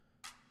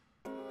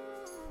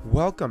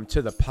Welcome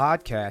to the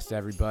podcast,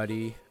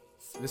 everybody.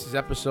 This is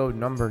episode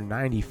number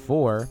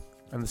 94,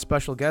 and the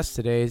special guest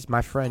today is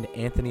my friend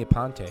Antone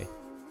Aponte.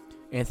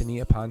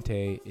 Antone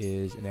Aponte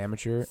is an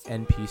amateur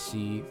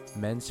NPC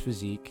men's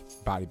physique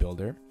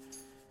bodybuilder,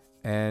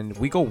 and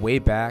we go way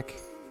back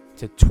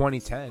to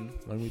 2010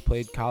 when we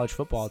played college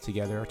football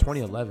together, or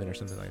 2011 or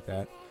something like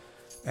that.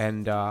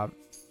 And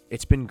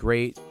it's been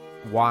great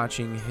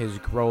watching his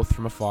growth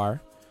from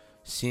afar,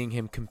 seeing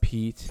him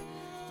compete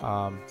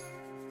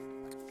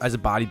as a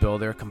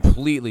bodybuilder,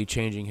 completely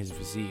changing his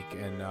physique.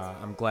 And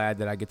I'm glad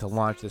that I get to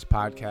launch this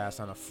podcast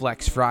on a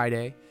Flex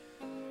Friday.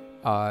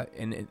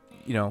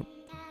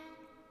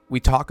 We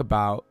talk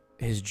about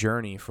his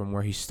journey from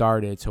where he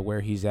started to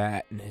where he's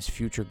at and his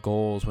future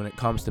goals when it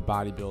comes to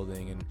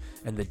bodybuilding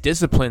and the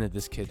discipline that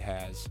this kid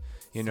has.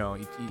 You know,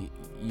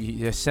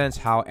 you sense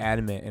how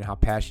adamant and how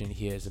passionate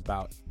he is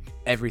about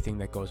everything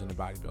that goes into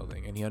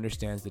bodybuilding, and he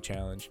understands the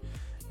challenge.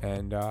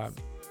 And the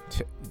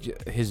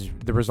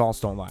results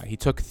don't lie. He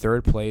took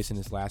third place in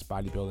his last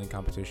bodybuilding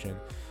competition,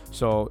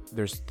 so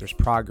there's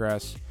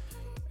progress.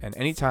 And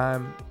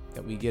anytime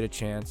that we get a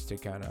chance to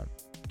kind of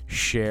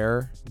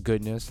share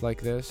goodness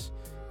like this,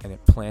 and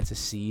it plants a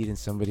seed in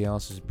somebody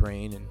else's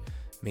brain, and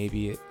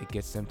maybe it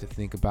gets them to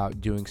think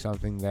about doing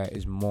something that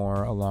is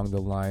more along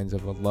the lines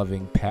of a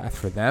loving path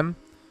for them,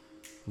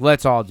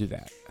 let's all do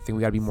that. I think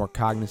we got to be more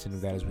cognizant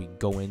of that as we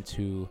go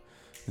into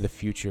the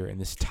future and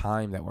this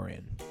time that we're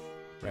in,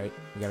 right?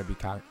 We got to be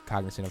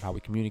cognizant of how we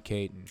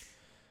communicate and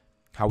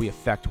how we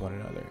affect one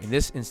another. In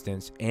this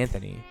instance,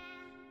 Antone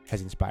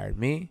has inspired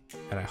me,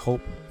 and I hope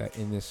that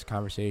in this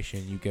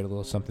conversation you get a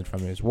little something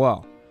from it as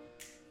well.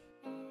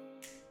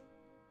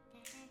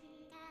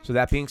 So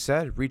that being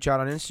said, reach out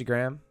on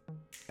Instagram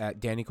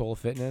at Danny Cole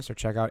Fitness, or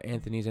check out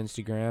Anthony's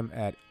Instagram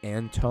at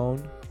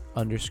Antone_Aponte.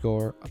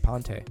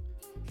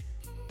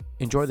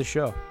 Enjoy the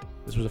show.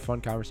 This was a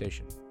fun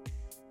conversation.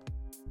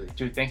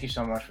 Dude, thank you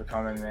so much for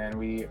coming, man.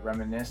 We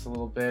reminisced a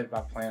little bit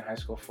about playing high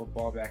school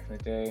football back in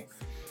the day.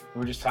 We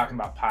were just talking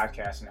about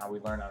podcasts and how we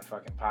learn on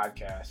fucking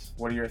podcasts.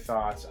 What are your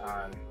thoughts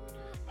on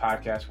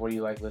podcasts? What do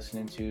you like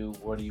listening to?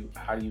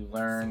 How do you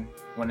learn?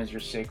 When is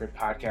your sacred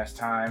podcast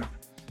time?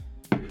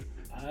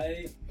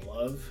 I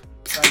love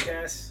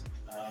podcasts.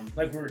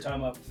 Like we were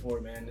talking about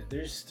before, man,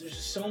 there's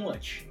just so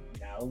much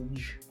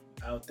knowledge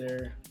out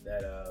there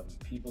that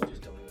people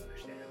just don't even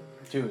understand.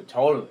 Dude,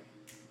 totally.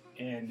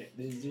 And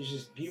there's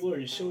just, people are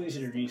just so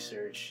easy to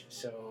research.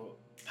 So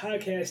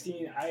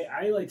podcasting,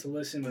 I like to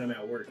listen when I'm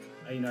at work.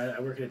 I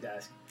work at a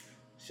desk,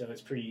 so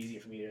it's pretty easy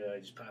for me to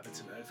just pop in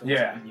some headphones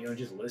and,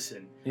 just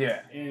listen.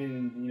 Yeah.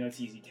 And, it's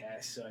an easy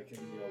task, so I can,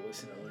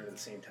 listen and learn at the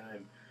same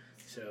time.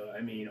 So,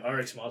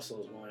 RX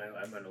Muscle is one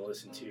I'm going to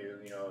listen to,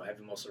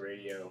 Heavy Muscle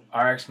Radio.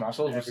 RX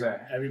Muscle? What's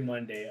that? Every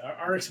Monday.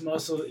 RX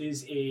Muscle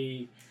is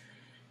a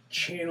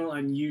channel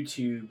on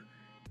YouTube,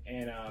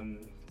 and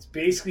it's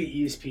basically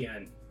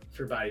ESPN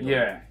for bodybuilding.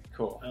 Yeah,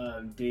 cool.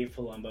 Dave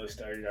Palumbo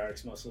started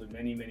RX Muscle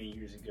many, many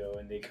years ago,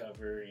 and they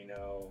cover,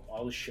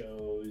 all the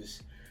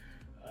shows.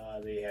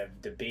 They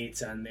have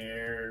debates on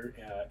there,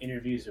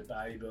 interviews with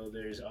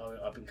bodybuilders, all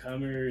the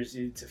up-and-comers.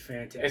 It's a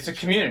fantastic It's a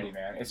community, show.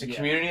 man. It's a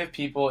community of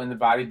people in the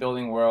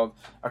bodybuilding world,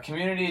 a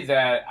community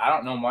that I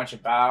don't know much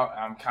about.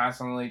 I'm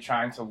constantly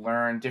trying to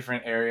learn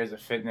different areas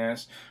of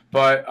fitness.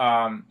 But,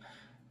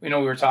 we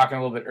were talking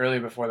a little bit earlier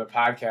before the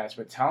podcast,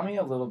 but tell me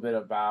a little bit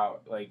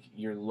about,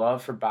 your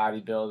love for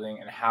bodybuilding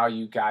and how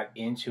you got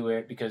into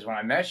it. Because when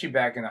I met you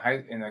back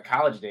in the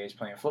college days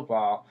playing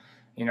football,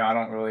 I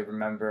don't really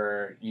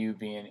remember you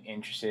being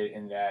interested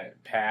in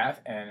that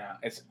path, and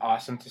it's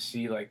awesome to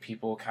see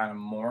people kind of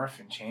morph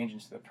and change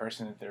into the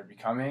person that they're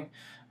becoming.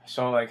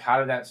 So how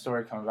did that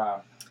story come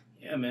about?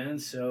 Yeah, man.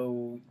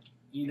 So,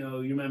 you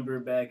remember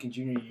back in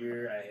junior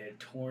year, I had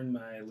torn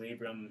my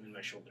labrum in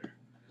my shoulder,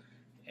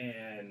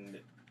 and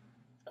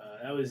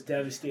that was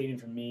devastating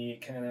for me.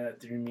 It kind of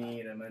threw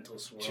me in a mental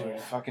swirl. Dude,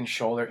 fucking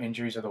shoulder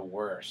injuries are the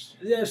worst.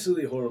 It's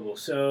absolutely horrible.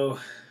 So,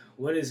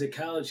 what does a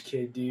college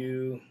kid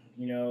do?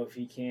 If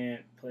he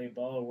can't play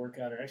ball or work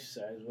out or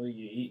exercise, well,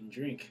 you eat and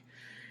drink.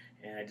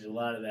 And I did a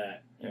lot of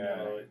that,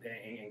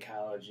 in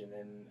college. And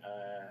then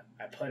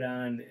I put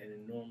on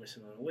an enormous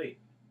amount of weight.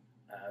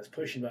 I was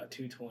pushing about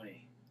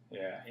 220.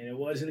 Yeah. And it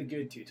wasn't a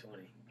good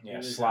 220. Yeah, it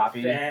was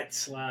sloppy. A fat,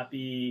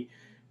 sloppy,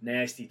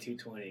 nasty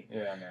 220.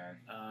 Yeah, man.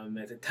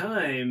 At the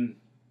time,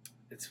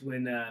 it's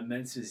when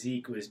men's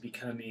physique was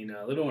becoming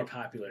a little more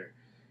popular.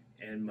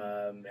 And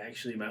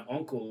actually, my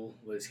uncle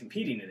was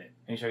competing in it.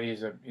 And so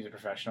he's a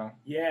professional?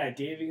 Yeah,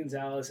 David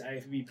Gonzalez,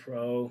 IFBB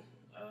Pro,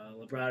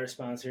 Labrada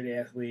sponsored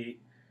athlete.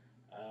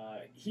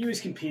 He was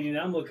competing.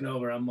 I'm looking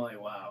over. I'm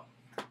like, wow,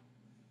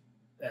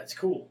 that's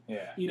cool.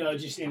 Yeah.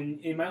 Just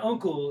in my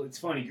uncle, it's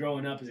funny,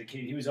 growing up as a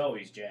kid, he was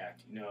always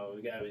jacked.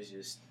 The guy was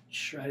just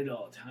shredded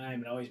all the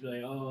time, and always be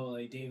like, oh,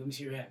 Dave, let me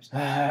see your abs.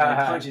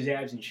 Punch his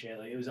abs and shit.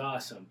 It was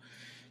awesome.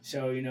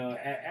 So,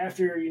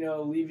 after,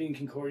 leaving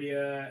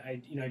Concordia,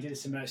 I did a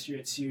semester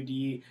at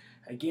COD.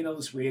 I gained all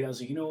this weight. I was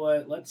like, you know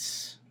what,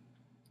 let's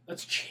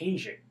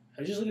change it.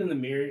 was just looking in the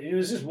mirror, and it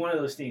was just one of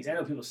those things. I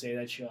know people say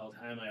that shit all the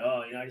time, like,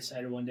 oh, I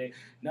decided one day.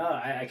 No,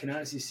 I can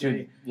honestly say,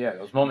 dude, yeah,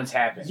 those moments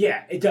happen.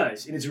 Yeah, it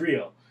does, and it's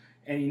real.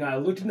 And I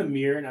looked in the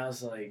mirror and I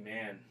was like,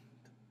 man,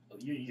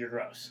 you're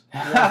gross.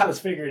 Let's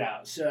figure it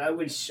out. So I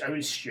went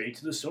straight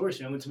to the source.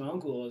 And I went to my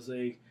uncle. I was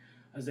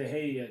like,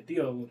 hey,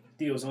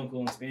 Theo's uncle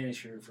in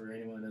Spanish for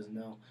anyone that doesn't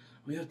know.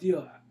 Well, yo,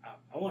 Theo,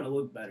 I want to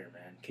look better,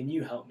 man. Can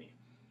you help me?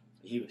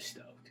 He was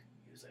stoked.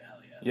 He was like, hell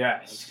yeah.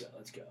 Yes.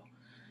 Let's go.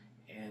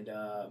 And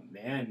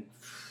man,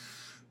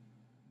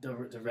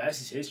 the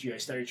rest is history. I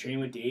started training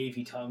with Dave.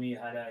 He taught me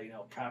how to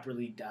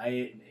properly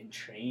diet and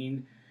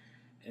train.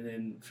 And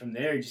then from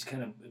there, it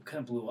kind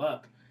of blew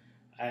up.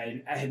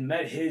 I had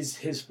met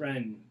his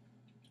friend,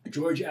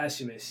 George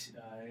Asimus.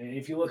 And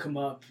if you look him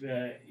up,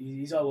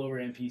 he's all over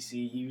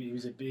NPC. He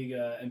was a big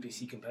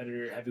NPC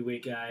competitor,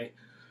 heavyweight guy.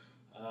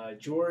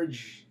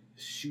 George,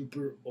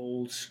 super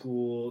old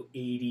school,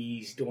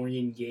 80s,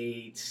 Dorian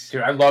Yates.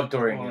 Dude, I love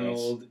Dorian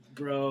Arnold. Yates.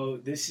 Bro,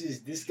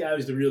 this guy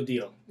was the real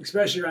deal,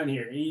 especially around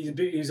here. He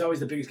was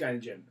always the biggest guy in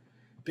the gym.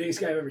 Biggest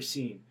guy I've ever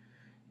seen.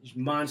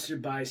 Monster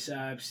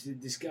biceps.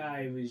 This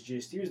guy was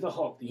he was the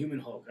Hulk, the human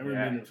Hulk. I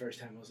remember him the first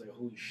time. I was like,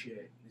 holy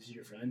shit, this is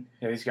your friend?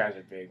 Yeah, these guys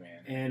are big, man.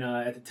 And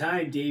at the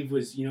time, Dave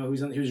was, he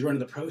was running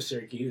the pro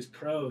circuit. He was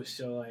pro,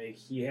 so like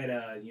he had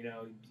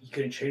he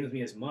couldn't train with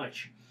me as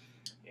much.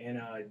 And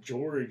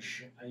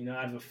George,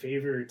 out of a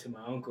favor to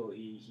my uncle,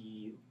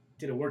 he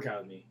did a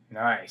workout with me.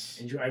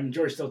 Nice. And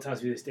George still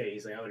tells me to this day,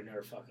 he's like, I would have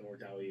never fucking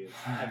worked out with you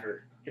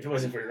ever if it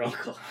wasn't for your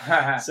uncle.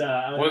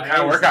 So what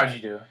kind of workout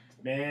did you do?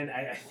 Man,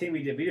 I think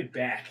we did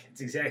back.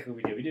 It's exactly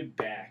what we did. We did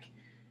back.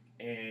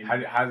 And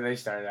how did they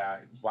start out?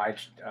 Wide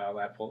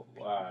lat pull?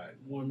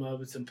 Warm up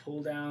with some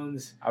pull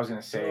downs. I was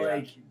gonna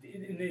say,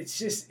 and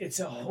it's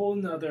a whole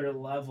nother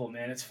level,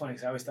 man. It's funny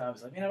because I always thought, I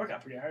was like, man, I work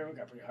out pretty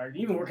hard.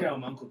 Even working out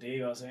with my Uncle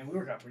Dave, I was like, man, we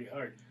work out pretty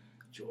hard.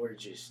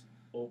 George just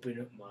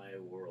opened up my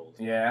world.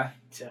 Yeah.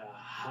 To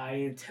high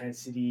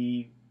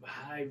intensity,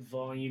 high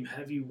volume,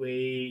 heavy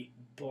weight,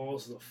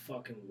 balls to the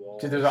fucking wall.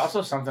 Dude, there's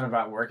also something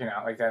about working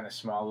out like that in a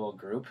small little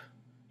group.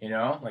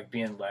 Like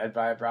being led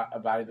by a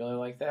bodybuilder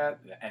like that,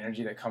 the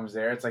energy that comes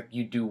there, it's like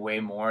you do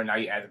way more. Now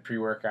you add the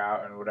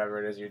pre-workout and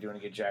whatever it is you're doing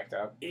to get jacked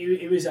up.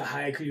 It was a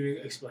high, I couldn't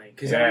even explain.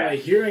 Because I'm like,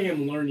 here I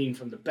am learning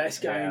from the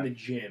best guy in the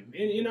gym.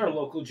 In our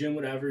local gym,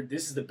 whatever,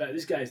 this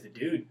guy's the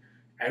dude.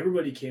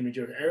 Everybody came to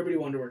George. Everybody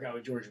wanted to work out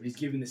with George, but he's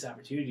given this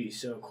opportunity.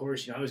 So, of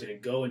course, I was going to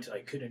go until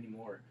I couldn't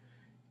anymore.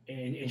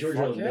 And George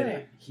will admit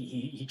it.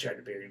 He tried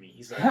to bury me.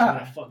 He's like, I'm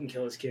going to fucking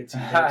kill this kid so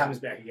he never comes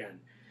back again.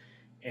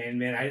 And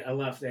man, I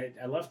left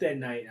that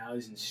night, and I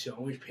was in so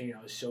much pain.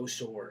 I was so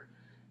sore.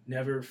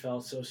 Never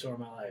felt so sore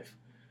in my life.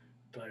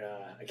 But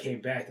I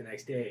came back the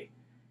next day,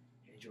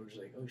 and George was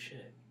like, "Oh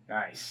shit,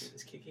 nice!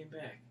 This kid came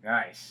back."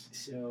 Nice.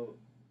 So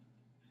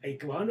I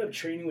wound up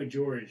training with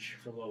George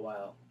for a little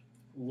while,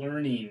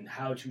 learning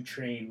how to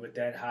train with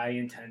that high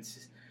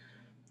intense,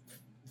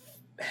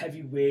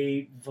 heavy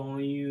weight,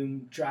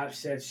 volume, drop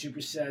sets,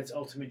 supersets,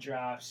 ultimate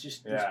drops.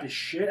 Just the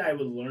shit I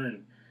would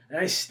learn, and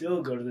I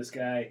still go to this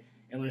guy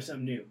and learn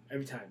something new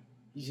every time.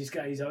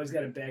 He's always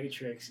got a bag of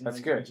tricks. And that's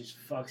good. It just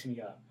fucks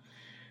me up.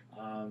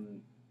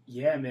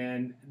 Yeah,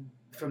 man.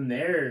 From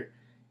there,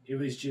 it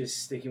was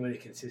just sticking with the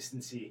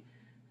consistency.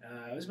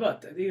 I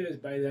think it was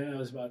by then I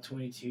was about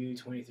 22,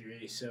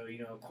 23. So,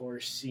 of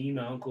course, seeing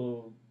my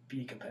uncle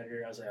be a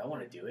competitor, I was like, I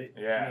want to do it.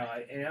 Yeah.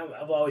 And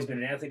I've always been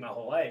an athlete my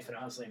whole life. And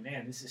I was like,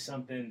 man, this is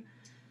something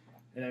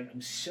that I'm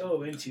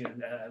so into.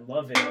 And I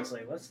love it. I was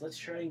like, let's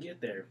try and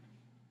get there.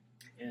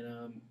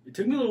 And it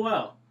took me a little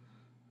while.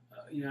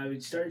 I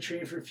would start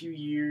training for a few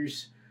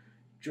years.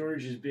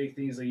 George's big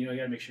thing is like, you got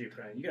to make sure you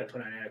got to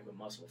put on adequate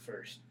muscle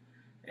first.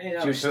 And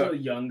I was still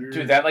younger.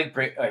 Dude, that all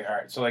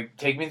right. So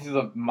take me through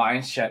the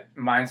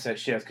mindset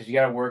shift, because you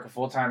got to work a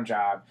full-time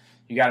job.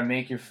 You got to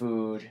make your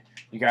food.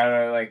 You got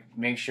to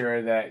make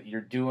sure that you're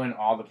doing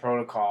all the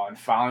protocol and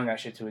following that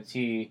shit to a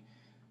T.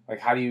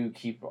 How do you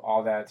keep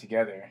all that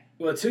together?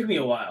 Well, it took me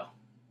a while.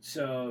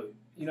 So,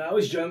 I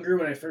was younger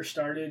when I first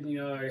started.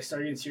 I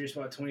started getting serious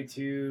about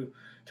 22,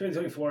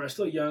 24. I was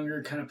still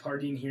younger, kind of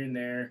partying here and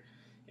there.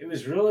 It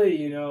was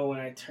really, when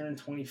I turned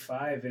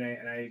 25 and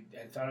I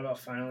thought about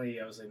finally,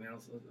 I was like, man,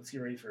 let's get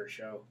ready for a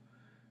show.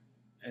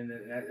 And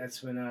then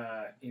that's when,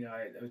 I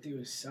think it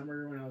was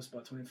summer when I was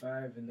about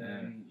 25. And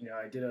then,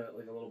 I did a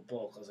little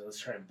bulk. I was like, let's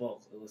try and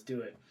bulk. Let's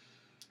do it.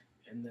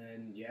 And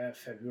then,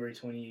 February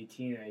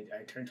 2018,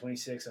 I turned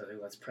 26. I was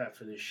like, let's prep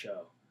for this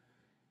show.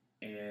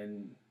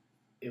 And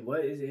it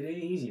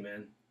ain't easy,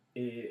 man.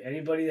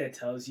 Anybody that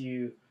tells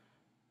you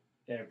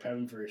they're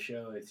prepping for a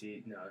show, it's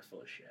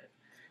full of shit.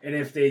 And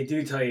if they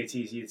do tell you it's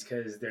easy, it's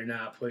because they're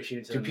not pushing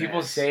it to the max. Do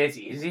people say it's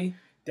easy?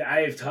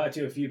 I have talked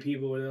to a few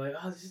people where they're like,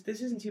 oh,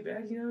 this isn't too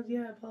bad,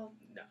 well,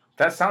 no.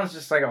 That sounds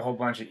just like a whole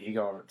bunch of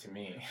ego to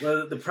me.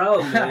 Well, the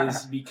problem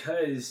is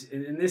because,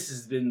 and this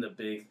has been the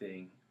big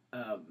thing,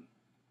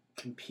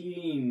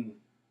 competing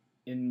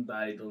in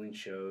bodybuilding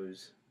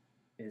shows,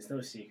 and it's no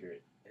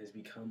secret, has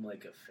become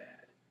like a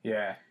fad.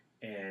 Yeah.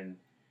 And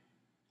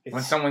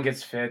when someone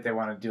gets fit, they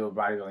want to do a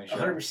bodybuilding show.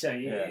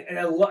 100%. Yeah. And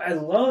I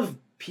love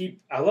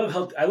I love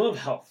health. I love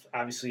health,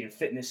 obviously, and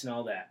fitness and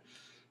all that.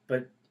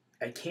 But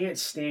I can't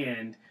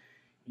stand,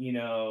 you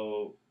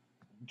know,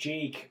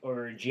 Jake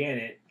or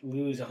Janet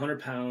lose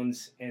 100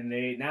 pounds and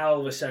they now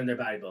all of a sudden they're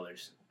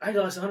bodybuilders. I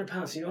lost 100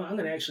 pounds. So you know what? I'm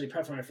going to actually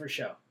prep for my first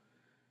show.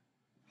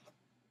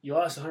 You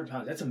lost 100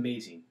 pounds. That's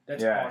amazing.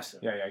 That's awesome.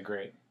 Yeah,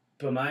 great.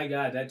 But my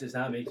God, that does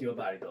not make you a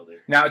bodybuilder.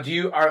 Now,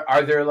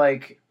 are there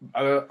like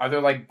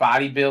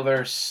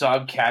bodybuilder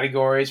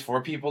subcategories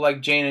for people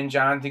like Jane and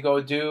John to go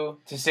do,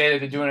 to say that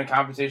they're doing a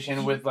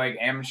competition with like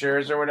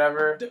amateurs or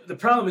whatever? The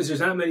problem is there's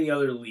not many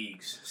other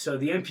leagues. So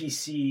the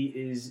NPC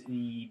is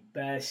the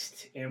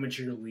best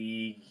amateur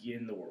league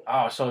in the world.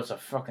 Oh, so it's a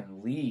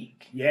fucking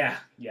league. Yeah.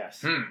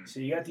 Yes. So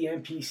you got the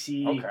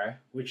NPC, okay,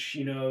 which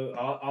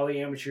all the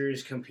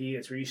amateurs compete.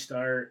 It's where you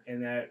start,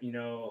 and that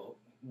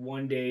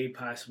one day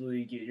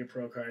possibly get your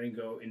pro card and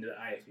go into the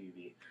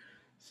IFBB.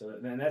 So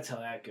then that's how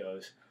that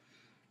goes.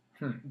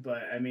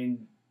 But I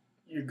mean,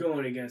 you're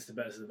going against the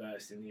best of the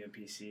best in the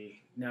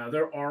NPC. Now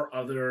there are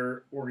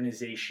other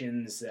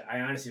organizations that I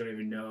honestly don't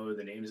even know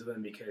the names of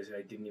them because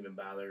I didn't even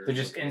bother. They're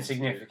just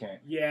insignificant.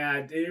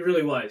 Yeah, it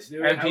really was.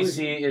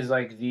 NPC is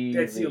like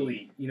that's the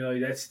elite.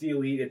 That's the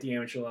elite at the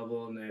amateur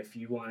level, and if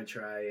you want to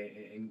try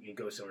and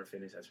go somewhere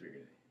fitness, that's where you're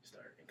going to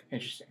start.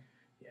 Interesting.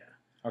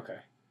 Yeah. Okay.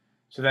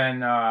 So then,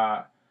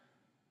 the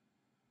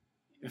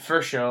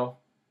first show,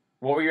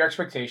 what were your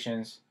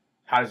expectations?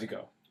 How does it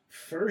go?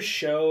 First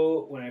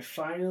show, when I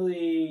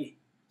finally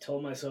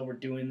told myself we're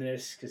doing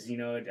this, because,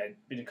 I'd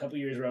been a couple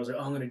years where I was like,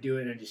 oh, I'm going to do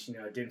it, and I just,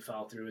 didn't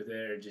follow through with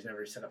it, or just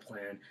never set a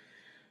plan.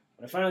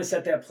 When I finally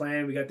set that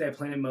plan, we got that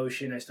plan in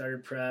motion. I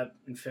started prep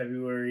in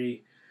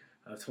February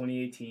of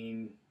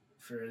 2018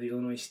 for the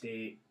Illinois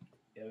State.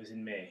 It was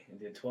in May, and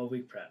did a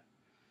 12-week prep.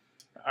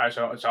 All right,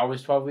 so it's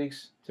always 12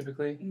 weeks,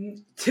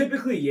 typically?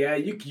 Typically, yeah.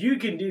 You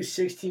can do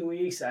 16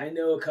 weeks. I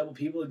know a couple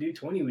people who do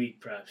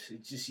 20-week preps.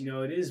 It's just,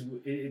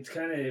 it's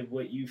kind of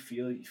what you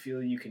feel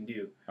you can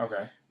do.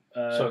 Okay.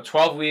 So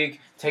 12-week,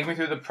 take me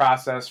through the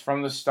process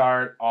from the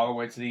start all the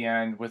way to the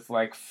end with,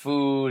 like,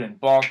 food and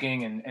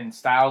bulking and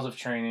styles of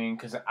training,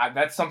 because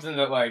that's something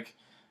that, like,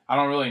 I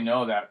don't really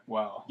know that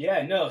well.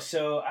 Yeah, no.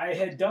 So I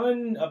had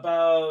done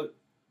about...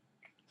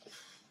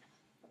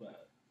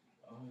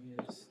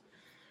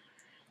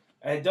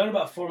 I had done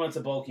about 4 months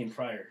of bulking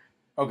prior.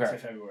 Okay. To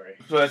February.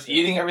 So that's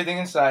eating everything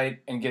in sight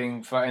and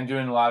doing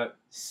a lot of...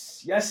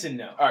 Yes and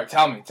no. All right,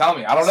 tell me.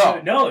 I don't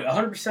know. No,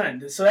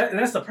 100%. So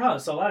that's the problem.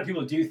 So a lot of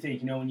people do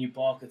think, when you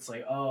bulk, it's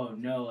like, oh,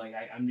 no, like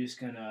I'm just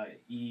going to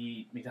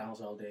eat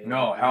McDonald's all day.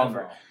 No, hell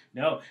no.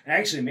 No, I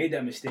actually made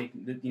that mistake,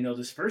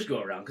 this first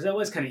go around, because I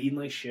was kind of eating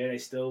like shit. I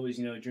still was,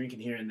 drinking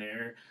here and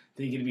there,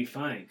 thinking it'd be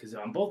fine, because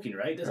I'm bulking,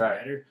 right? It doesn't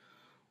matter.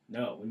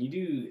 No, when you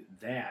do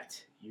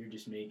that, you're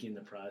just making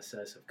the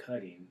process of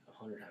cutting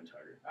 100 times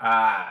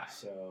harder.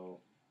 So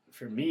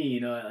for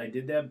me, I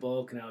did that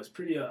bulk, and I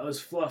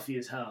was fluffy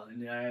as hell,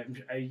 and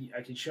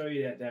I could show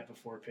you that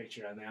before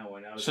picture on that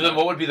one. So then,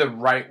 what would be the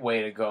right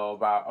way to go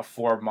about a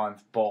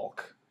 4-month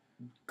bulk?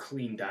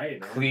 Clean diet.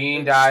 Man.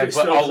 Clean diet,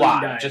 but a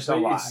lot, just a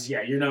lot.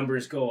 Yeah, your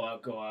numbers go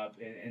up,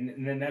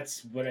 and then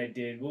that's what I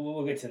did.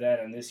 We'll get to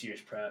that on this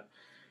year's prep,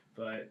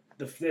 but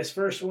this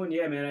first one,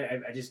 yeah,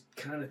 man, I just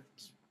kind of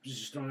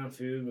just throwing out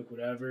food, like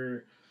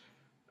whatever.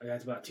 I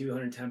got to about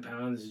 210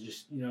 pounds.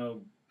 Just,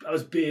 I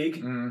was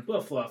big, a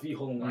little fluffy,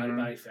 holding a lot of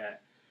body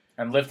fat.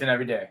 And lifting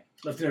every day.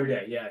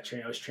 Yeah.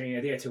 I was training.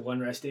 I think I took one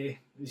rest day.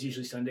 It was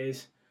usually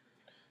Sundays.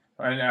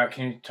 And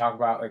can you talk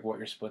about like what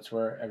your splits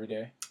were every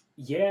day?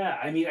 Yeah,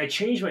 I mean, I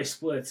change my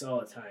splits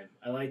all the time.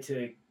 I like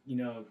to,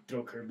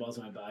 throw curveballs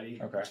in my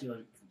body. Okay.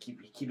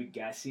 Keep it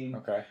guessing.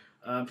 Okay.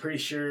 I'm pretty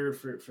sure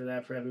for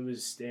that prep it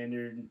was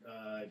standard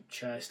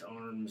chest,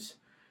 arms,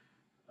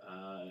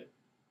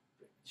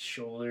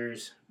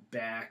 shoulders,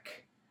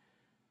 back,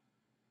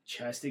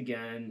 chest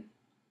again.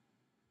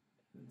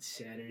 And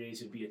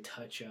Saturdays would be a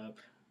touch-up.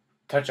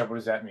 Touch-up, what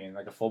does that mean?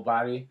 Like a full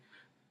body?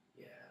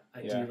 Yeah.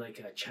 I do like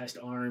a chest,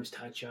 arms,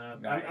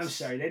 touch-up. Nice. I'm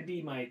sorry, that'd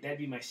be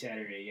my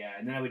Saturday, yeah.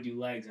 And then I would do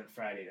legs on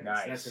Friday nights.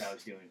 Nice. That's what I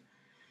was doing.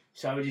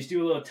 So I would just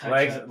do a little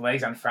touch-up.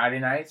 Legs on Friday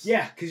nights?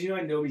 Yeah, because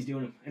nobody's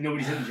doing them. And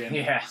nobody's in the gym.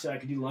 Yeah. So I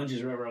could do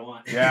lunges wherever I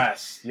want.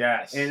 Yes.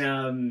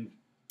 And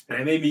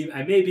I may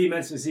be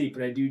men's physique,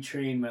 but I do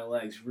train my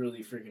legs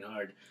really freaking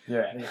hard.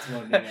 Yeah. That's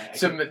one thing.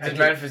 Did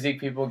men's physique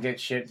people get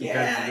shit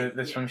because of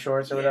the swim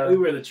shorts or whatever? We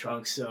wear the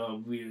trunks,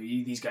 so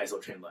these guys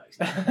don't train legs.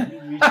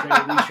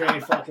 we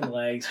train fucking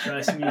legs.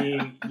 Trust me,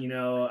 I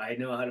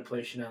know how to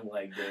push it on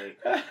leg day.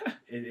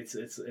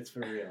 It's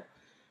for real.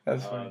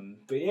 That's funny.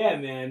 But yeah,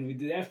 man, we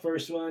did that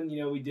first one.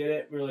 We did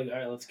it. We were like, all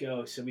right, let's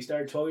go. So we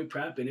started 12-week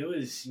prep, and it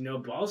was,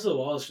 balls to the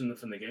walls from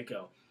the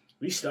get-go.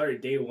 We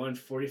started day one,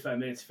 45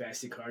 minutes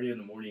fasted cardio in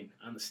the morning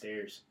on the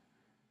stairs.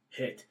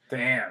 Hit.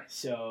 Damn.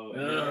 So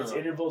it's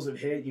intervals of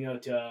hit,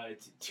 to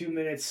 2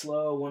 minutes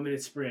slow, 1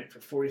 minute sprint for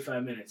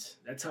 45 minutes.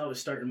 That's how I was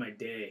starting my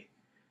day.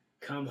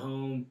 Come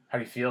home. How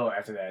do you feel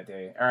after that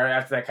day? Or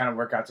after that kind of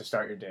workout to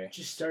start your day?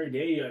 Just start a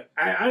day.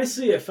 I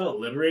felt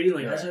liberating.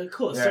 Like, I was like,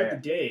 cool, let's start the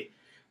day.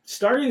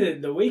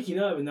 starting the waking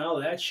up and all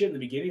that shit in the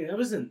beginning,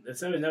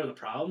 that's never the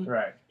problem.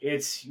 Right.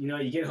 It's,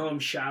 you get home,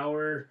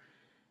 shower,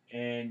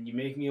 and you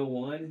make meal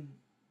one,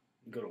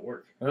 you go to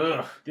work.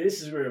 Ugh.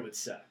 This is where it would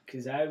suck,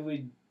 because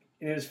and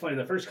it was funny,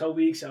 the first couple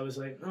weeks I was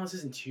like, no, this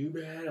isn't too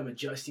bad, I'm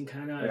adjusting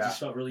kind of, I just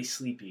felt really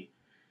sleepy.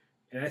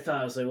 And I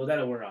thought, I was like, well,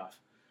 that'll wear off.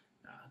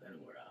 Nah, that'll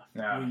wear off.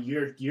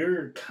 Nah.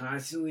 You're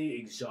constantly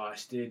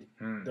exhausted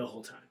the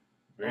whole time.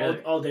 Really?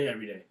 All day,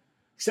 every day.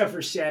 Except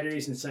for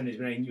Saturdays and Sundays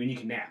when you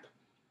can nap.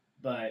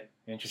 But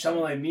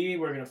someone like me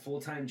working a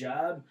full-time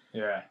job,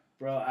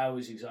 bro, I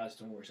was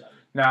exhausted on worse out.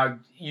 Now,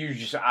 you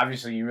just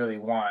obviously you really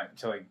want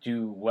to like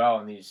do well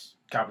in these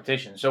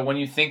competitions. So when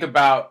you think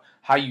about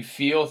how you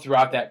feel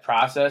throughout that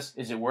process,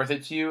 is it worth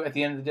it to you at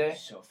the end of the day?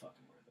 So fucking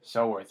worth it.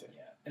 So worth it. Yeah.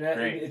 And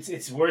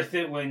it's worth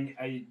it when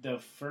the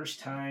first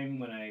time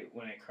when I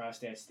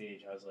crossed that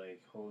stage, I was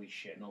like, holy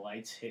shit, and the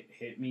lights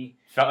hit me.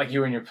 Felt like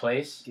you were in your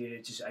place?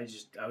 Dude,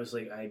 I was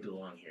like, I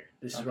belong here.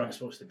 This is where I'm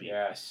supposed to be.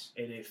 Yes.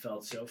 And it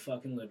felt so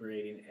fucking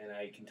liberating, and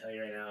I can tell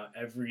you right now,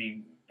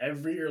 every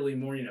early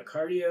morning of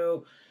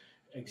cardio,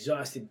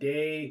 exhausted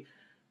day,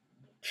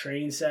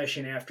 training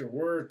session after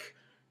work,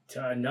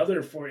 to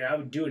I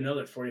would do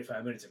another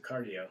 45 minutes of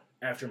cardio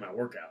after my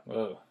workout.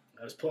 Whoa.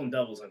 I was pulling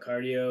doubles on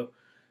cardio.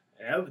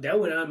 That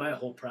went on my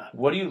whole prop.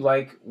 What do you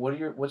like?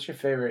 What's your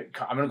favorite?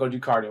 I'm gonna go do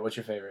cardio. What's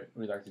your favorite?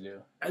 What do you like to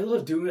do?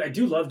 I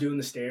do love doing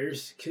the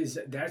stairs, because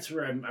that's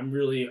where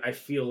I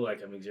feel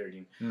like I'm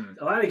exerting.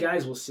 A lot of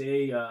guys will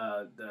say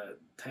the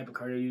type of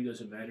cardio you do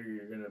doesn't matter.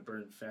 You're gonna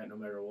burn fat no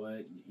matter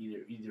what.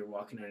 Either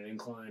walking on an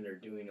incline or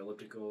doing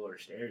elliptical or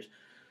stairs.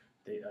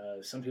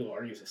 Some people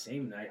argue it's the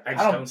same, and I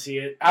just don't see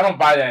it. I don't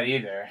buy that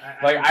either.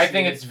 I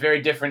think it. It's very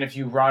different if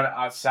you run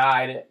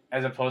outside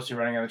as opposed to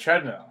running on the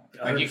treadmill.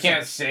 Like, you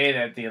can't say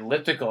that the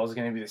elliptical is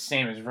going to be the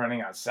same as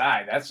running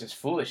outside. That's just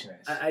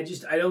foolishness. I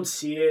don't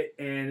see it,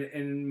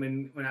 and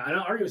when I don't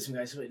argue with some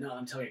guys, they're like, no,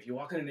 I'm telling you, if you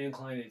walk on an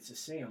incline, it's the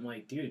same. I'm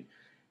like, dude,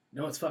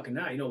 no, it's fucking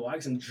not. You know why?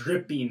 Because I'm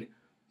dripping,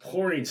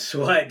 pouring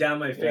sweat down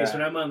my face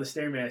when I'm on the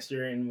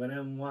Stairmaster, and when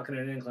I'm walking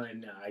on an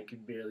incline, I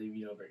could barely,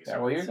 break a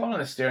sweat. Well, you're going on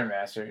the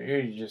Stairmaster.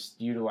 You're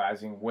just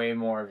utilizing way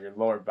more of your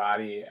lower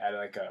body at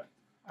like a,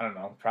 I don't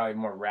know, probably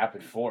more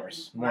rapid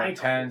force, more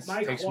intense,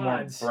 takes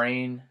quads, more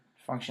brain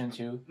function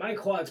too. My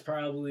quads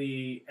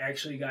probably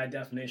actually got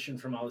definition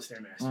from all the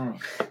Stairmaster.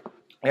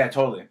 Yeah,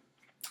 totally.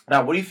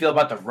 Now, what do you feel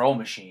about the row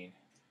machine?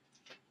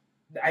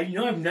 I've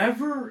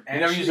never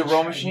used a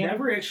row machine? I've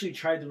never actually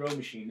tried the row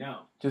machine,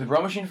 no. Dude, the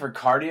row machine for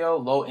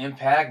cardio, low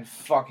impact,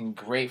 fucking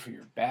great for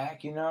your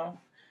back,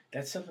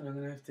 That's something I'm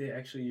going to have to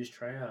actually just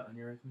try out on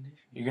your recommendation.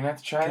 You're going to have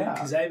to try it out.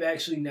 Because I've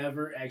actually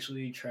never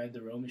actually tried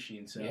the row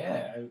machine. So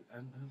yeah.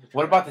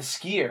 What about the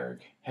ski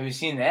erg? Have you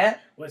seen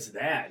that? What's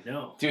that?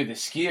 No. Dude, the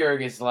ski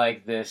erg is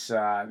like this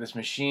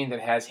machine that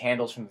has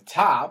handles from the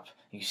top.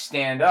 You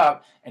stand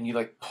up and you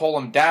like pull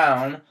them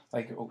down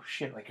like, oh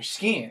shit, like you're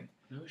skiing.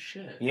 No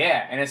shit.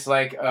 Yeah, and it's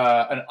like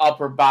an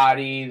upper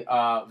body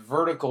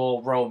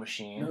vertical row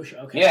machine. No shit.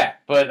 Okay. Yeah,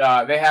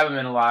 but they have them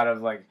in a lot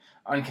of like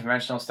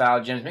unconventional style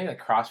gyms. Maybe like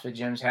CrossFit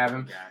gyms have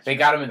them. Gotcha. They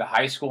got them in the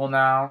high school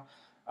now.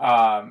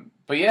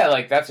 But yeah,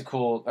 like that's a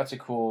cool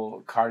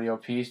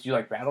cardio piece. Do you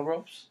like battle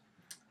ropes?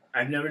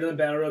 I've never done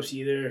battle ropes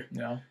either.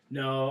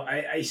 No,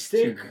 I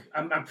stick.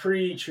 I'm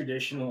pretty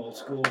traditional, old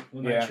school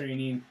with my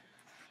training.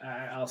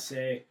 I'll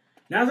say.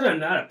 Not that I'm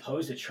not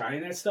opposed to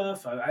trying that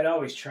stuff. I'd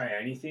always try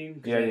anything.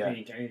 I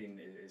think anything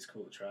is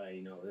cool to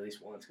try, at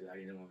least once, because how do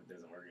you know if it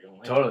doesn't work? You don't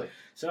like totally. It.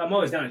 So I'm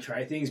always down to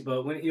try things,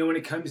 but when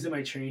it comes to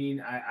my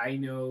training, I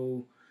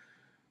know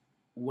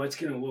what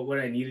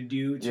I need to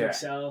do to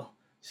excel.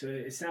 So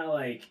it's not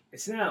oh,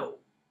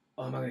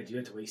 I'm not gonna do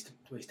it to waste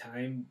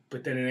time.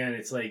 But then again,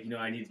 it's like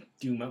I need to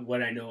do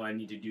what I know I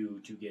need to do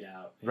to get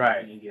out.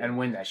 And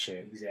win that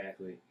shit.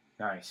 Exactly.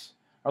 Nice.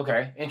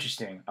 Okay,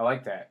 interesting. I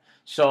like that.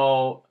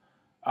 So.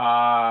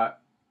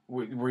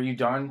 Were you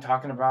done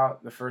talking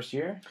about the first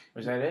year?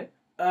 Was that it?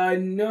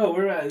 No.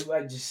 I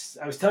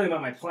was telling you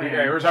about my plan.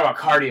 Yeah, we're talking about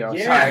cardio.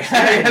 Yeah,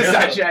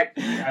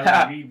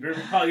 Sorry. We're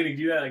probably gonna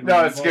do that like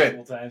no, it's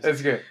good. Times.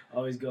 It's good.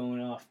 Always going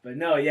off, but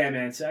no, yeah,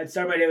 man. So I'd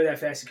start my day with that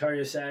fasted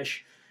cardio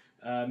sesh,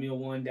 meal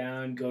one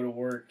down, go to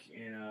work,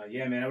 and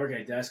yeah, man, I work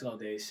at a desk all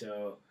day,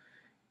 so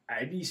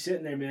I'd be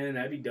sitting there, man, and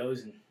I'd be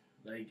dozing.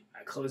 Like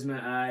I close my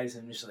eyes,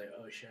 I'm just like,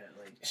 oh shit.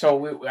 Like,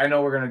 so I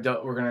know we're gonna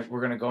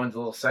go into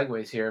little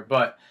segues here,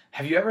 but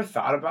have you ever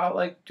thought about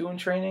like doing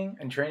training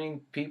and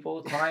training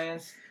people,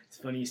 clients? It's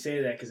funny you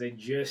say that because I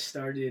just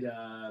started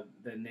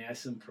the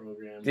NASM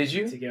program. Did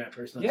you? To get my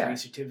personal training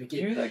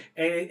certificate.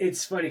 And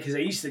it's funny because I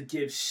used to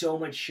give so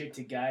much shit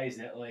to guys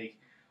that like,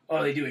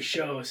 oh, they do a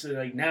show, so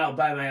like now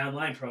buy my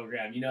online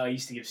program. I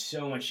used to give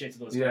so much shit to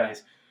those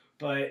guys.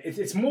 But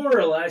it's more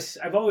or less,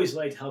 I've always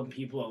liked helping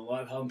people. I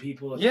love helping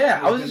people. It's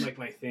been like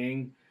my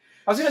thing.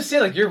 I was going to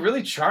say, like, you're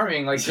really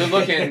charming, like, good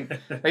looking.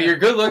 Like, you're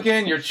good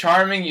looking, you're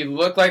charming, you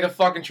look like a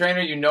fucking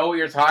trainer, you know what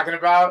you're talking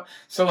about.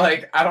 So,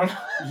 like, I don't know.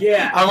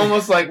 Yeah. I'm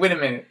almost like, wait a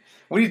minute.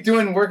 What are you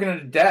doing working at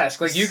a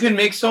desk? Like, you can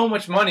make so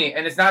much money,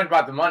 and it's not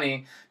about the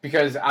money,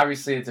 because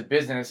obviously it's a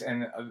business,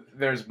 and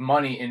there's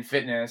money in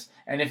fitness.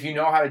 And if you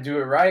know how to do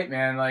it right,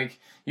 man,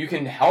 like, you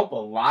can help a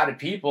lot of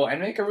people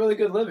and make a really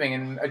good living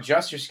and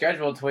adjust your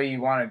schedule to the way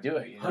you want to do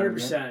it. You know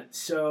 100%. I mean?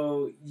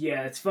 So,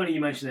 yeah, it's funny you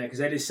mentioned that, because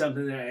that is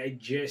something that I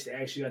just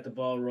actually got the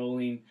ball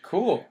rolling.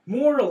 Cool.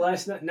 More or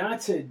less,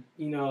 not to,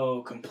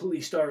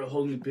 completely start a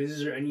whole new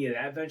business or any of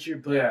that venture,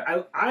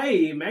 but I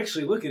am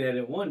actually looking at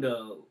it, one,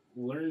 to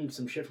learn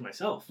some shit for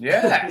myself.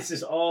 Yeah. This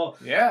is all,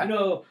 I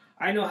know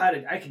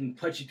I can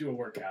put you through a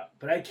workout,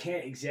 but I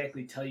can't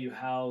exactly tell you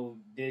how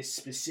this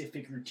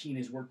specific routine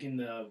is working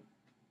the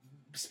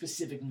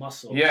specific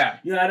muscle. Yeah.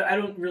 I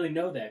don't really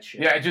know that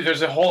shit. Yeah, dude,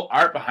 there's a whole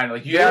art behind it.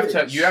 Like,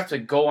 you have to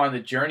go on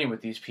the journey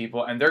with these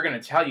people, and they're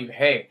gonna tell you,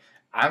 hey,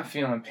 I'm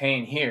feeling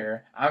pain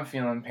here, I'm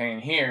feeling pain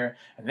here,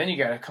 and then you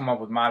got to come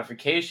up with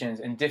modifications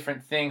and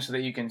different things so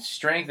that you can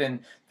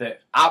strengthen the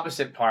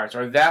opposite parts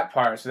or that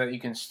part so that you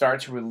can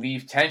start to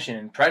relieve tension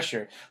and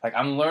pressure. Like,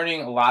 I'm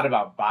learning a lot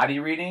about body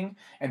reading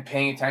and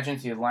paying attention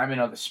to the alignment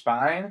of the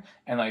spine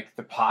and, like,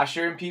 the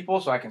posture in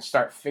people, so I can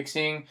start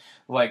fixing,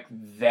 like,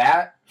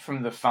 that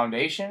from the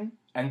foundation,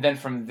 and then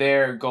from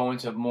there go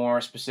into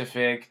more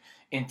specific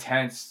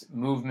intense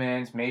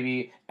movements,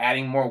 maybe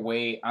adding more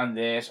weight on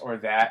this or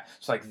that.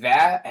 So, like,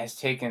 that has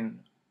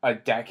taken a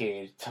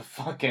decade to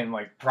fucking,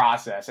 like,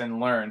 process and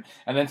learn,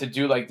 and then to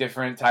do, like,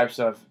 different types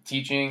of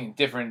teaching in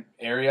different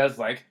areas,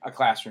 like a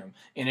classroom,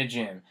 in a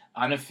gym,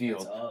 on a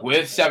field,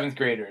 with 7th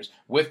graders,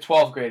 with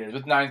 12th graders,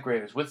 with 9th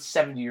graders, with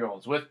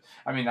 70-year-olds,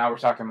 now we're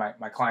talking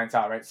my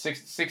clientele, right?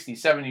 60,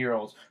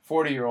 70-year-olds,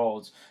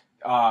 40-year-olds,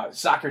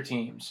 soccer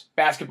teams,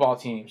 basketball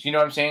teams, you know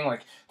what I'm saying?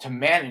 Like, to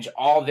manage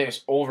all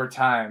this over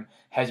time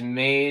has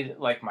made,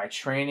 like, my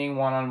training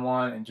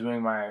one-on-one and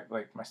doing my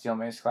steel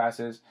mace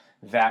classes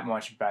that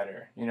much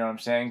better. You know what I'm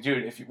saying?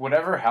 Dude, if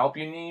whatever help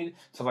you need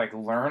to, like,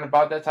 learn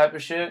about that type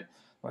of shit,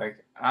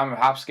 like, I'm a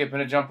hop, skip,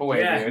 and a jump away,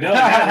 dude. No,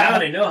 now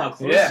they know how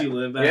close you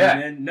live,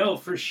 man. No,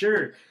 for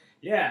sure.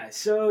 Yeah,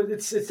 so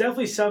it's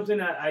definitely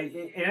something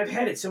I've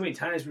had it so many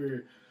times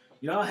where,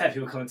 I'll have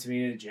people come to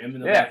me in the gym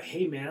and they're like,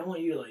 hey, man, I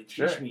want you to, like,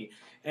 teach me.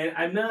 And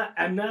I'm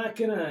not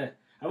gonna,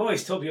 I've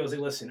always told people, I was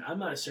like, listen, I'm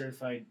not a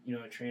certified,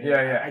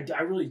 trainer.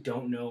 I really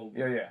don't know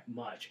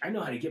much. I know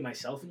how to get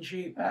myself in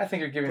shape. I think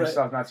you're giving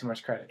yourself not too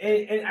much credit.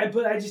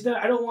 But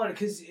I don't want to,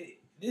 because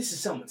this is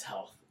someone's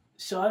health.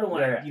 So I don't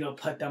want to,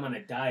 put them on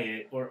a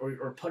diet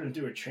or put them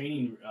through a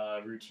training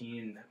routine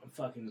and I'm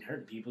fucking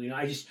hurting people.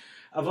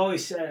 I've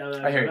always said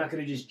I'm not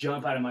going to just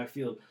jump out of my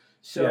field.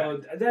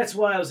 So that's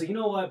why I was like, you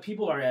know what?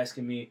 People are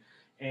asking me,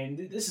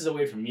 and this is a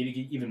way for me to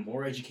get even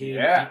more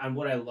educated on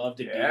what I love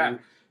to do.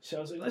 So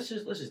I was like, let's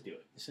just do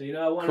it. So,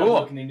 I wanted to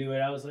looking into it.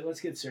 I was like, let's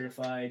get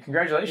certified.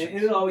 Congratulations. And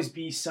it'll always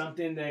be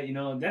something that,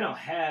 then I'll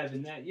have,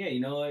 and that,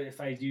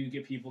 if I do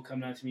get people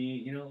coming out to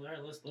me, all right,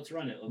 let's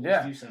run it.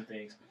 Let's do some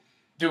things.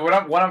 Dude,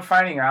 what I'm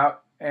finding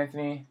out,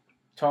 Anthony,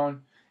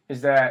 Tone,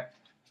 is that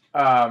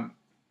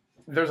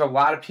there's a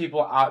lot of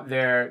people out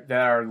there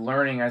that are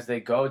learning as they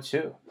go,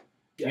 too.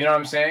 Yeah. You know what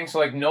I'm saying? So,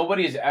 like,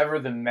 nobody is ever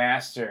the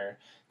master.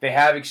 They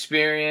have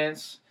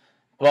experience,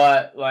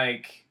 but,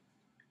 like,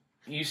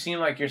 you seem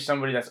like you're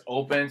somebody that's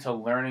open to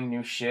learning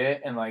new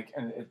shit, and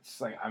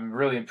it's like I'm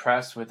really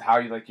impressed with how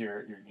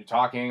you're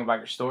talking about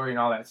your story and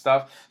all that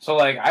stuff. So,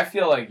 like, I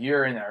feel like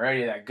you're in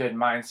already that good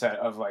mindset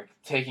of, like,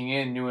 taking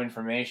in new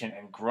information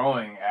and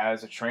growing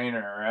as a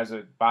trainer or as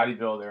a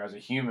bodybuilder, as a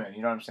human.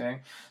 You know what I'm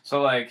saying?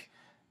 So, like,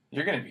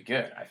 you're gonna be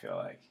good, I feel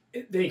like.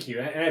 Thank you,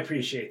 and I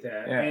appreciate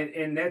that. Yeah.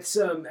 And that's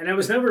and I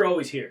was never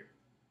always here.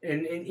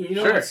 And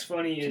what's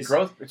funny is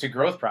it's a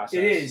growth process.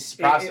 It is. It's a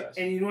process.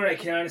 And you know what I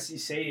can honestly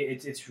say?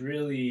 It's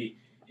really,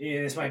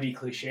 and this might be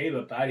cliche,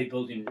 but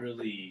bodybuilding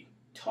really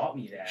taught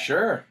me that.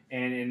 Sure.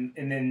 And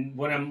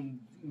then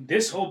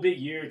this whole big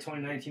year,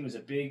 2019 was a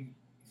big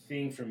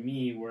thing for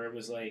me where it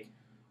was like,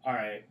 all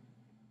right,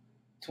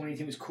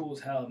 2018 was cool as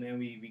hell, man.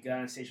 We got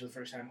on stage for the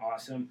first time,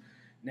 awesome.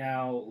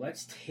 Now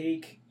let's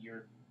take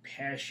your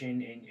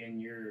passion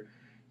and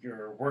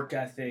your work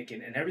ethic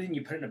and everything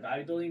you put into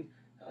bodybuilding.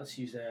 Let's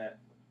use that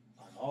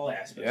on all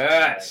aspects.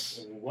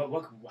 Yes.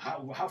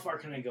 How far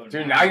can I go?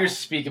 Dude, now you're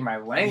speaking my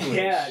language.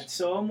 Yeah.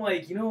 So I'm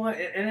like, you know what?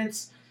 And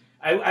it's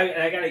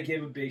I gotta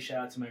give a big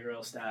shout out to my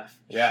girl Steph.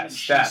 Yeah,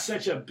 she's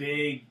such a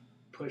big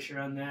pusher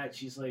on that.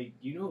 She's like,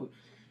 you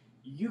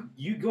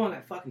go on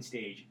that fucking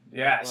stage.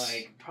 Yes.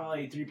 Like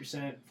probably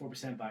 3%,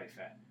 4% body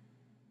fat.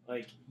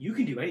 Like, you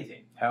can do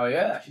anything. Hell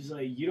yeah. She's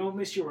like, you don't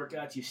miss your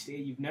workouts.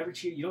 You've never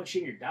cheated. You don't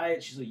cheat in your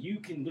diet. She's like, you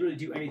can literally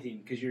do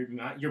anything because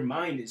your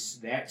mind is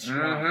that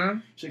strong. Mm-hmm.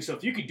 She's like, so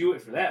if you could do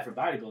it for that, for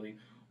bodybuilding,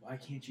 why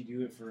can't you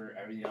do it for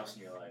everything else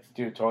in your life?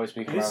 Dude, totally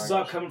speaking. This is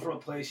all coming from a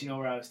place,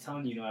 where I was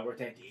telling you, I worked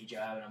that day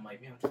job, and I'm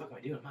like, man, what the fuck am I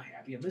doing? I'm not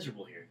happy. I'm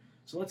miserable here.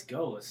 So let's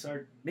go. Let's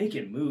start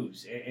making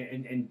moves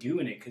and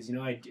doing it because,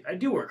 I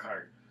do work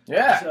hard.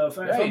 Yeah. So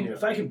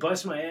if I can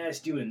bust my ass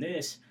doing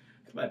this,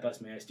 I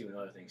bust my ass doing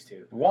other things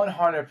too.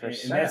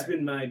 100%. And that's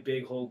been my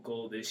big whole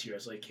goal this year. I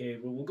was like, hey,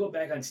 we'll go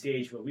back on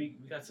stage, but we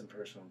got some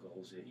personal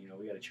goals that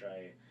we got to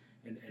try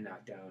and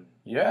knock down.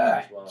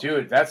 Yeah, As well.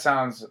 dude, that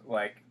sounds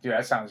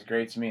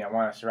great to me. I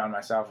want to surround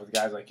myself with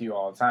guys like you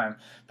all the time.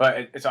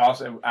 But it's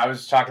also, I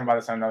was talking about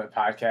this on another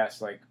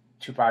podcast, like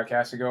 2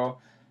 podcasts ago.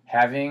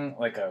 Having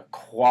like a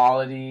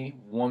quality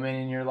woman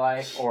in your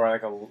life, or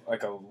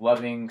like a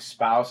loving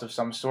spouse of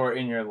some sort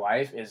in your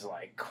life, is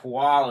like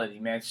quality,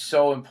 man. It's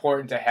so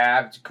important to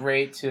have. It's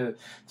great to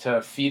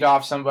feed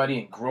off somebody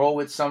and grow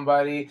with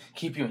somebody,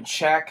 keep you in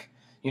check.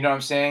 You know what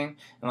I'm saying?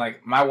 And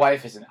like, my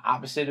wife is an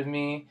opposite of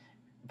me,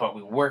 but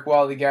we work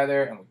well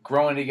together and we're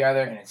growing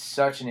together, and it's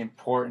such an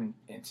important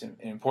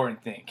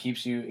thing. It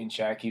keeps you in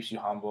check, keeps you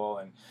humble,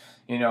 and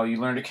you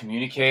learn to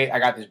communicate. I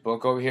got this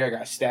book over here. I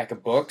got a stack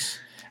of books.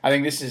 I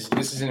think this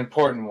is an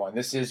important one.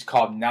 This is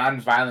called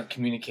Nonviolent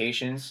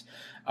Communications.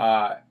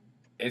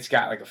 It's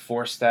got like a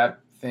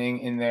 4-step thing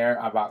in there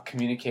about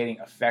communicating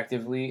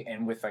effectively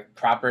and with like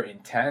proper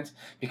intent,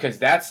 because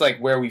that's like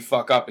where we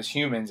fuck up as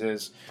humans.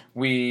 Is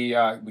we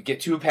get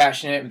too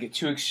passionate, we get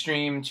too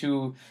extreme,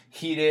 too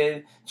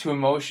heated, too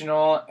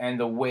emotional, and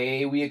the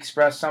way we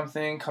express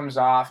something comes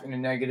off in a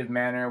negative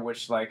manner,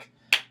 which like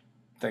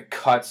that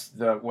cuts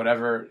the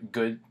whatever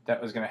good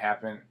that was going to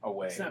happen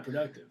away. It's not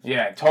productive.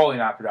 Yeah, totally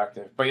not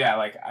productive. But yeah,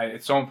 like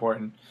it's so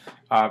important.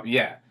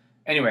 Yeah.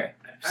 Anyway,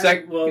 go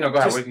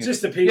ahead.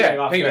 Just to piggyback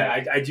off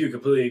that, I do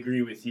completely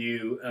agree with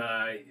you.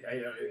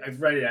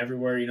 I've read it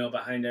everywhere.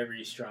 Behind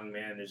every strong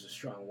man, there's a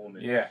strong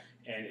woman. Yeah.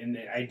 And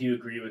I do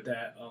agree with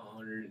that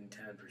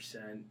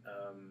 110%.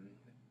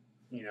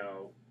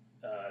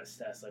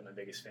 Steph's like my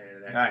biggest fan,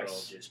 and that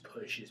girl just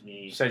pushes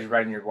me. You said you're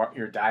writing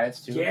your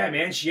diets too? Yeah,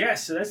 man.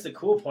 Yes, so that's the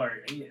cool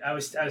part. I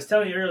was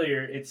telling you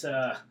earlier, it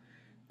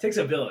takes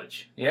a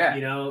village. Yeah.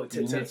 To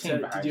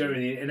do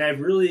everything. And I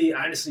really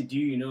honestly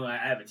do, I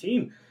have a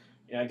team.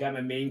 I got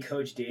my main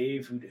coach,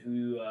 Dave,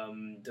 who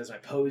does my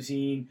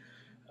posing,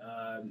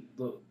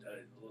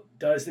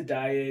 does the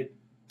diet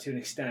to an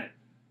extent.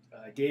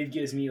 Dave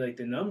gives me like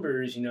the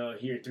numbers,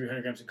 here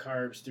 300 grams of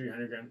carbs,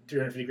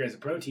 350 grams of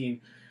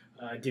protein,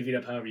 divvy it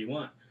up however you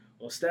want.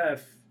 Well,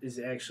 Steph is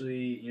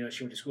actually,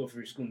 she went to school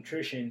for school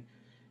nutrition,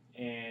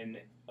 and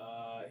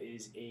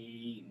is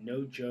a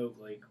no joke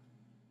like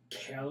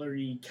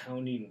calorie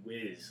counting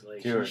whiz.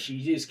 Like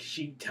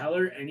she tell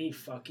her any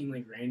fucking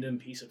like random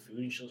piece of food,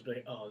 and she'll just be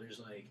like, oh, there's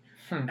like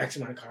X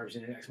amount of carbs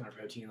in it, X amount of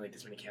protein, like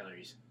this many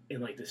calories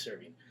in like this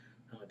serving.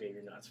 I'm like, baby,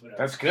 you're nuts,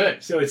 whatever. That's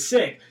good. So it's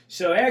sick.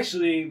 So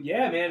actually,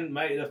 yeah, man,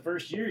 the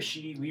first year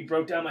we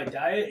broke down my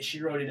diet,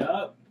 she wrote it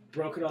up,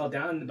 broke it all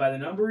down by the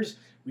numbers.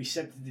 We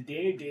sent it to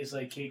Dave. Dave's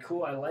like, okay,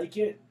 cool, I like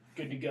it,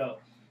 good to go.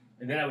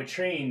 And then I would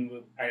train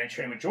with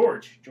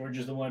George. George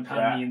is the one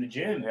pounding me in the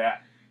gym. Yeah.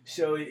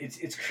 So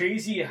it's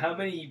crazy how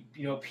many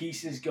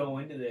pieces go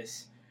into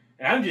this.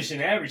 And I'm just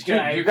an average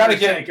guy. You got to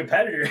get a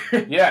competitor.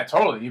 Yeah,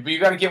 totally. But you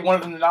got to get one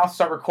of them to now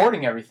start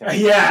recording everything.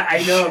 Yeah,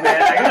 I know,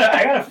 man.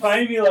 I gotta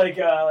find me like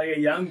a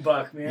young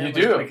buck, man. You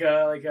do like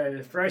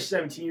a fresh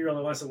 17-year-old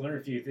that wants to learn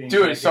a few things.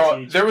 Dude,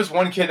 so there was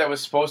one kid that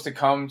was supposed to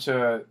come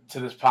to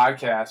this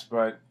podcast,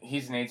 but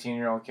he's an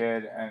 18-year-old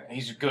kid and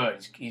he's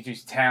good.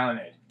 He's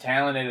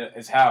talented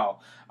as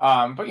hell.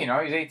 But he's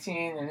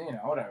 18 and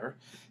whatever.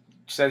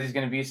 Says he's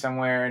going to be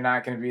somewhere and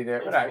not going to be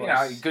there.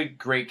 But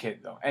great kid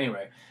though.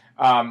 Anyway,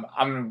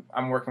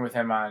 I'm working with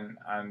him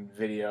on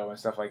video and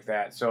stuff like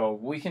that. So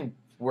we can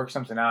work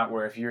something out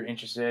where if you're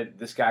interested,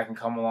 this guy can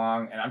come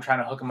along, and I'm trying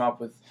to hook him up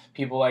with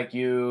people like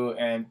you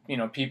and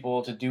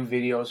people to do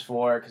videos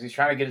for, because he's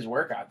trying to get his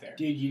work out there.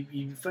 Dude,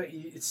 you'd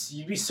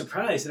be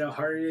surprised at how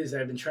hard it is.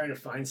 I've been trying to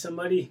find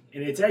somebody,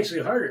 and it's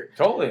actually harder.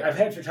 Totally. I've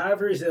had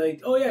photographers that are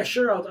like, oh yeah,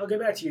 sure, I'll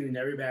get back to you. They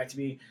never get back to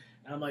me.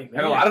 I'm like, man.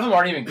 And a lot of them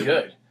aren't even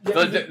good.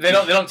 They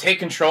don't take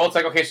control. It's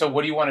like, okay, so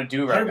what do you want to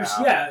do right now?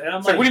 Yeah, and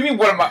I'm like, what do you mean?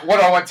 What do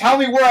I want? Tell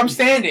me where I'm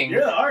standing.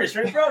 You're the artist,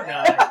 right, bro?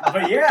 No,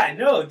 but yeah,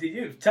 no,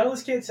 dude, tell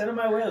this kid, send him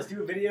my way. Let's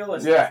do a video.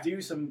 Let's do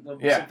some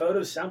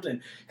photos,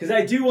 something, because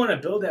I do want to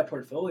build that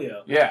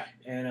portfolio. Yeah,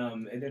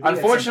 and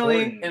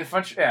unfortunately, in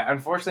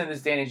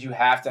this day and age, you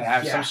have to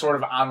have some sort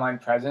of online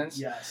presence.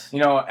 Yes,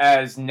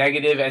 as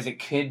negative as it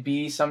could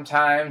be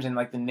sometimes, and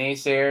like the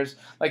naysayers,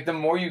 like the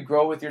more you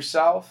grow with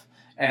yourself.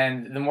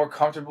 And the more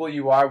comfortable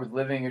you are with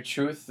living your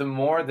truth, the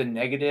more the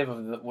negative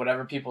of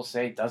whatever people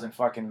say doesn't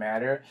fucking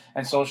matter.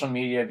 And social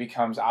media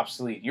becomes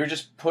obsolete. You're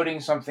just putting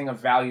something of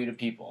value to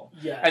people.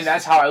 Yes. And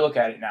that's how I look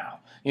at it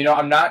now.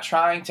 I'm not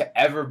trying to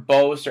ever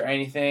boast or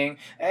anything.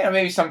 And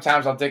maybe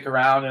sometimes I'll dick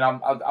around and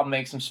I'll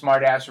make some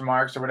smart ass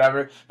remarks or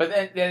whatever. But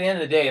at the end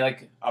of the day,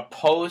 like a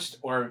post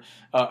or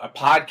a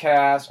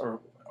podcast or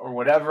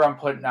whatever I'm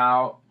putting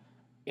out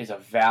is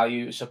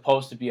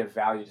supposed to be a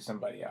value to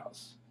somebody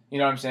else. You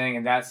know what I'm saying?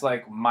 And that's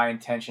like my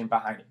intention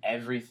behind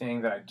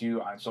everything that I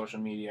do on social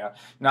media.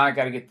 Now I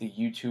got to get the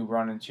YouTube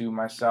running too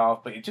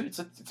myself. But it's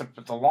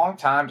a long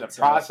time. It's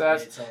a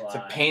process. It's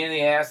a pain in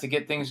the ass to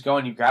get things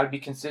going. You've got to be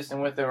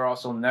consistent with it, or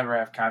else you'll never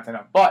have content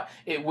up. But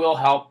it will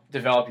help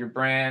develop your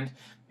brand,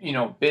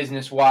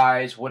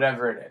 business-wise,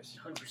 whatever it is.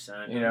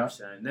 100%.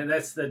 100%. And then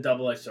that's the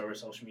double-edged sword of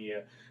social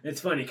media. And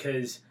it's funny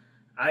because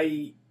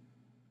I'm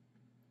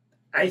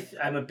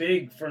a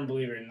big, firm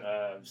believer in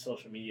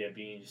social media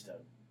being just a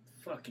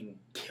fucking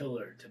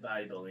killer to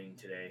bodybuilding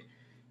today.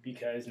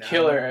 Because now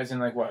Killer as in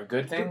like what, a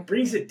good thing? It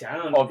brings it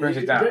down. Oh, it brings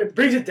it down. It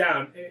brings it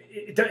down.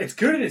 It's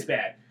good and it's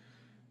bad.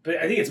 But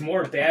I think it's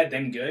more bad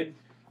than good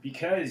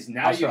because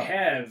now you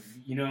have,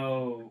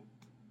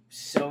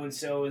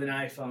 so-and-so with an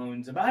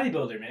iPhone's a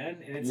bodybuilder, man.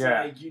 And it's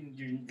like,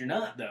 you're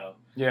not, though.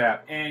 Yeah.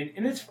 And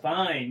it's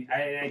fine.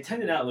 I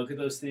tend to not look at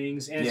those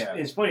things. And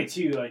it's funny,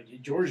 too.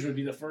 Like, George would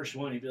be the first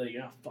one. He'd be like,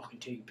 you're not fucking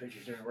taking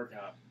pictures during a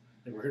workout.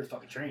 Like, we're here to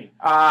fucking train.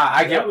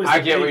 I get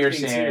what you're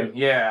saying. Too.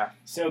 Yeah.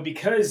 So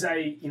because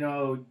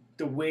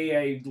the way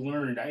I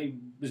learned, I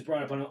was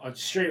brought up on a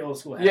straight old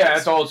school. Yeah,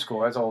 that's old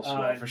school. That's old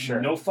school for sure.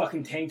 No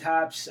fucking tank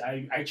tops.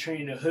 I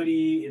trained in a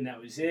hoodie, and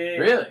that was it.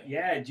 Really?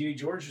 Yeah, dude.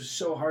 George was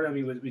so hard on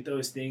me with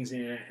those things,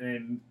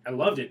 and I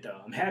loved it though.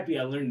 I'm happy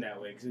I learned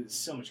that way because it's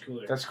so much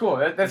cooler. That's cool.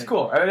 That's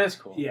cool. That is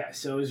cool. Yeah.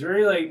 So it was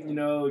very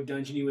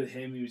dungeony with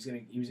him. He was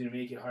gonna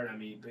make it hard on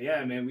me. But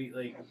yeah, man,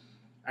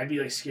 I'd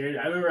be scared.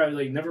 I remember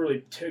I never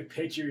really took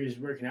pictures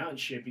working out and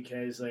shit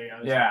because I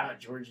was like,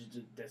 George,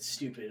 that's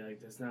stupid.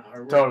 That's not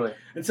hard work. Totally.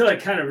 Until I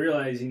kind of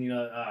realizing,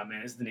 oh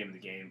man, it's the name of the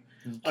game.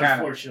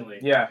 Unfortunately.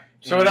 Yeah.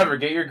 So whatever,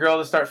 get your girl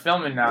to start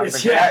filming now.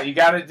 It's like, you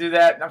got to do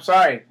that. I'm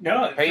sorry.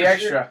 No, pay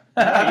extra.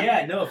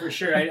 Sure. For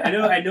sure.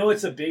 I know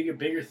it's a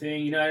bigger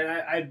thing.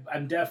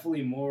 I'm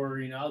definitely more.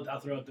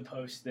 I'll throw up the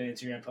post, the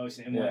Instagram post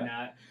and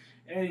whatnot.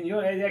 And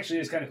it actually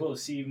is kind of cool to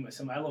see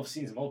some. I love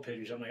seeing some old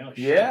pictures. I'm like, oh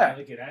shit, yeah. I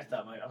look at that. I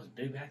thought I was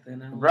big back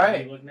then. I don't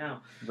right. Look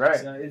now. Right.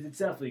 So it's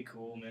definitely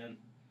cool, man.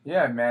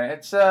 Yeah, man.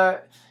 It's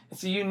a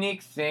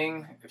unique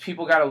thing.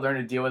 People got to learn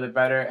to deal with it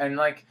better. And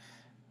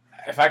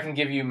if I can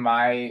give you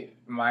my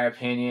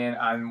opinion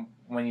on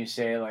when you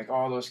say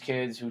all those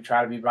kids who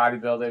try to be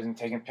bodybuilders and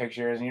taking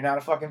pictures, and you're not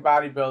a fucking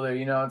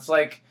bodybuilder. It's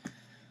like,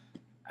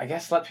 I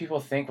guess let people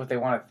think what they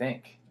want to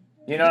think.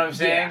 You know what I'm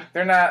saying? Yeah.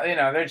 They're not,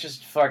 they're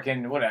just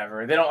fucking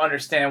whatever. They don't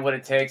understand what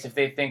it takes. If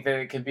they think that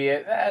it could be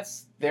it,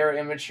 that's their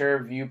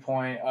immature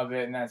viewpoint of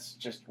it, and that's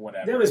just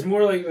whatever. That was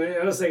more like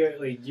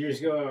years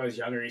ago when I was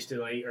younger, it used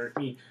to irk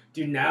me.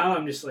 Dude, now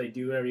I'm just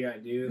do whatever you gotta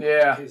do.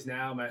 Yeah. Because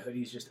now my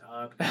hoodie's just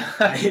up.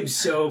 I am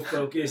so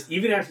focused.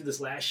 Even after this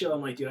last show,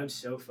 I'm like, dude, I'm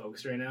so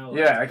focused right now.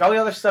 Yeah, all the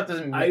other stuff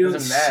doesn't matter.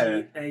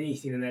 See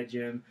anything in that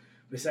gym.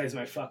 Besides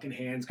my fucking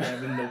hands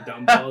grabbing the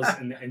dumbbells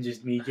and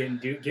just me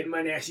getting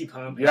my nasty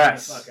pump and getting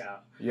the fuck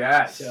out.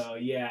 Yes. So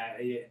yeah,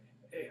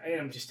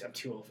 I'm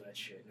too old for that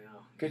shit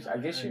now. Good. I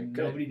guess you're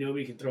good.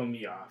 Nobody can throw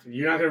me off.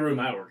 You're not gonna ruin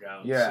my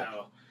workout. Yeah.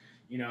 So,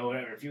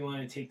 whatever. If you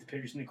want to take the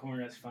pictures in the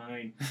corner, that's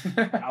fine.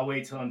 I'll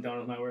wait till I'm done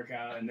with my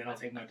workout and then I'll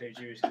take my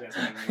pictures because that's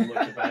when I'm gonna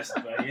look the best.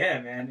 But yeah,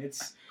 man, it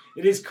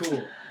is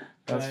cool.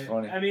 That's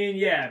funny. I mean,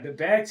 yeah, but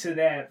back to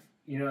that.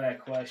 That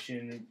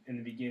question in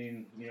the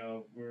beginning,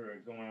 we're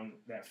going on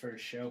that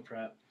first show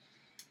prep.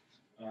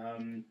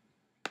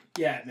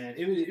 Yeah, man,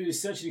 it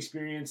was such an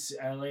experience.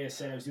 Like I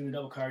said, I was doing the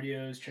double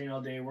cardios, training all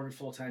day, working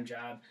full-time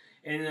job.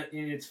 And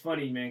it's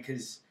funny, man,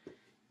 because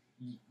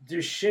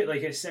there's shit,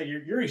 like I said,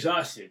 you're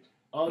exhausted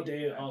all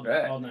day, all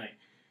night.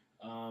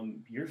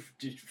 Your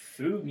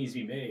food needs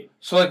to be made.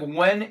 So,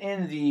 when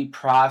in the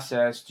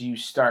process do you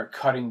start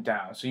cutting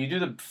down? So you do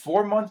the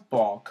 4-month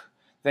bulk.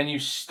 Then you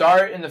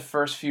start in the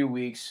first few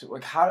weeks.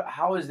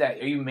 How is that?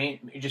 Are you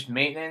just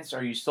maintenance?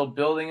 Are you still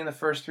building in the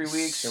first 3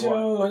 weeks?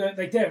 So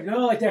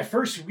that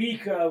first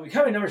week, we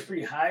got my numbers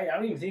pretty high. I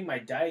don't even think my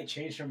diet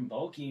changed from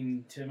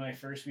bulking to my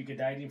first week of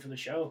dieting for the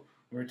show.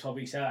 We were 12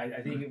 weeks out.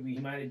 I think we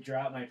might have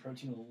dropped my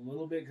protein a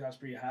little bit because I was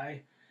pretty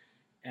high.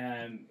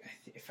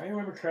 If I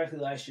remember correctly,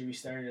 last year we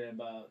started at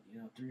about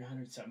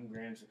 300 something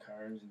grams of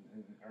carbs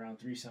and around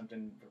 3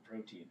 something for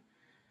protein.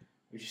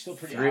 Which is still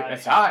pretty high.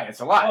 It's high.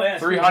 It's a lot. Oh, yeah,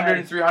 300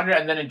 and 300,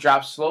 and then it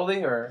drops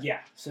slowly, or? Yeah.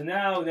 So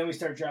then we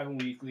start dropping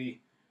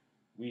weekly.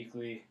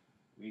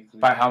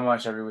 By how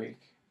much every week?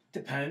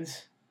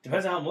 Depends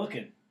on how I'm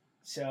looking.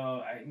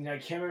 So I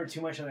can't remember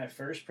too much on that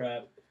first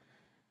prep.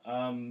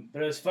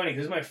 But it was funny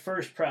because it was my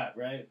first prep,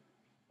 right?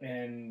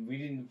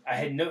 And I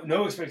had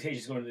no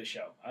expectations going to the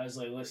show. I was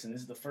like, listen,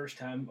 this is the first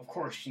time. Of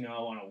course, I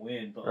want to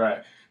win,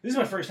 but this is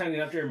my first time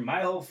getting up there.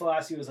 My whole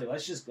philosophy was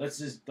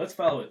let's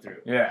follow it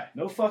through. Yeah.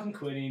 No fucking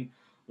quitting.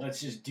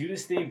 Let's just do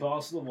this thing,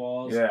 balls to the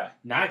walls. Yeah.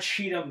 Not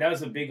cheat them. That was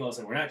the big goal. I was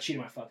like, we're not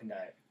cheating my fucking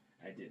diet.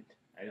 I didn't.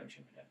 I don't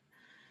cheat my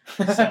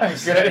diet. So I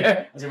was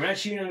like, we're not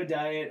cheating on a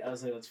diet. I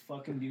was like, let's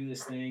fucking do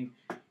this thing.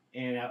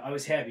 And I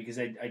was happy because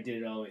I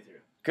did it all the way through.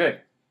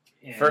 Good.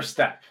 And first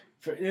step.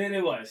 And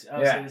it was. I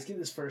was like, let's get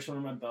this first one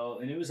on my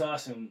belt. And it was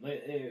awesome.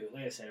 Like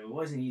I said, it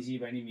wasn't easy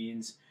by any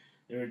means.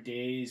 There were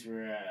days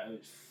where I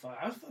was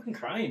fucking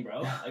crying,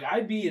 bro.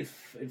 I'd be in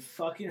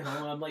fucking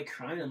home. I'm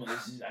crying. I'm like,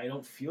 I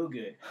don't feel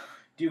good.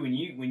 Dude,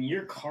 when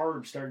your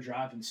carbs start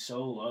dropping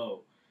so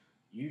low,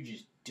 you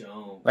just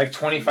don't.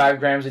 25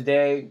 grams a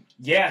day?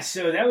 Yeah,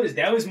 so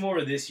that was more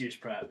of this year's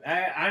prep.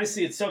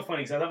 Honestly, it's so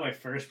funny because I thought my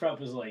first prep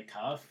was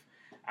tough.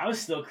 I was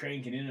still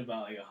cranking in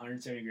about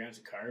 170 grams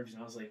of carbs,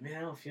 and I was like, man,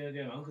 I don't feel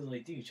good. My uncle's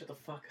like, dude, shut the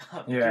fuck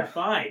up. Yeah. You're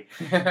fine.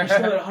 You're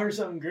still at 100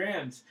 something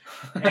grams.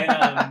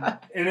 And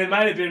it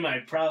might have been my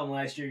problem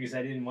last year because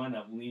I didn't wind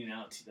up leaning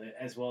out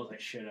as well as I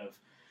should have.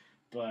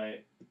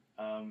 But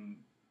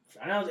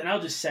and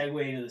I'll just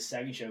segue into the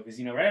second show because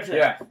right after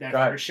that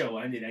first show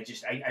ended,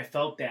 I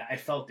felt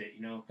it.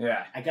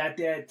 Yeah. I got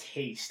that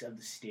taste of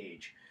the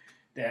stage.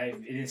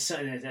 It's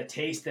that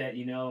taste that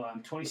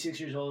I'm 26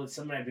 years old. It's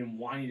something I've been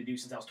wanting to do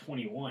since I was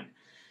 21.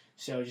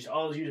 So just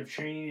all those years of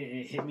training, and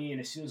it hit me.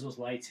 And as soon as those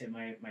lights hit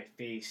my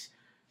face,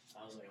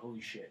 I was like, "Holy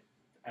shit!"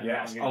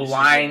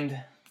 Aligned.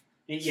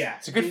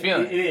 It's a good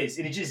feeling. It is,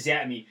 and it just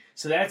zapped me.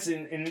 So that's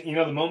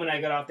the moment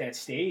I got off that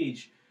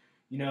stage.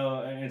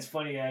 And it's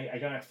funny. I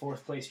got a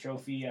 4th place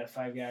trophy out of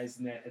 5 guys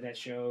in that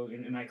show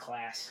in my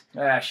class.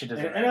 She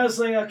doesn't. And I was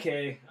like,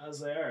 okay. I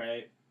was like, all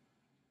right.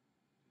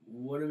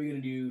 What are we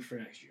gonna do for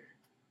next year?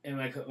 And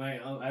I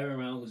remember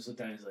my uncle just looked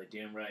at me and was like,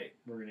 damn right,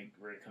 we're gonna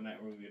come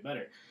out, we're gonna get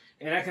better.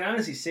 And I can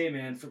honestly say,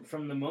 man,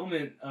 from the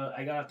moment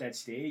I got off that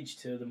stage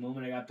to the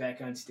moment I got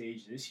back on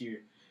stage this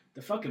year,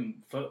 the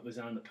fucking foot was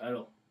on the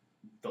pedal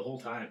the whole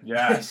time.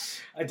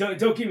 Yes.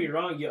 Don't get me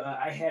wrong.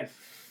 I had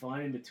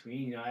fun in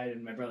between. I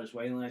had my brother's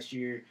wedding last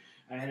year.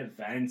 I had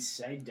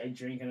events. I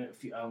drank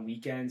on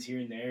weekends here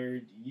and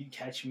there. You'd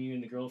catch me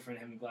and the girlfriend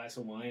having a glass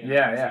of wine on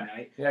Wednesday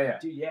night. Yeah.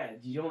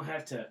 Dude, you don't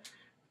have to.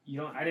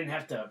 I didn't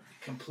have to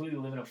completely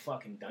live in a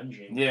fucking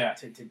dungeon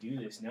to do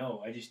this.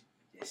 No, I just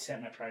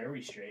set my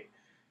priorities straight.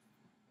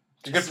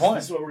 It's a good point.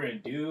 This is what we're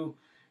going to do.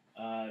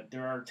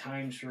 There are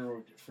times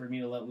for me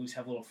to let loose,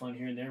 have a little fun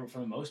here and there, but for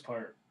the most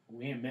part,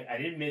 we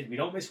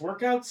don't miss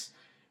workouts,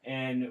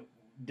 and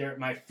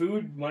my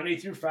food Monday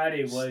through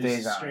Friday was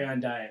straight on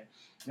diet.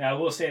 Now I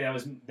will say that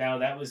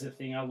was the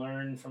thing I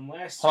learned from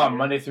last year. Hold on,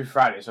 Monday through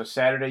Friday. So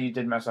Saturday you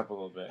did mess up a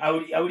little bit. I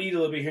would eat a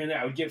little bit here and there.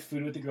 I would get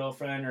food with the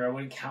girlfriend, or I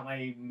wouldn't count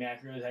my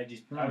macros.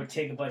 I would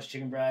take a bunch of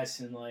chicken breasts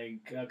and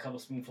like a couple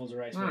spoonfuls of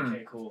rice.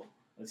 Okay, cool.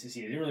 Let's just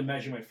see. I didn't really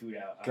measure my food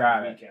out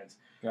on the weekends.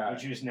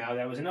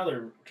 That was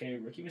another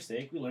rookie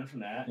mistake. We learned from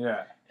that.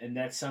 Yeah. And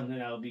that's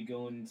something I'll be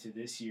going into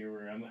this year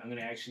where I'm going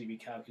to actually be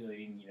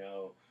calculating,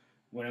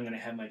 when I'm going to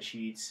have my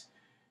cheats,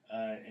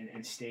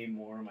 and stay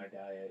more on my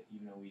diet,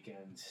 even on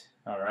weekends.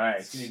 All right.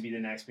 It's going to be the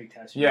next big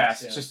test.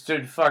 Yes, just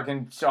to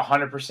fucking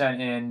 100%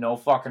 in, no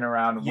fucking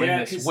around,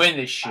 win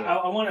this shit.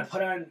 I want to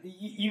put on,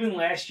 even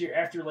last year,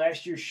 after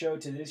last year's show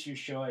to this year's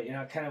show, I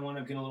kind of want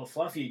to get a little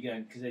fluffy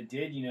again because I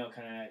did,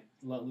 kind of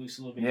let loose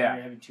a little bit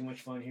here, having too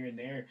much fun here and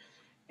there.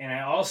 And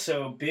I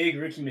also, big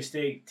rookie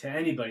mistake to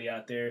anybody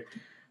out there,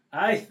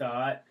 I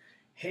thought,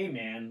 hey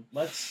man,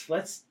 let's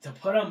to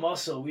put on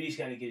muscle, we just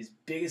got to get as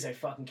big as I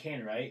fucking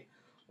can, right?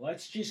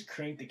 Let's just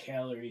crank the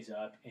calories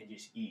up and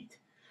just eat.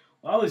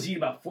 Well, I was eating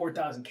about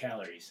 4,000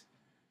 calories.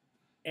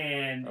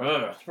 And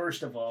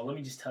first of all, let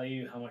me just tell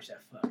you how much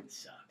that fucking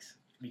sucks.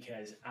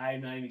 Because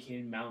I'm not even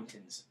kidding,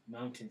 mountains. And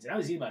I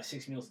was eating about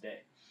 6 meals a day.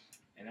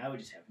 And I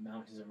would just have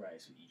mountains of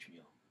rice with each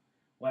meal.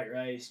 White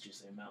rice,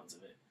 just like mountains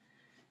of it.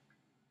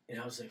 And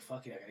I was like,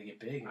 fuck it, I gotta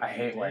get big. I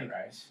hate white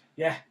rice.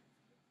 Yeah.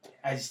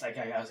 I was like,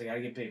 I gotta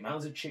get big.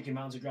 Mountains of chicken,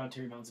 mountains of ground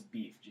turkey, mountains of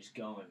beef. Just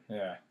going.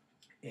 Yeah.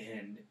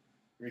 And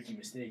rookie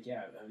mistake,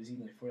 I was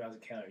eating like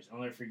 4,000 calories. I'll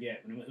never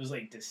forget. When it was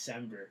like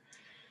December.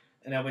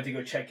 And I went to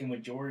go check in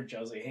with George.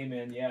 I was like, hey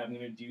man, I'm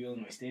going to do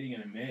Illinois State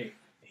again in May.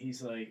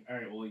 He's like, all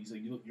right, well,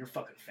 you're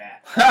fucking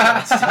fat.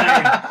 It's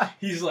time.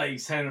 He's like,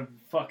 it's time to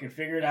fucking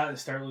figure it out and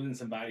start losing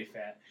some body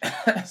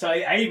fat. So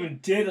I even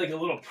did like a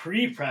little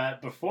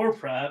pre-prep, before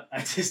prep,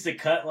 just to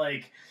cut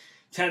like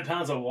 10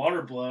 pounds of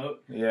water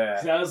bloat. Yeah.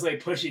 Because I was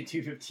like pushing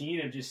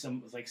 215 of just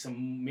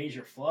some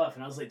major fluff.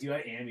 And I was like, dude,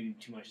 I am eating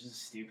too much. This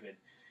is stupid.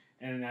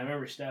 And I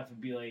remember Steph would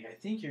be like, I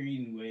think you're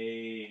eating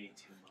way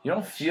too much. You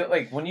don't feel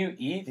like when you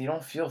eat, you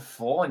don't feel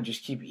full and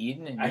just keep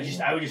eating. And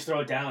I would just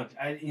throw it down.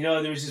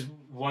 There was just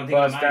one thing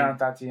Buzz on down,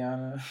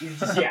 Tatiana.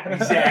 Yeah,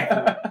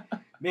 exactly.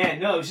 Man,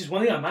 no, it was just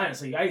one thing on mine.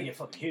 It's like, I gotta get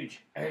fucking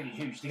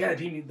huge. They gotta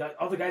beat me.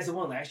 All the guys that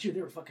won last year,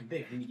 they were fucking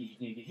big. I need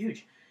to get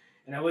huge.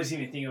 And I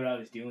wasn't even thinking what I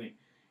was doing.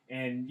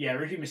 And yeah,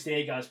 rookie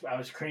mistake. I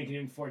was cranking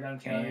in 4,000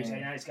 calories,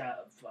 and I just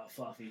got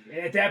fluffy. And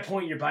at that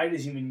point, your body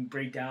doesn't even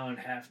break down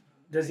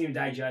doesn't even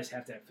digest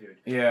half that food.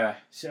 Yeah.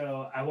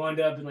 So I wound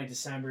up in like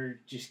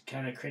December just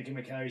kind of cranking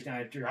my calories down.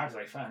 I dropped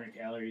like 500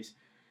 calories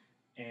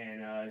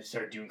and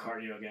started doing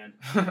cardio again.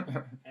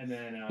 And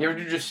then you ever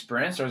do just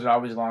sprints, or is it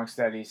always long,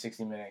 steady,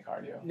 60-minute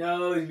cardio?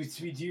 No,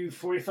 we do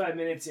 45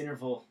 minutes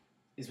interval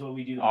is what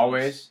we do.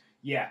 Always?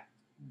 Yeah,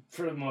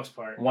 for the most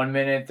part. 1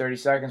 minute, 30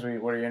 seconds.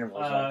 What are your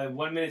intervals?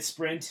 1 minute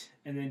sprint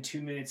and then 2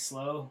 minutes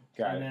slow.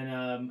 Got it. And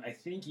then I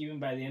think even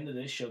by the end of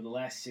this show, the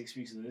last 6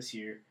 weeks of this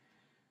year,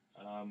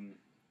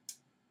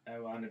 I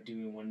wound up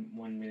doing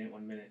one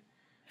minute.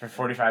 For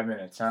 45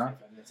 minutes, huh?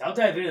 45 minutes. I'll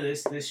dive into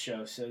this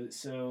show.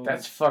 So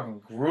that's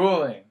fucking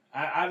grueling.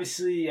 I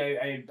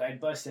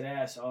busted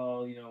ass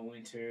all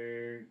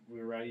winter. We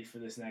were ready for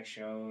this next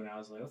show, and I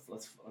was like,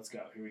 let's go.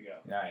 Here we go.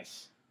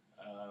 Nice.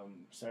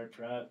 Start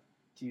prep,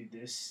 dude.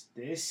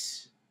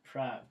 This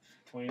prep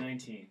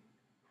 2019.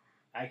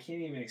 I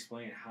can't even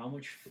explain how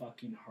much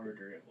fucking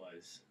harder it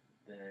was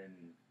than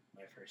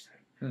my first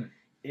time.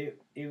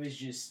 It was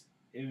just.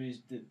 It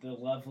was the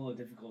level of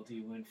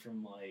difficulty went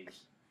from like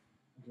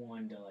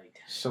 1 to like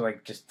 10. So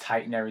like just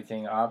tighten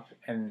everything up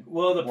and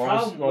Well,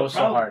 what was so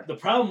hard? The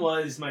problem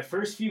was my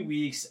first few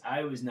weeks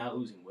I was not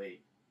losing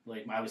weight.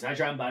 Like I was not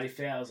dropping body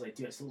fat. I was like,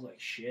 dude, I still look like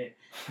shit.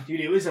 Dude,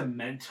 it was a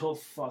mental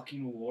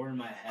fucking war in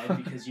my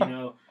head because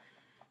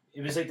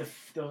it was like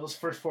those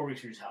first 4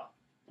 weeks were just hell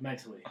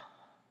mentally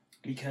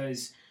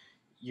because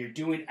you're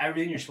doing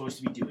everything you're supposed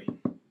to be doing.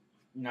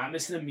 Not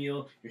missing a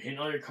meal. You're hitting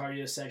all your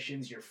cardio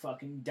sessions. You're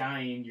fucking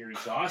dying. You're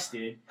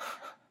exhausted.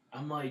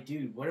 I'm like,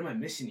 dude, what am I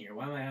missing here?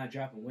 Why am I not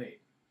dropping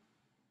weight?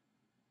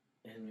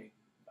 And like,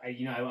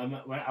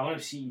 I wound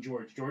up seeing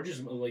George. George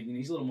is like,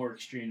 he's a little more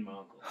extreme than my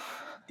uncle.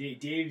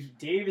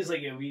 Dave is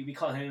like, we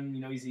call him,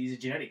 he's a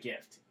genetic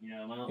gift.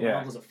 My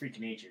uncle's a freak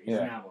of nature. He's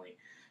an anomaly.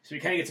 So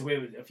he kind of gets away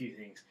with a few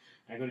things.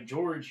 And I go to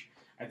George.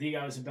 I think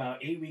I was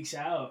about 8 weeks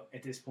out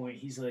at this point.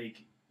 He's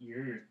like, this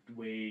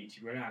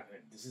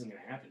isn't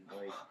going to happen.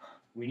 Like,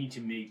 we need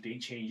to make big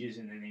changes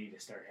and then they need to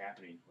start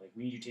happening. Like,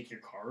 we need to take your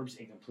carbs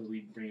and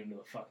completely bring them to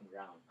the fucking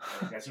ground.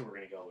 Like, that's what we're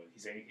going to go with.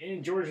 He's like,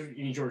 and George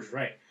is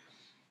right.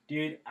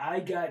 Dude,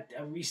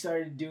 we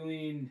started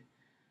doing,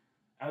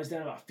 I was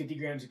down about 50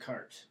 grams of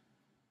carbs,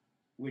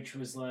 which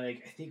was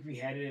like, I think we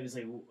had it was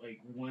like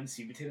 1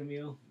 sweet potato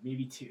meal,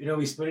 maybe 2. No,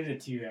 we split it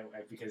into 2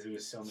 because it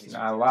was so many.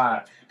 Not a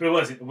lot. But it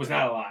wasn't. It was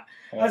not a lot.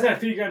 Yeah. I was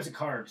at 50 grams of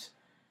carbs,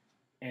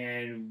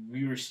 and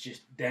I was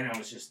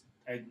just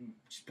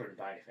burning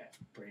body fat.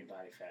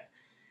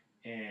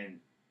 And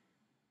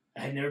I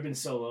had never been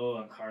so low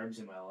on carbs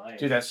in my life.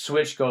 Dude, that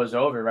switch goes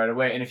over right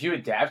away. And if you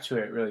adapt to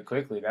it really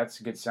quickly, that's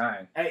a good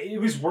sign. It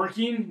was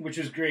working, which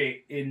was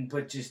great.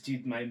 But just,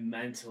 dude, my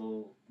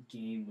mental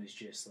game was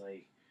just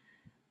like,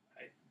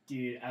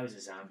 dude, I was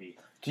a zombie.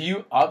 Do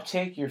you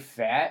uptake your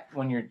fat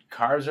when your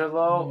carbs are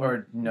low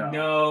or no?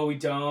 No, we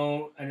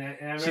don't. And I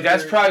remember, see,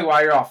 that's probably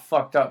why you're all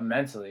fucked up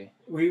mentally.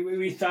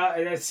 We thought,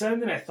 and that's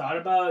something I thought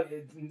about.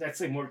 That's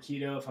like more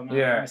keto, if I'm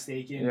not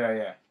mistaken.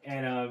 Yeah.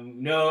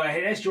 And no, I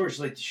had asked George,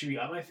 like, should we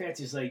up my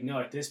fats? He's like, no,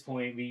 at this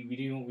point,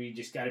 we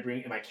just got to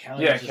bring my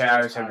calories. Yeah,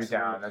 calories have to be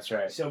down. That's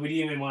right. So we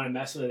didn't even want to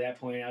mess with it at that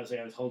point. I was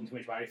holding too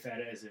much body fat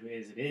as it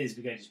is.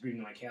 We got to just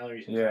bring my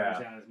calories and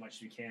carbs down as much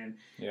as we can.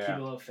 Yeah. Keep a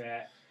little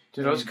fat.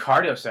 Dude, those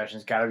cardio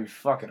sessions gotta be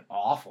fucking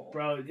awful.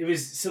 Bro, it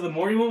was, so the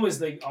morning one was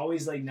like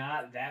always like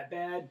not that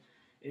bad.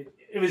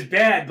 It was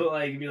bad, but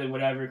like it'd be like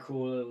whatever,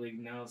 cool, like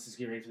now let's just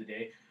get ready for the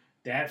day.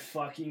 That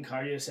fucking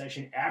cardio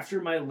session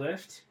after my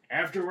lift,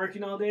 after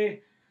working all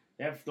day,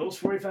 those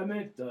 45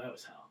 minutes, that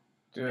was hell.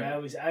 Dude.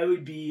 I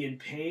would be in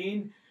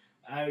pain.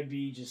 I would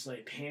be just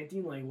like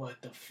panting, like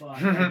what the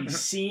fuck? I'd be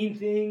seeing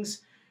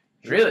things.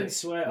 Really?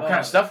 Sweat. What kind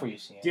of stuff were you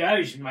seeing? Dude,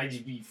 I might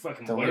just be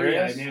fucking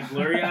blurry-eyed, man.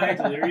 Blurry-eyed,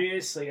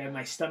 delirious. Like,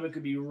 my stomach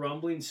would be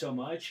rumbling so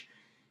much.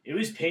 It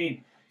was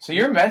pain. So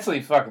you're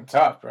mentally fucking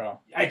tough, bro.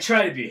 I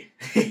try to be.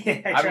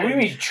 What do you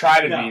mean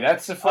try to be?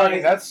 That's the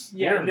fucking,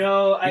 you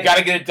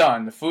gotta get it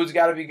done. The food's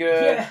gotta be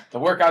good. Yeah. The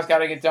workout's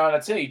gotta get done.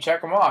 That's it. You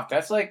check them off.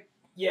 That's like...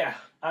 Yeah.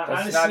 That's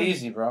honestly, not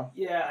easy, bro.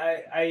 Yeah,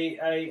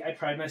 I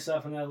pride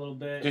myself on that a little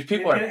bit. There's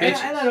people are bitches.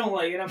 And I don't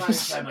like it. I'm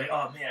like,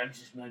 oh, man, I'm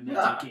just my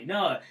mental game.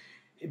 No.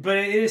 But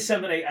it is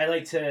something I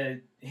like to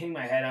hang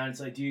my head on. It's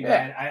like, dude,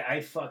 man,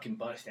 I fucking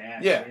bust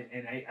ass. Yeah.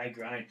 And I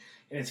grind.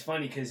 And it's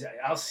funny because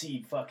I'll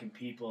see fucking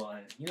people on,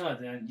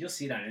 you'll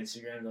see it on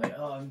Instagram. They're like,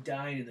 oh, I'm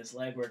dying in this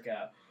leg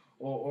workout.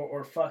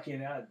 Or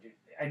fucking,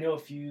 I know a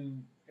few,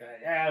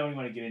 I don't even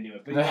want to get into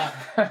it.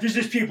 But there's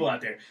just people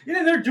out there.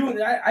 They're doing,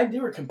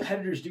 there were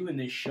competitors doing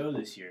this show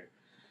this year.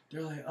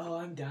 They're like, oh,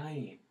 I'm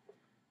dying.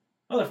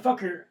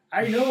 Motherfucker,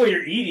 I know what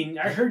you're eating.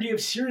 I heard you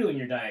have cereal in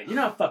your diet. You're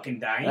not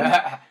fucking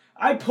dying.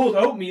 I pulled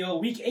oatmeal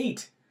week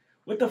 8.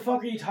 What the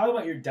fuck are you talking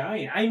about? You're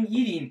dying. I'm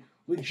eating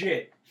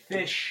legit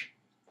fish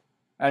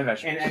and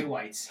vegetables and egg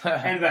whites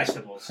and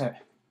vegetables.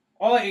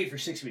 All I ate for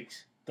 6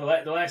 weeks. The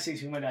last 6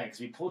 weeks of my diet, because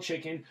we pulled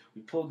chicken,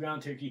 we pulled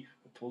ground turkey,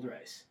 we pulled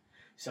rice.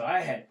 So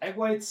I had egg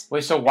whites.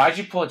 Wait, so why'd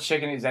you pull a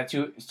chicken? Is that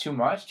too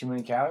much? Too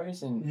many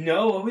calories?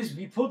 No,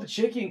 we pulled the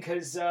chicken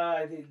because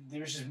there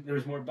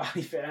was more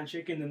body fat on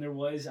chicken than there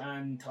was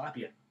on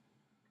tilapia.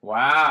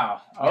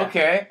 Wow.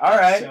 Okay. All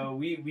right. So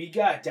we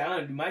got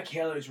down. My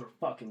calories were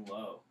fucking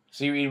low.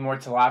 So you were eating more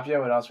tilapia?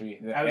 What else were you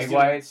eating? Egg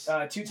whites? 2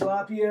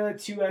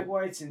 tilapia, 2 egg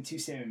whites, and 2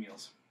 salmon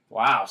meals.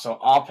 Wow. So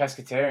all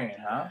pescatarian,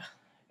 huh?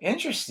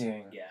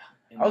 Interesting. Yeah.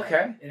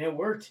 Okay. And it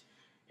worked.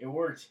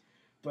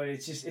 But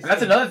it's just... and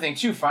that's another thing,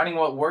 too. Finding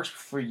what works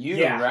for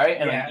you, right?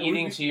 And like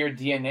eating to your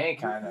DNA,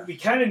 kind of. We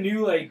kind of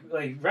knew, like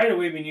right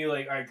away, we knew,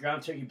 like, all right,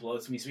 ground turkey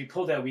bloats me. So we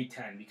pulled that week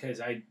 10 because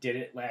I did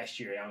it last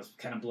year. I was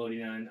kind of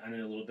bloating on it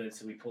a little bit,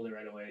 so we pulled it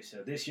right away.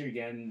 So this year,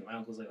 again, my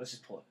uncle's like, let's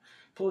just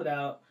pull it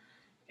out.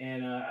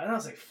 And I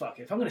was like, fuck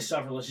it. If I'm going to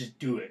suffer, let's just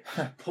do it.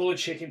 Pull a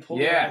chicken, pull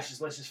the rice,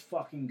 let's just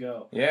fucking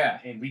go. Yeah.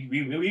 And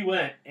we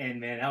went,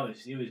 and, man,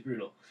 it was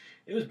brutal.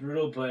 It was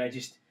brutal, but I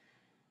just...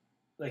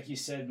 Like you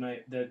said,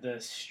 the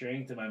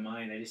strength of my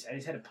mind, I just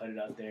had to put it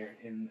out there,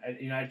 and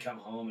I'd come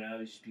home and I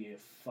would just be a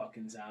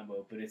fucking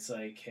zombo. But it's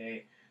like,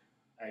 hey,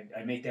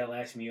 I'd make that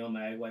last meal,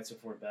 my egg whites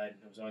before bed.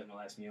 It was always my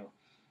last meal,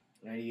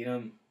 and I'd eat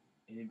them,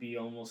 and it'd be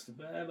almost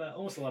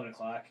 11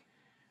 o'clock,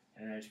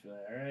 and I'd just be like,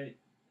 all right,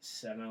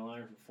 set my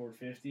alarm for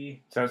 4:50.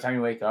 So the time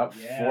you wake up,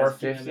 Yeah,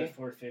 4:50.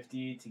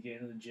 4:50 to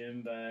get into the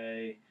gym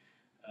by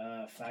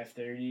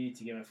 5:30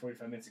 to get my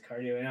 45 minutes of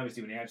cardio, and I was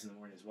doing abs in the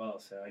morning as well.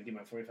 So I did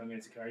my 45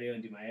 minutes of cardio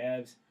and do my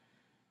abs.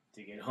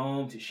 To get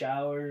home, to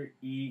shower,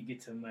 eat, get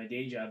to my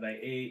day job by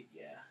 8.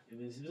 Yeah,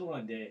 it was a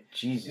long day.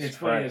 Jesus and it's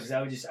Christ. funny because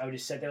I would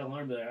just set that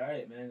alarm, and be like, all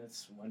right, man,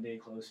 that's one day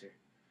closer.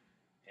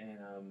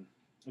 And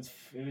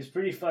it was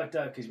pretty fucked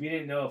up because we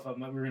didn't know if we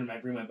were gonna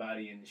bring my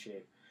body into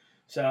shape.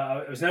 So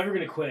I was never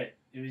gonna quit.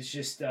 It was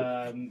just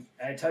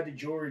I talked to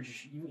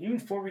George. Even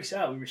 4 weeks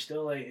out, we were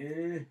still like,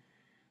 eh.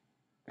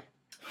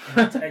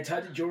 I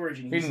talked to George,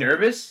 and he's you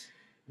nervous?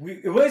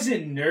 It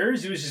wasn't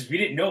nerves. It was just we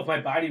didn't know if my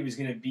body was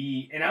gonna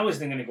be, and I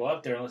wasn't gonna go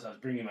up there unless I was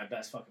bringing my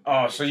best fucking.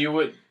 Oh, so you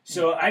would.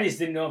 So I just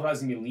didn't know if I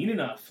was gonna be lean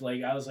enough.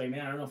 Like I was like, man,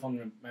 I don't know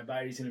if my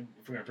body's gonna,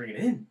 if we're gonna bring it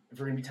in, if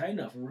we're gonna be tight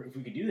enough, if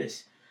we could do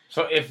this.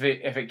 So if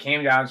it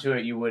came down to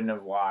it, you wouldn't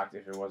have walked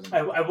if it wasn't.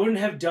 I wouldn't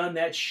have done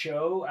that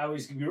show. I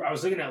was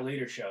looking at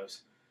later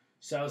shows,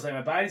 so I was like,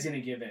 my body's gonna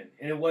give in,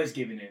 and it was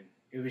giving in.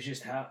 It was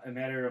just a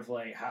matter of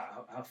like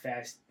how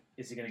fast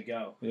is it gonna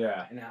go.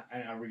 Yeah. And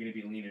are we gonna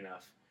be lean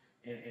enough?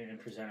 And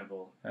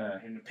presentable,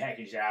 and the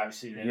package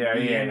obviously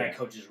that my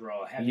coaches were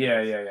all happy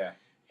with.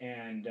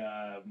 And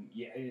I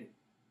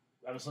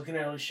was looking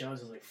at those shows.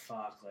 I was like,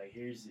 "Fuck!" Like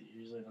here's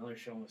another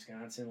show in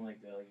Wisconsin,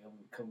 like a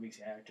couple weeks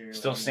after.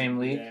 Still same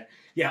league.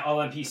 Yeah, all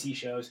on PC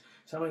shows.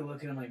 So I'm like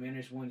looking. I'm like, man,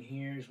 there's one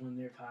here, there's one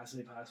there,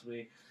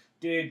 possibly,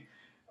 dude.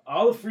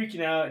 All the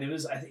freaking out, and it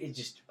was it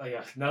just like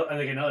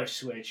another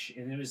switch,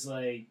 and it was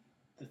like.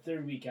 The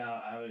third week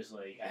out, I was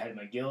like, I had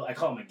my gill. I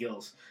call them my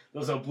gills.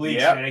 Those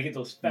obliques, man. I get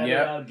those fatted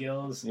out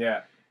gills.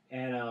 Yeah.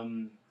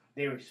 And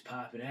they were just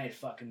popping. I had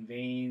fucking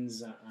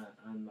veins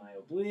on my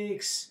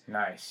obliques.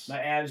 Nice. My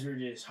abs were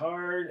just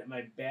hard.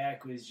 My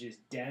back was just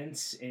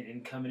dense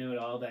and coming in with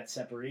all that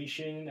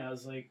separation. I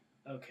was like,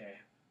 okay,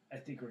 I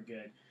think we're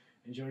good.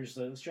 And George was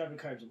like, let's drop the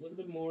carbs a little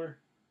bit more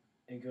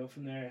and go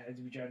from there. I had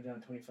to be driving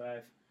down 25.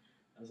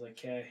 I was like,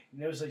 okay.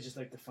 And it was like just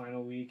like the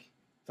final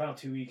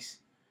 2 weeks.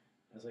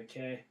 I was like,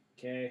 okay.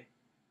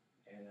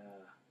 And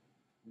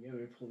we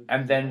were pulling.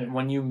 And then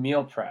when you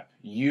meal prep,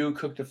 you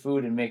cook the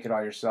food and make it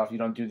all yourself. You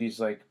don't do these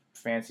like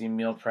fancy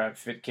meal prep,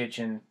 fit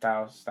kitchen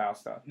style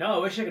stuff. No, I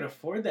wish I could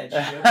afford that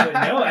shit, but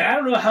no, I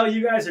don't know how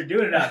you guys are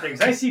doing it out there.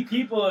 Because I see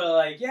people are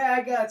like, yeah,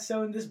 I got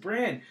in this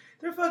brand.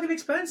 They're fucking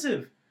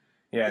expensive.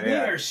 Yeah, they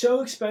are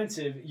so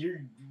expensive.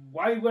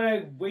 Why would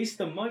I waste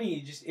the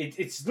money?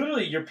 It's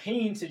literally you're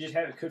paying to just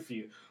have it cooked for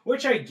you,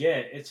 which I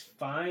get. It's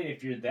fine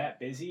if you're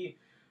that busy,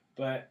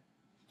 but.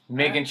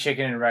 Making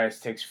chicken and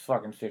rice takes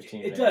fucking 15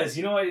 minutes. It does.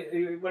 You know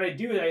what I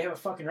do is I have a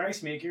fucking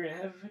rice maker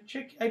and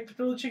I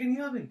throw the chicken in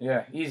the oven.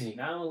 Yeah, easy.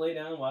 Now I'm gonna lay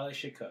down while that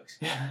shit cooks.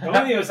 The only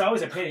thing that was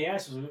always a pain in the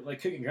ass was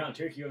like cooking ground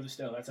turkey over the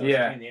stove. That's always a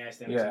pain in the ass.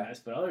 That was a mess.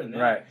 But other than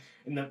that,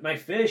 and my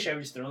fish, I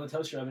would just throw in the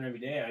toaster oven every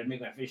day. I would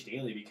make my fish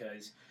daily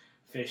because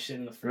fish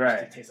sitting in the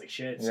fridge tastes like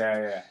shit. So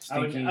I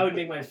would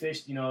make my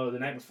fish, the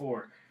night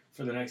before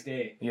for the next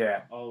day.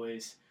 Yeah.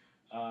 Always.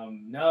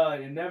 No,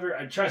 it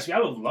never. Trust me, I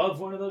would love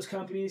one of those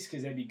companies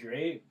because that'd be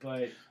great.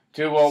 But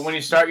dude, well, when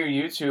you start your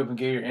YouTube and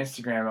get your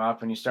Instagram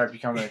up and you start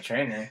becoming a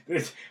trainer,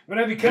 when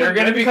I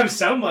become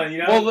someone,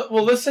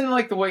 Well, listen,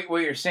 like the way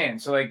what you're saying.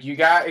 So, like, you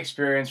got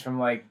experience from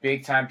like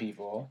big time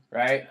people,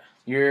 right?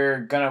 Yeah. You're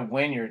gonna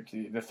win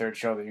the third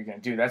show that you're gonna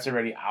do. That's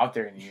already out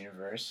there in the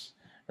universe,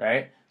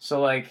 right?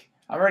 So, like.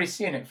 I'm already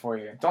seeing it for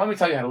you. Don't let me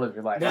tell you how to live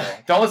your life. No.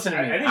 Don't listen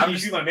to me. I think you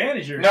should be my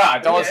manager. No,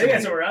 don't listen to me.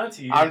 That's what we're on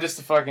to you. I'm just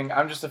a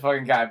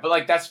fucking guy. But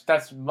like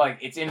that's like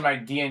it's in my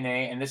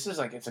DNA, and this is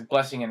like it's a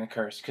blessing and a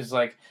curse because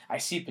like I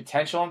see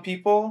potential in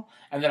people,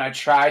 and then I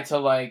try to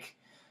like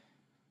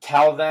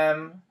tell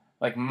them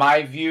like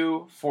my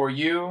view for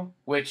you,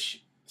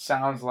 which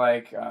sounds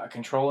like a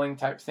controlling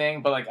type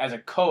thing. But like as a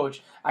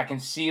coach, I can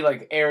see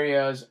like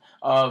areas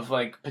of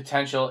like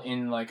potential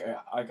in like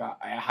a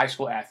high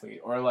school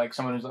athlete or like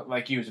someone who's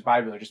like you as a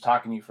bodybuilder, just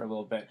talking to you for a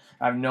little bit.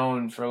 I've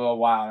known for a little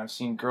while and I've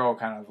seen grow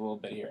kind of a little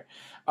bit here.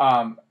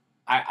 I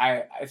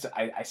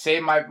say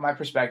my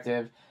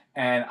perspective,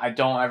 and I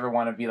don't ever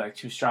want to be like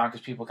too strong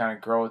because people kind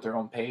of grow at their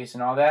own pace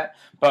and all that.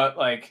 But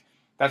like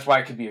that's why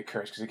it could be a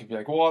curse because it could be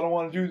like, well, I don't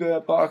want to do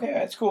that, but okay,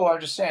 that's cool. I'm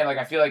just saying, like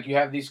I feel like you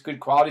have these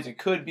good qualities. It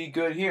could be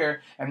good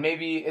here, and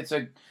maybe it's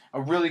a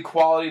really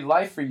quality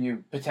life for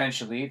you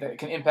potentially that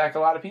can impact a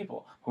lot of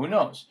people. Who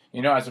knows?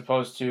 As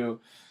opposed to,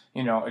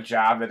 a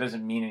job that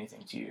doesn't mean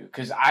anything to you.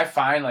 Because I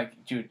find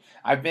like, dude,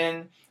 I've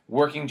been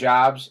working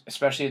jobs,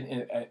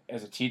 especially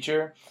as a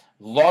teacher,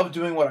 love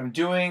doing what I'm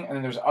doing, and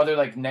then there's other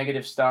like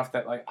negative stuff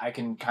that like I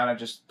can kind of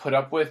just put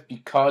up with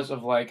because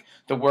of like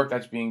the work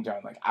that's being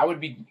done. Like I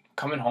would be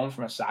coming home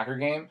from a soccer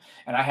game,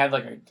 and I had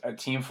like a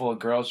team full of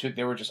girls who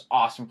they were just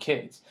awesome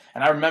kids,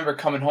 and I remember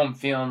coming home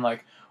feeling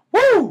like,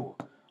 woo!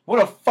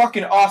 What a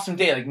fucking awesome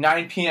day, like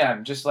 9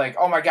 p.m. Just like,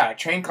 oh my God, I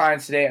trained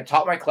clients today, I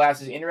taught my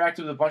classes, interacted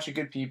with a bunch of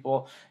good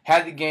people,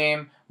 had the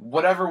game,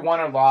 whatever won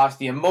or lost,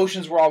 the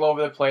emotions were all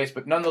over the place,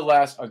 but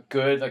nonetheless, a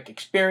good like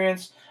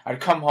experience.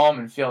 I'd come home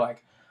and feel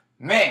like,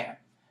 man,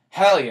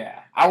 hell yeah,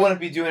 I wouldn't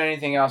be doing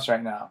anything else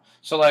right now.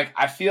 So like,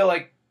 I feel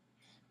like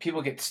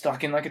people get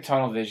stuck in like a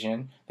tunnel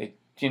vision. They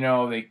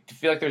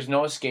feel like there's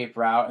no escape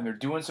route, and they're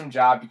doing some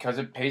job because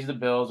it pays the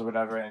bills or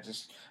whatever, and it's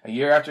just a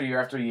year after year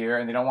after year,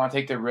 and they don't want to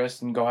take their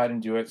risks and go ahead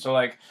and do it. So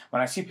like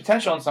when I see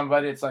potential in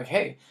somebody, it's like,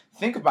 hey,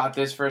 think about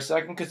this for a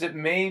second because it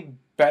may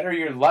better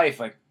your life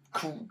like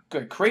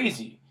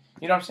crazy.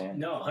 You know what I'm saying?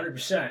 No,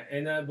 100%.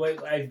 And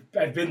but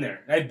I've been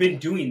there. I've been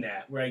doing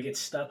that where I get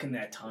stuck in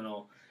that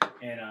tunnel.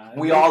 And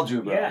we all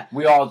do, bro. Yeah,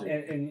 we all do.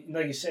 And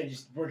like you said,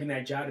 just working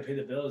that job to pay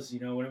the bills. You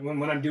know,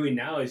 what I'm doing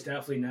now is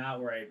definitely not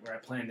where I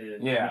plan to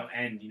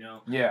end. You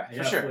know. Yeah,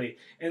 for sure.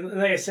 And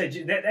like I said,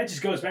 that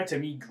just goes back to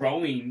me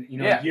growing. You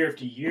know, year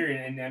after year,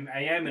 and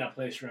I am in a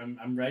place where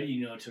I'm ready.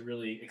 You know, to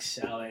really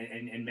excel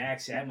and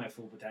max out my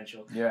full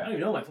potential. Yeah. I don't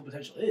even know what my full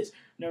potential is.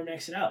 Never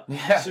max it out.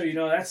 Yeah. So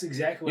that's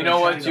exactly what I'm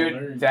trying dude. To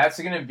learn.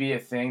 That's gonna be a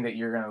thing that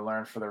you're gonna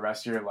learn for the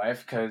rest of your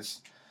life because.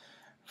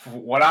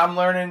 What I'm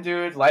learning,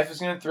 dude, life is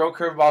going to throw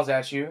curveballs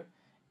at you.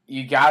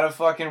 You got to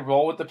fucking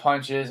roll with the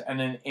punches and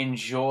then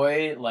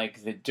enjoy,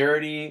 like, the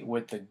dirty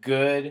with the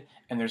good.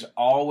 And there's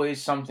always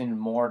something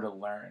more to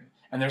learn.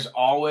 And there's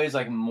always,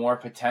 like, more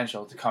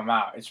potential to come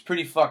out. It's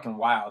pretty fucking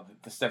wild,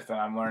 the stuff that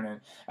I'm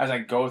learning as I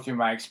go through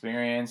my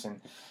experience.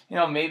 And,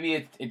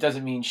 maybe it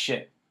doesn't mean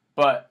shit.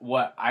 But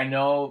what I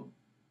know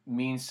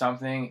means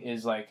something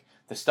is, like,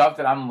 the stuff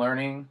that I'm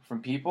learning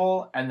from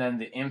people and then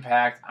the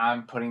impact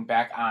I'm putting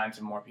back on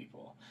to more people.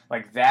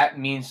 Like, that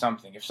means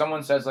something. If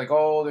someone says, like,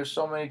 oh, there's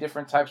so many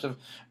different types of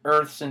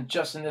Earths and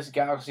just in this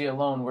galaxy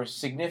alone, we're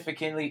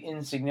significantly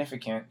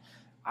insignificant,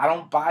 I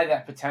don't buy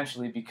that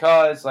potentially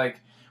because,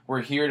 like,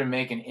 we're here to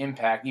make an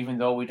impact even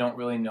though we don't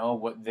really know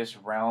what this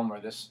realm or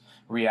this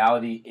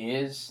reality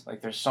is.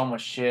 Like, there's so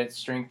much shit,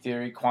 string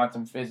theory,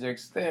 quantum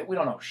physics, that we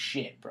don't know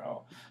shit,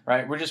 bro.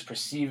 Right? We're just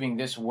perceiving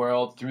this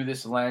world through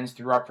this lens,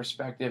 through our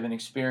perspective and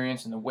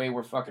experience and the way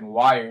we're fucking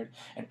wired.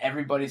 And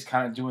everybody's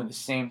kind of doing the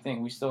same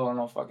thing. We still don't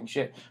know fucking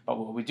shit. But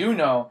what we do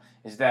know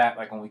is that,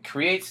 like, when we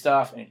create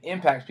stuff and it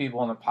impacts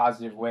people in a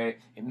positive way,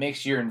 it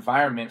makes your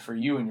environment for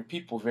you and your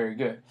people very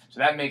good. So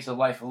that makes a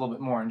life a little bit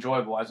more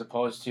enjoyable as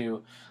opposed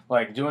to,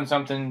 like, doing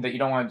something that you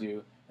don't want to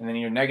do. And then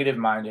you're negative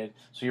minded,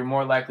 so you're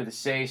more likely to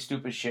say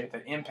stupid shit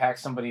that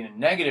impacts somebody in a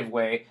negative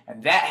way,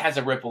 and that has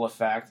a ripple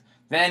effect.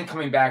 Then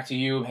coming back to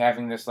you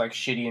having this like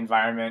shitty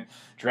environment,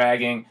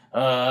 dragging,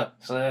 and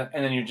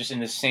then you're just in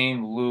the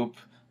same loop,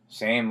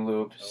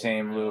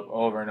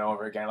 over and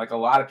over again. Like a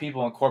lot of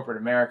people in corporate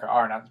America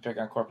are, not to pick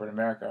on corporate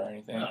America or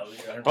anything,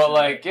 but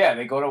like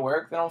they go to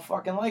work, they don't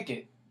fucking like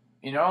it.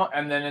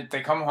 And then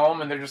they come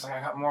home and they're just like,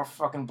 I got more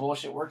fucking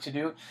bullshit work to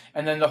do.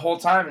 And then the whole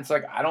time it's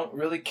like, I don't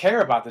really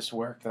care about this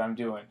work that I'm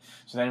doing.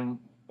 So then,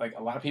 like,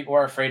 a lot of people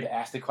are afraid to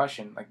ask the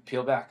question, like,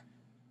 peel back.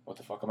 What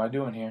the fuck am I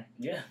doing here?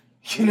 Yeah.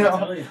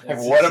 Like,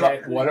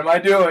 what am I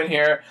doing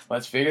here?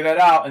 Let's figure that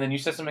out. And then you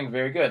said something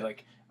very good.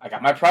 Like, I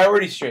got my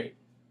priorities straight.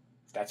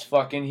 That's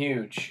fucking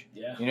huge.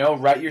 Yeah.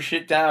 Write your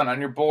shit down on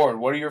your board.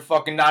 What are your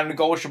fucking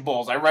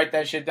non-negotiables? I write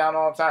that shit down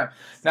all the time.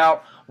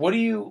 Now, what are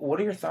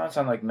your thoughts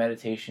on like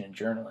meditation and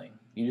journaling?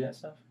 You do that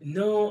stuff?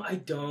 No, I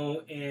don't.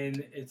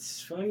 And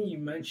it's funny you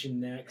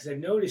mentioned that because I've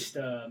noticed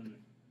I'm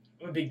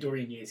a big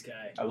Dorian Yates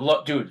guy. I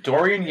love, dude,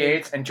 Dorian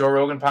Yates and Joe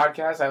Rogan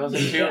podcast I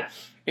listen to.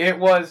 It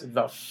was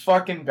the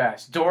fucking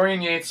best.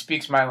 Dorian Yates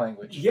speaks my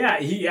language. Yeah,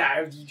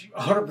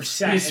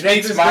 100%. He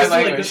speaks my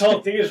language. Like, this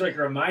whole thing is like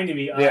reminding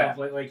me of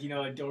like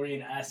a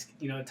Dorian-esque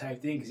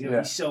type thing because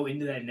he's so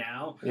into that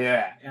now.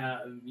 Yeah.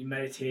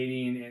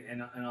 Meditating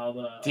and all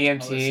the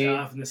DMT all the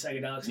stuff and the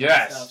psychedelics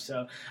and stuff.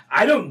 So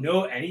I don't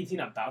know anything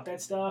about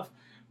that stuff,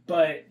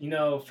 but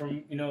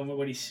from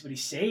what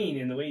he's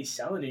saying and the way he's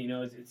selling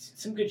it, it's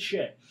some good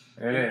shit.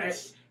 It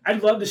is.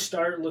 I'd love to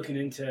start looking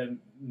into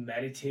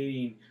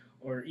meditating.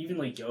 Or even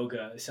like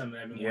yoga is something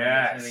I've been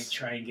wanting to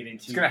try and get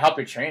into. It's going to help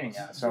your training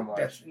out so much.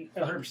 That's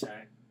 100%.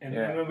 And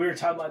when we were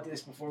talking about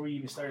this before we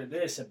even started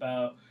this,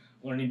 about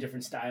learning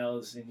different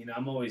styles, and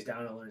I'm always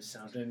down to learn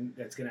something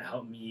that's going to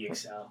help me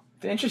excel.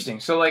 Interesting.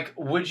 So, like,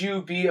 would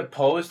you be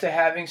opposed to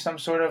having some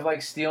sort of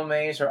like steel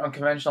mace or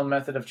unconventional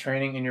method of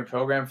training in your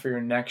program for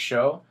your next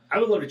show? I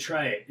would love to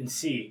try it and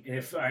see. And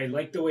if I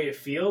like the way it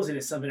feels and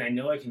it's something I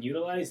know I can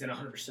utilize, then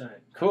 100%.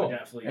 Cool.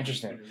 Definitely.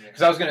 Interesting.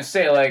 Because I was going to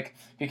say, like,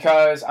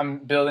 because I'm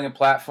building a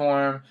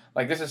platform,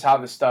 like, this is how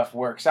this stuff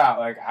works out.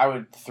 Like, I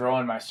would throw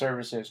in my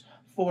services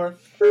for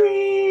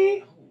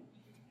free.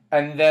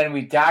 And then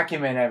we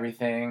document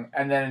everything,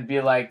 and then it'd be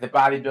like the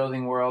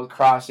bodybuilding world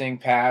crossing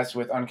paths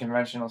with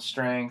unconventional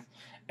strength.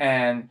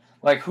 And,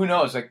 like, who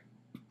knows? Like,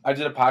 I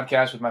did a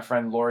podcast with my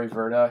friend Lori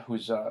Verda,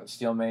 who's a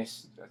steel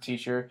mace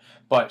teacher,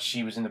 but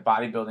she was in the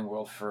bodybuilding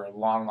world for a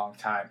long, long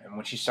time. And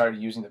when she started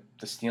using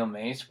the steel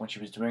mace, when she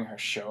was doing her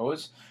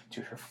shows,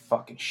 dude, her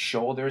fucking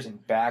shoulders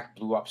and back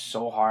blew up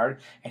so hard.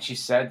 And she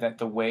said that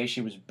the way she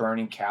was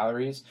burning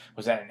calories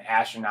was at an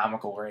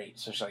astronomical rate.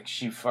 So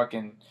she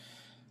fucking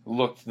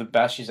looked the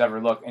best she's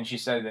ever looked, and she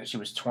said that she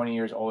was 20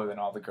 years older than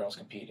all the girls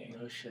competing.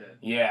 Oh shit.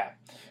 Yeah.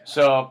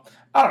 So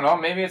I don't know,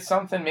 maybe it's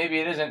something, maybe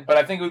it isn't, but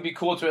I think it would be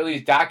cool to at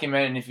least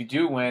document, and if you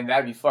do win,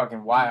 that'd be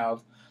fucking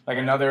wild. Like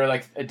another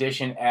like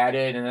addition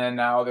added, and then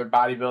now other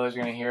bodybuilders are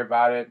gonna hear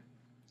about it.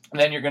 And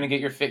then you're going to get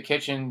your Fit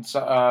Kitchen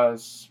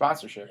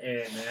sponsorship.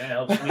 And that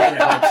helps me, and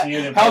it helps you,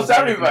 and it helps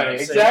everybody.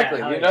 So, exactly.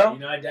 yeah, you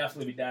know. I'd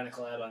definitely be down to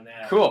collab on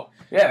that. Cool.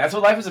 Yeah, that's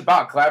what life is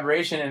about,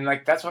 collaboration, and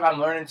like that's what I'm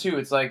learning too.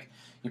 It's like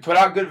you put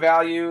out good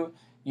value.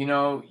 You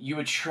know, you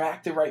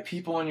attract the right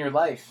people in your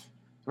life,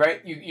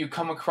 right? You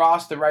come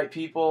across the right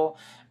people.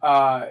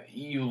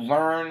 You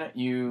learn.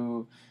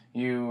 You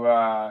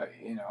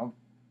know.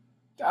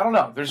 I don't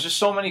know. There's just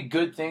so many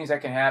good things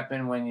that can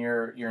happen when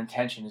your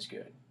intention is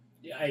good.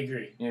 Yeah, I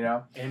agree. You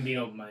know? And being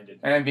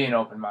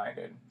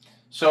open-minded.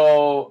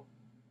 So,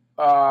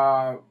 we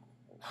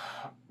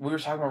were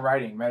talking about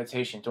writing,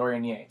 meditation,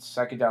 Dorian Yates,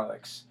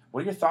 psychedelics.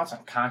 What are your thoughts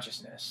on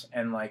consciousness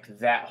and, like,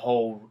 that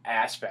whole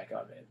aspect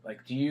of it?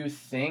 Like, do you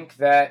think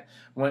that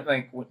when,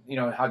 like, you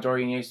know, how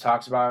Dorian Yates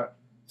talks about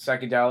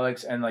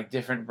psychedelics and, like,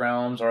 different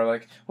realms, or,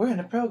 like, we're in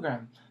a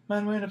program.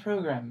 Man, we're in a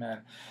program,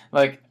 man.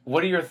 Like,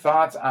 what are your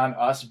thoughts on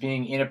us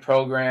being in a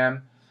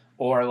program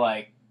or,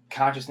 like,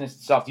 consciousness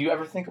itself? Do you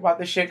ever think about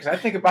this shit? Because I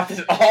think about this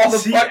all the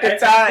fucking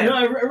time. No,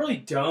 I really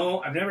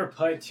don't. I've never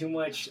put too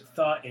much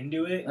thought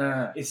into it.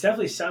 It's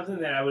definitely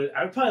something that I would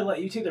probably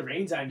let you take the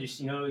reins on. Just,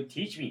 you know,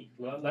 teach me.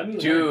 Let me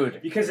learn.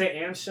 Because I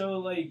am so,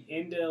 like,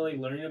 into, like,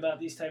 learning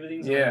about these type of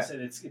things. Like I said,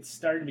 it's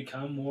starting to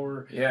become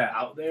more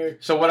out there.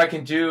 So what I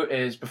can do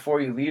is, before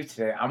you leave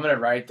today, I'm going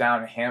to write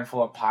down a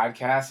handful of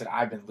podcasts that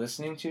I've been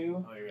listening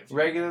to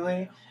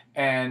regularly.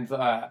 And,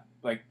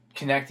 like,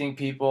 connecting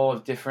people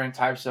of different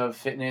types of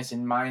fitness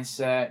and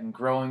mindset and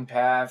growing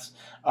paths.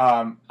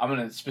 I'm going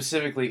to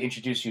specifically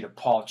introduce you to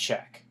Paul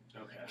Chek.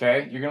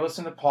 Okay? You're going to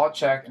listen to Paul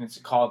Chek, and it's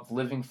called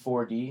Living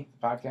 4D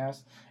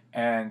podcast.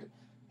 And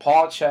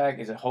Paul Chek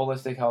is a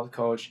holistic health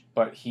coach,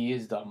 but he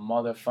is the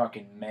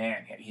motherfucking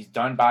man. He's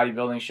done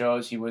bodybuilding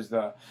shows. He was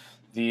the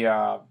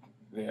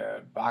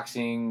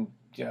boxing,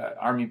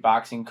 army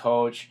boxing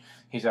coach.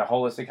 He's a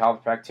holistic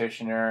health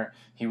practitioner.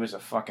 He was a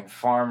fucking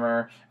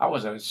farmer. I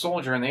was a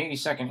soldier in the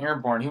 82nd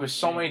Airborne. He was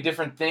so many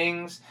different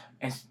things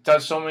and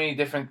does so many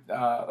different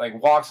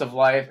like walks of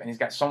life, and he's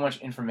got so much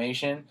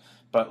information.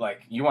 But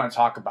like, you want to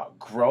talk about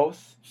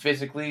growth,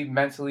 physically,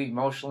 mentally,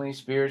 emotionally,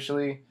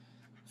 spiritually,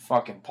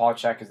 fucking Paul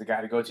Chek is the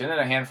guy to go to. And then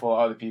a handful of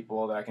other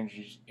people that I can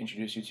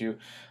introduce you to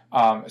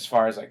as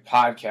far as like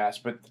podcasts.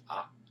 But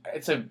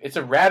it's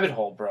a rabbit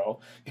hole, bro,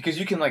 because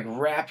you can like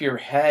wrap your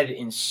head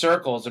in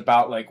circles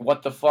about like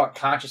what the fuck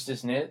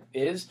consciousness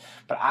is.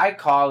 But I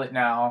call it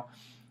now,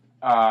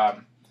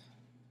 what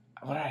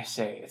did I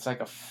say? It's like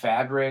a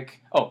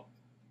fabric. Oh,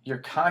 your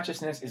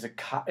consciousness is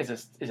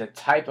a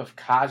type of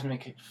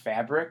cosmic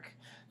fabric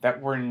that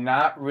we're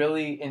not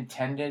really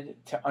intended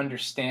to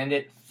understand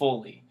it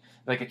fully.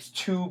 Like, it's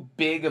too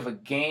big of a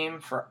game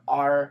for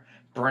our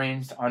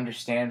brains to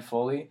understand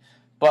fully,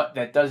 but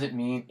that doesn't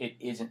mean it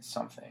isn't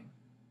something.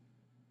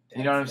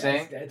 You know what I'm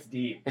saying? That's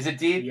deep. Is it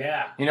deep?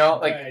 Yeah. You know,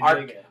 like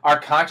our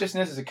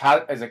consciousness is a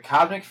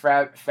cosmic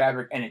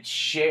fabric, and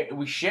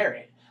we share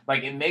it.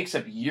 Like, it makes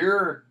up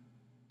your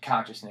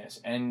consciousness.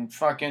 And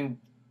fucking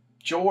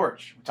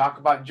George, we talk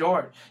about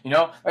George. You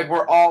know, like,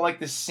 we're all like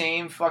the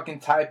same fucking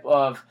type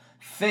of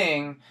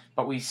thing,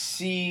 but we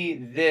see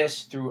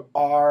this through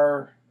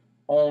our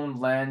own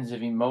lens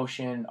of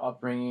emotion,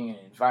 upbringing, and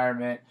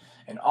environment,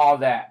 and all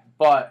that.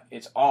 But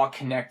it's all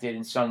connected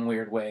in some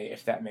weird way,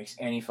 if that makes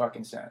any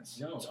fucking sense.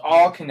 No, it's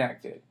all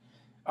connected.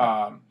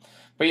 But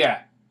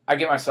yeah, I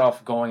get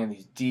myself going in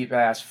these deep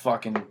ass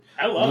fucking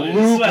I love it.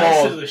 This is what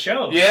I said to the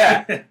show.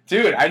 Yeah,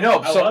 dude, I know.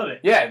 I love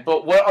it. Yeah,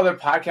 but what other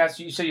podcasts?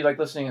 You said you like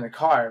listening in the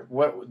car.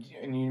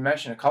 And you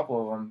mentioned a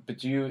couple of them.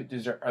 But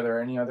are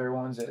there any other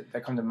ones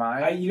that come to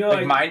mind?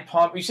 Mind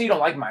Pump. You say you don't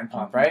like Mind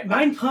Pump, right?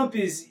 Mind Pump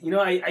is,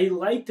 I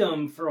liked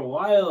them for a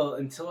while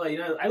until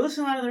I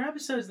listen to a lot of their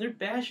episodes. They're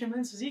bashing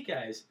men's physique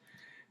guys.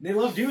 They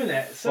love doing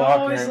that. So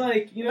I was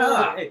like,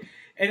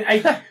 and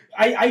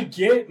I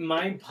get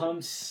Mind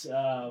Pump's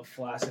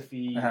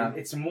philosophy. Uh-huh.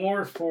 It's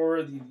more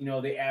for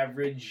the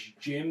average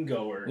gym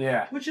goer.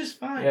 Yeah. Which is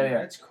fine. Yeah.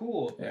 That's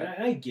cool. Yeah.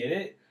 And I get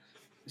it.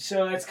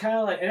 So it's kind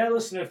of like, and I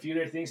listen to a few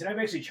other things, and I've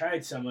actually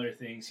tried some other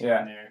things here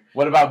and there.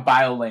 What about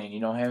BioLane? You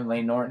know him,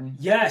 Lane Norton?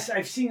 Yes,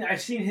 I've seen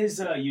his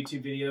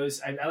YouTube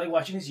videos. I like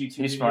watching his YouTube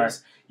videos. He's smart.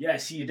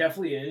 Yes, he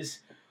definitely is.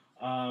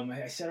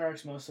 I said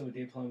RX Muscle with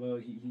Dave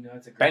Palumbo.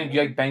 It's a great.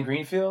 You like Ben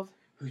Greenfield?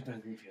 Who's Ben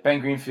Greenfield? Ben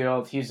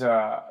Greenfield, he's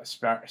a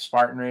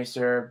Spartan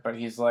racer, but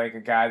he's like a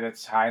guy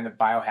that's high in the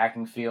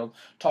biohacking field,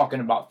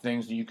 talking about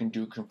things that you can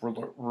do to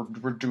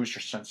reduce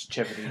your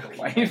sensitivity to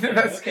life.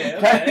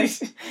 Okay.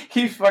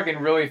 He's fucking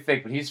really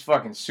thick, but he's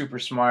fucking super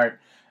smart.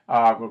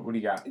 What do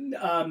you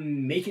got?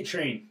 Make It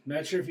Train.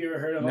 Not sure if you ever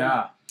heard of him.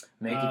 Nah.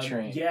 Make It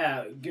Train.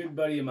 Yeah, good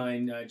buddy of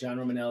mine, John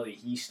Romanelli,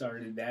 he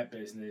started that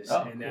business,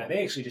 and cool.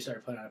 They actually just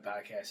started putting on a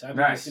podcast. So I've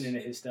been listening to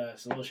his stuff.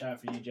 It's a little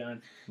shot for you,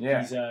 John.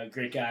 Yeah. He's a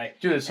great guy.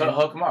 Dude, let's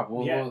hook him up.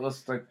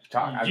 Let's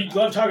talk. You'd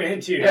love talking to him,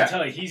 too. Yeah. I'm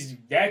telling you, he's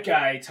that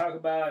guy. Talk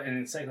about an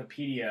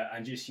encyclopedia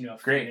on just,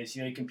 fitness. Great.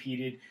 He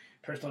competed,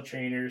 personal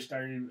trainer,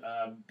 started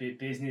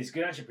business,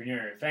 good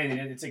entrepreneur. If anything,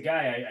 it's a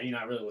guy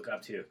I really look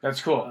up to.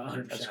 That's cool.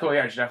 100%. That's cool.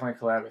 Yeah, I should definitely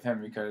collab with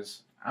him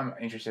because I'm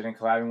interested in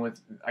collabing with,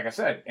 like I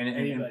said,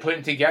 and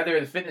putting together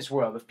together the fitness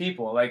world of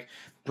people. Like,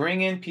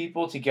 bringing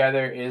people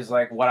together is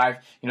like what I've,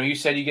 you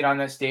said you get on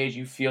that stage,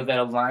 you feel that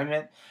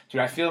alignment. Dude,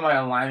 I feel my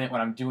alignment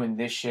when I'm doing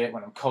this shit,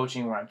 when I'm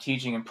coaching, when I'm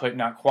teaching and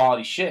putting out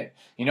quality shit,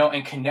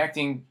 and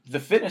connecting the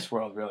fitness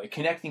world, really.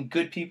 Connecting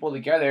good people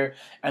together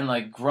and,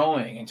 like,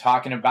 growing and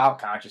talking about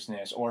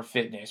consciousness or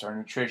fitness or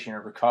nutrition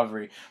or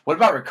recovery. What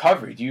about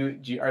recovery?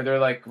 Are there,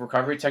 like,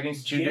 recovery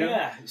techniques that you do?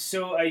 Yeah,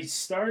 so I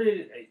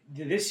started,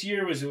 this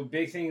year was a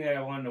big thing that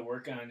I wanted to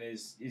work on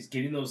is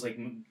getting those, like,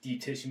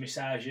 deep tissue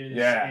massages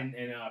and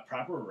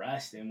proper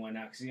rest and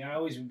whatnot. Because I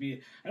always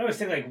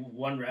take, like,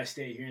 one rest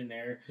day here and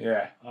there.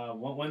 Yeah.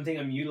 One thing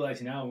I'm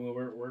utilizing now,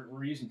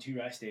 we're using 2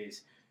 rest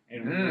days.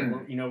 And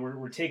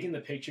we're taking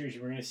the pictures.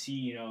 We're gonna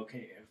see,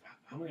 okay,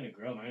 how am I gonna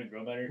grow? Am I gonna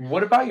grow better?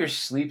 What about your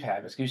sleep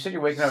habits? 'Cause you said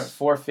you're waking up at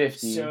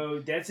 4:50. So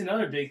that's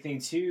another big thing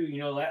too.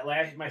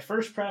 My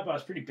first prep, I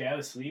was pretty bad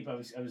with sleep. I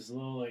was a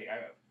little like,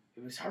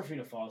 it was hard for me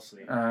to fall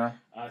asleep.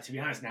 To be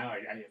honest, now I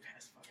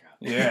pass the fuck out.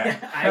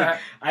 Yeah.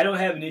 I don't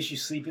have an issue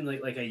sleeping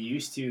like I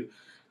used to.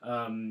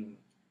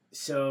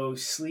 So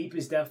sleep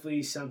is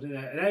definitely something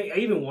that, and I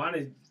even want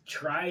to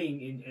try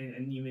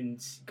and even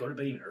go to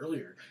bed even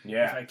earlier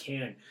if I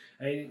can.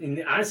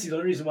 And honestly, the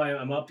only reason why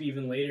I'm up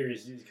even later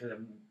is because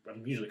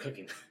I'm usually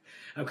cooking.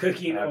 I'm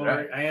cooking, or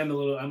I am a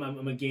little.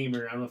 I'm a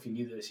gamer. I don't know if you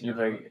knew this.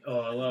 I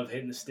love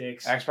hitting the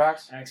sticks.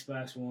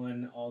 Xbox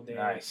One all day.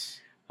 Nice.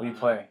 What do you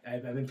play?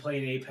 I've been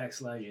playing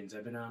Apex Legends.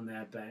 I've been on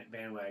that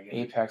bandwagon.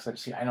 Apex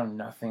Legends. See, I know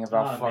nothing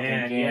about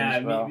fucking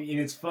games, bro. And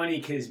it's funny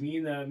because me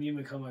and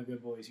my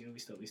good boys, we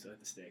still hit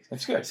the sticks.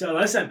 That's good. So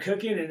unless I'm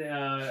cooking and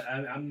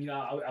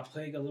I'll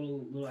play a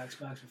little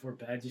Xbox before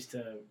bed.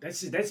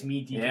 That's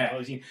me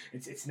decomposing. Yeah.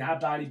 It's not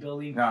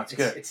bodybuilding. No, it's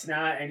good. It's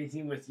not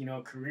anything with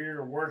career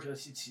or work.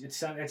 It's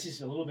that's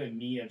just a little bit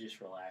me of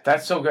just relaxing.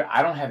 That's so good.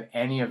 I don't have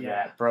any of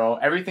that, bro.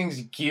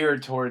 Everything's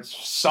geared towards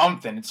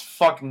something. It's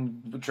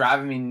fucking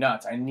driving me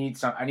nuts. I need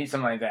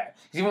something like that.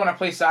 Because even when I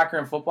play soccer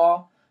and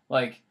football,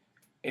 like,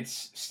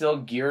 it's still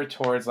geared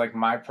towards, like,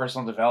 my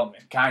personal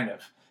development, kind of.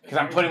 Because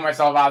I'm putting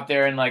myself out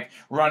there and, like,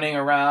 running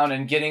around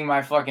and getting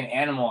my fucking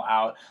animal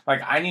out.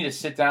 Like, I need to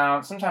sit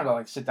down. Sometimes I,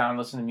 like, sit down and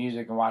listen to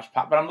music and watch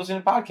but I'm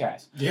listening to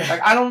podcasts. Yeah.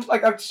 Like, I don't,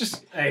 like, it's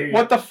just,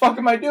 what the fuck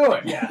am I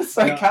doing? Yeah. It's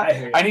like,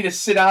 I need to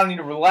sit down, I need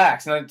to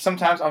relax. And, like,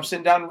 sometimes I'm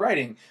sitting down and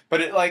writing.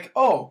 But it, like,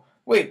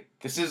 wait,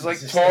 this is, like,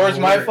 towards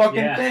my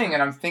fucking thing.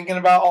 And I'm thinking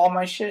about all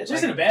my shit. Which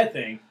isn't a bad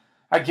thing.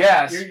 I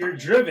guess. You're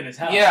driven as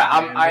hell. Yeah,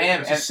 I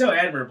am. It's so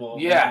admirable.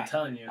 Yeah. I'm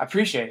telling you. I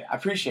appreciate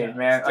it,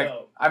 man. Like,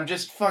 I'm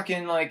just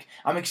fucking, like,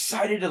 I'm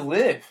excited to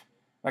live.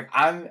 Like,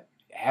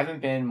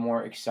 haven't been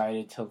more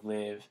excited to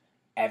live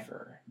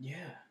ever. Yeah.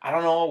 I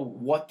don't know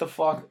what the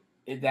fuck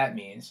that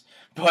means.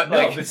 But,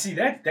 but see,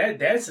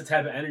 that's the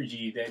type of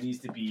energy that needs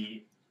to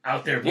be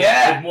out there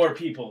with more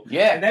people.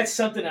 Yeah. And that's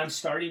something I'm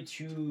starting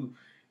to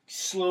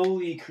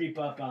slowly creep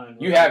up on.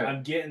 You have it.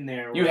 I'm getting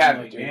there. You have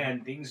it, dude.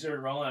 Man, things are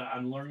rolling.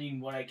 I'm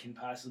learning what I can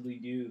possibly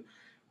do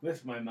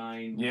with my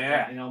mind.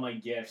 Yeah. And all my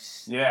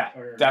gifts. Yeah,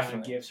 or definitely.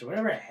 My gifts or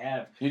whatever I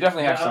have. You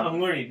definitely have something.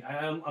 I'm learning.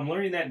 I'm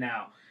learning that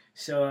now.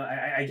 So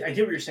I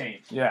get what you're saying.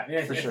 Yeah,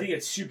 I for sure. think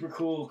it's super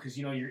cool because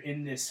you're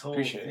in this whole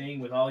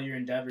thing with all your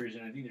endeavors,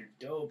 and I think they're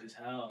dope as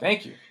hell.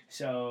 Thank you.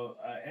 So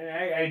and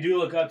I do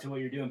look up to what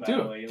you're doing. By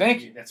the way,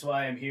 thank you. That's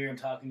why I'm here. I'm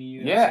talking to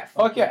you. Yeah,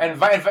 fuck yeah,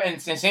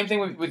 and same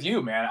thing with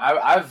you, man.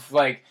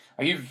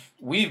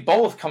 We've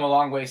both come a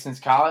long way since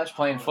college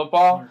playing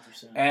football,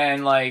 100%.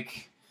 And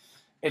like,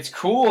 it's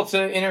cool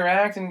to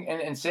interact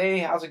and say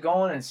how's it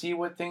going and see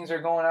what things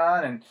are going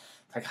on and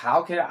like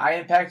how could I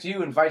impact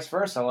you and vice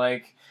versa.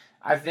 Like,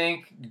 I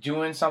think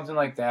doing something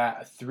like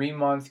that, a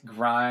 3-month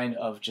grind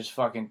of just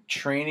fucking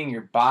training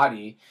your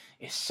body,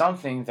 is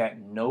something that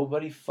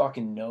nobody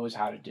fucking knows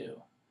how to do.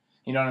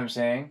 You know what I'm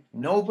saying?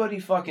 Nobody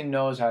fucking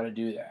knows how to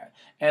do that.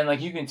 And like,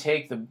 you can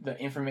take the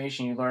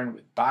information you learned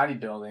with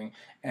bodybuilding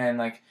and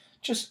like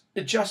just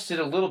adjust it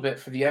a little bit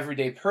for the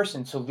everyday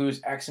person to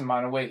lose X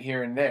amount of weight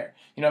here and there.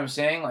 You know what I'm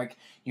saying? Like,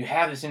 you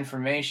have this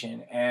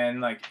information and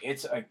like,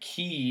 it's a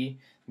key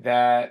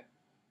that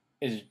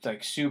is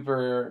like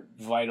super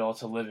vital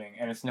to living,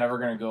 and it's never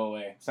going to go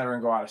away. It's never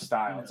going to go out of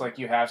style. It's like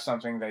you have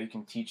something that you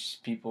can teach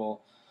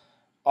people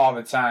all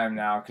the time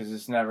now because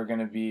it's never going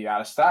to be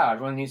out of style.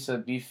 Everyone needs to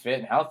be fit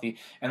and healthy,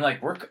 and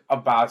like, we're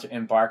about to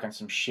embark on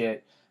some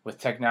shit with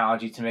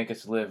technology to make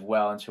us live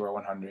well into our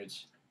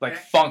 100s, like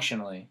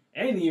functionally.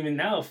 And even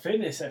now,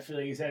 fitness, I feel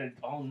like, is at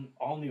an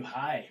all new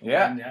high.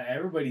 Yeah. And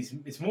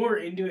it's more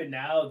into it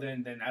now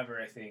than ever,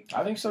 I think.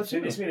 I think so, too.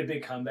 Fitness made a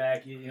big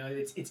comeback.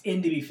 It's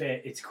in to be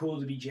fit. It's cool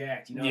to be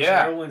jacked. Yeah.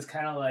 So everyone's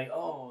kind of like, I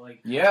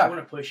want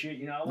to push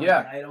it.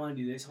 I don't want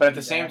to do this. But at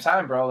the same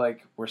time, bro,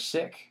 like, we're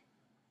sick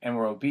and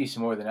we're obese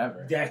more than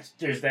ever.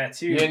 There's that,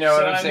 too. You know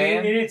what I'm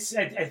saying?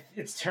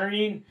 It's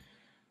turning.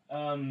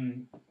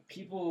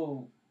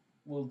 People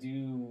will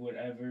do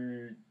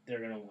whatever they're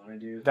gonna want to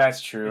do.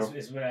 That's true.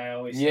 Is what I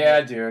always say.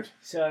 Yeah, dude.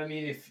 So I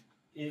mean, if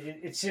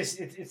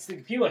it's the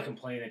people that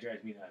complain that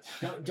drives me nuts.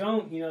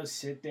 Don't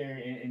sit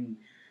there and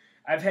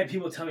I've had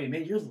people tell me,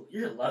 man,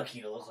 you're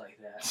lucky to look like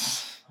that.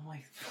 I'm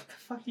like, what the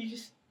fuck? You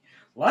just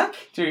Luck?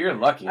 Dude, you're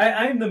lucky.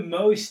 I'm the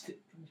most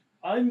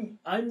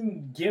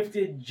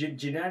ungifted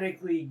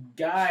genetically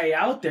guy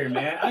out there,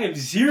 man. I have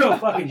zero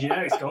fucking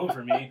genetics going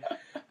for me.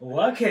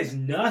 Luck has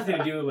nothing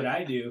to do with what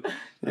I do.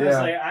 I was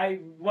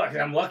like,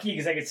 I'm lucky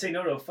because I could say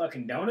no to a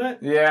fucking donut?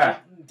 Yeah.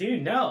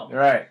 Dude, no.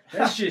 Right.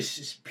 That's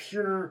just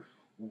pure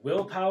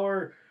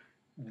willpower,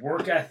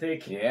 work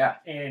ethic,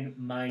 and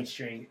mind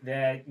strength.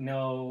 That,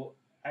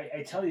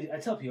 I tell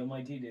people, I'm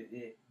like, dude,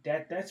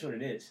 that's what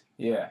it is.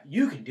 Yeah.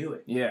 You can do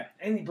it. Yeah.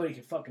 Anybody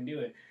can fucking do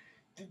it.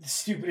 The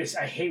stupidest,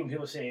 I hate when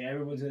people say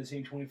everyone's in the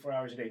same 24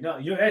 hours a day. No,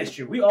 that is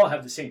true. We all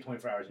have the same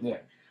 24 hours a day.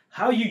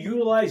 How you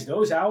utilize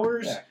those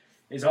hours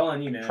is all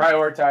on you, man.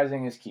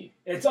 Prioritizing is key.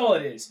 It's all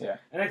it is. Yeah.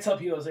 And I tell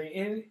people, I was like,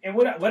 and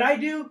what I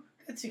do,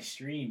 that's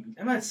extreme.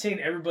 I'm not saying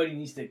everybody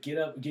needs to get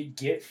up,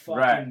 get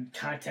fucking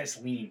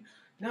contest lean.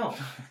 No,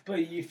 but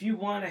if you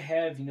want to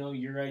have,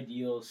 your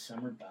ideal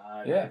summer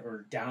bod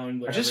or down,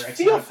 whatever, just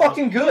feel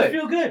fucking good.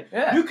 Feel good.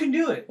 Yeah. You can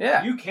do it.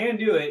 Yeah. You can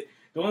do it.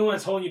 The only one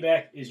that's holding you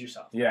back is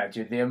yourself. Yeah,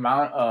 dude, the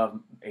amount of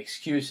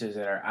excuses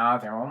that are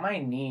out there. Well, my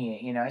knee,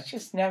 it's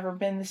just never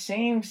been the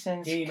same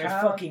since. Dude, my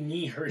fucking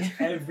knee hurts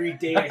every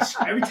day.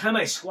 Every time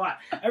I squat,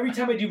 every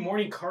time I do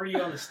morning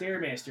cardio on the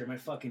Stairmaster, my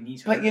fucking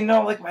knees hurt.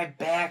 But like my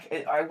back,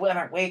 when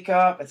I wake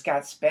up, it's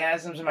got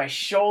spasms, and my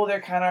shoulder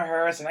kind of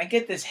hurts, and I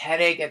get this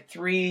headache at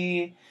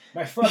 3.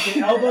 My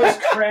fucking elbows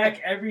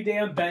crack every day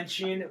I'm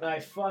benching.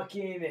 My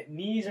fucking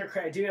knees are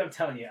cracked. Dude, I'm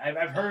telling you,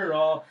 I've heard it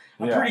all.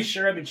 I'm pretty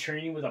sure I've been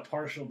training with a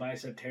partial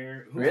bicep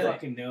tear. Who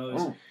fucking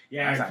knows? Ooh,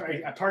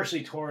 yeah, I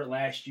partially tore it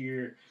last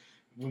year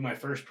with my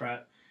first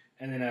prep.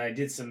 And then I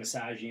did some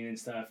massaging and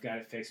stuff, got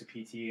it fixed with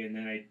PT, and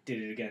then I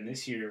did it again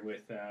this year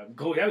with that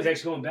was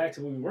actually going back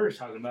to what we were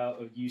talking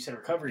about. You said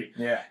recovery.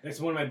 Yeah.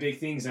 That's one of my big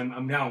things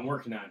I'm now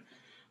working on.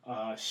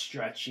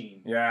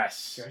 Stretching. Yes.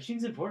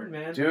 Stretching's important,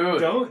 man.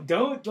 Dude.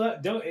 Don't.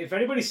 If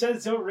anybody says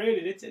it's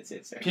overrated,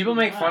 it's people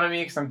make fun of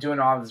me because I'm doing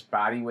all this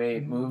body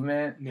weight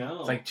movement. No.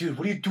 It's like, dude,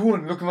 what are you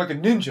doing? Looking like a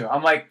ninja.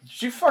 I'm like,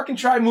 you fucking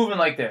try moving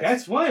like this.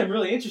 That's why I'm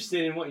really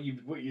interested in what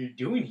you're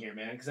doing here,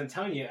 man. Because I'm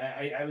telling you,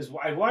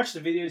 I watched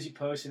the videos you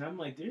post, and I'm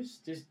like, there's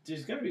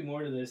got to be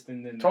more to this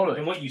than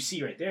what you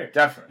see right there.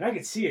 Definitely. And I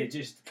could see it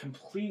just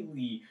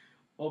completely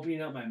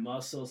opening up my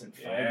muscles and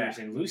fibers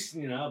and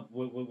loosening up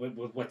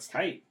with what's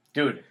tight.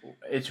 Dude,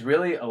 it's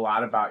really a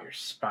lot about your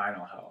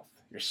spinal health,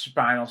 your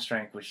spinal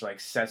strength, which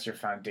sets your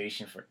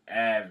foundation for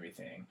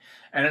everything.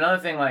 And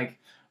another thing,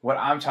 what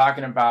I'm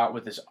talking about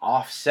with this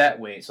offset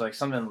weight, so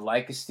something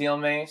like a steel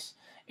mace,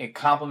 it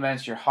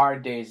complements your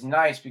hard days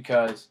nice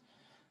because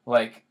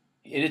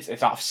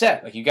it's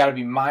offset. You got to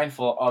be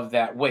mindful of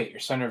that weight. Your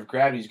center of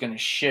gravity is going to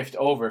shift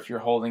over if you're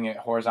holding it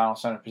horizontal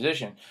center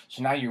position.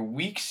 So now your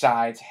weak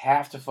sides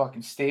have to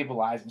fucking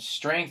stabilize and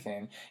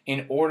strengthen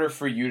in order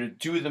for you to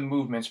do the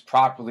movements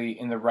properly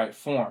in the right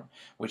form.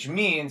 Which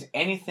means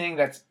anything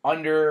that's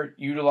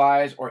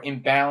underutilized or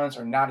imbalanced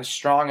or not as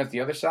strong as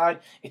the other side,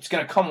 it's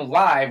going to come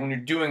alive when you're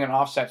doing an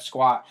offset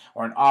squat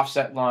or an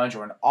offset lunge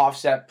or an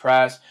offset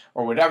press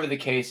or whatever the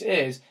case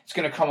is. It's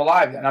going to come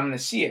alive, and I'm going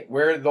to see it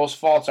where those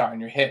faults are in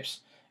your hips,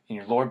 in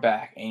your lower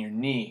back, in your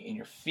knee, in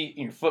your feet,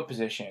 in your foot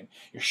position,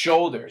 your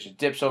shoulders, your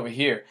dips over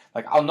here.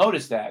 I'll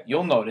notice that.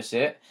 You'll notice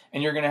it,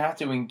 and you're going to have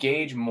to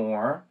engage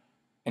more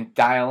and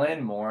dial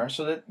in more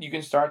so that you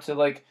can start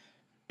to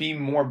be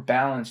more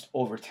balanced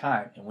over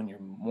time. And when you're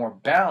more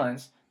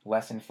balanced,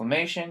 less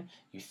inflammation,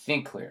 you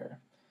think clearer.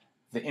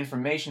 The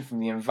information from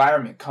the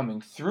environment coming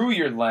through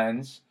your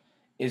lens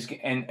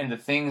and the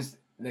things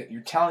that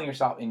you're telling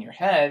yourself in your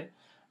head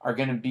are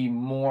going to be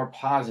more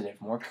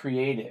positive, more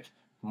creative,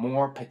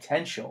 more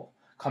potential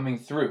coming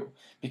through.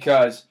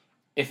 Because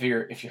if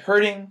you're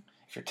hurting,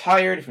 if you're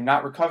tired, if you're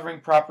not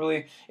recovering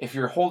properly, if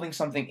you're holding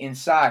something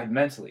inside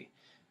mentally,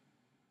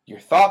 your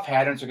thought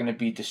patterns are going to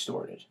be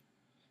distorted.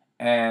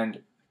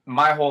 And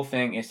my whole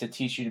thing is to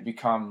teach you to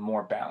become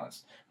more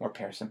balanced, more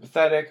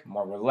parasympathetic,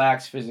 more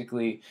relaxed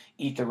physically,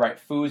 eat the right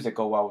foods that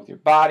go well with your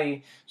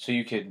body so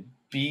you could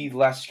be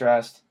less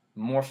stressed,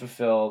 more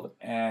fulfilled,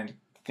 and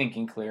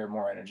thinking clear,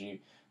 more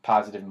energy,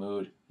 positive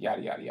mood,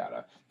 yada, yada,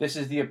 yada. This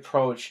is the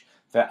approach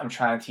that I'm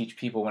trying to teach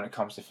people when it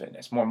comes to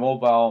fitness. More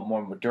mobile,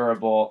 more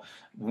durable,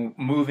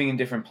 moving in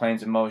different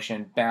planes of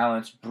motion,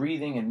 balance,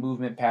 breathing and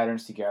movement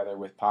patterns together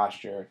with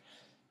posture.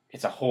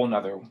 It's a whole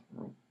nother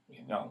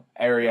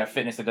area of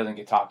fitness that doesn't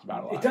get talked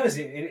about a lot. It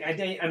doesn't.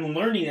 And I'm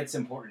learning that's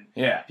important.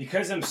 Yeah.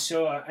 Because I'm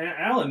so, and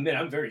I'll admit,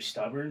 I'm very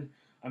stubborn.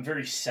 I'm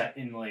very set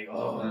in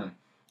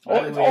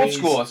it's old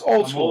school. It's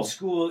old school. Old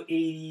school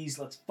 80s.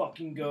 Let's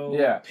fucking go.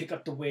 Yeah. Pick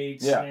up the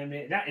weight, slam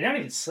it. Not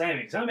even slam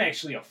it, because I'm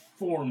actually a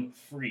form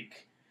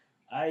freak.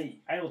 I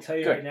will tell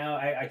you right now,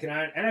 I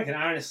can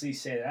honestly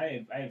say that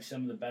I have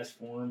some of the best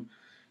form.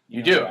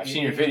 You do. I've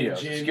seen your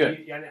videos. It's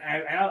good.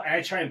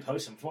 I try and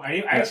post some form. I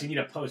actually need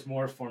to post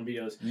more form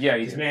videos. Yeah,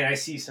 because man, I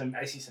see some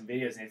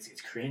videos and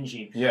it's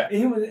cringing. Yeah,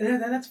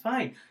 and that's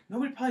fine.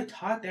 Nobody probably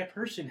taught that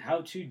person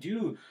how to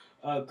do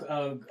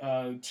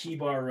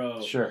T-bar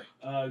row. Sure.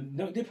 No,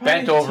 they probably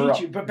bent over row.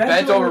 Teach you, but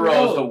bent over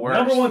row is the worst.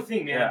 Number one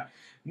thing, man. Yeah.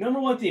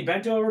 Number one thing,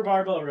 bent over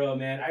barbell row,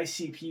 man. I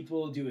see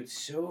people do it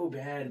so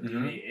bad,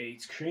 Mm-hmm.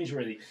 it's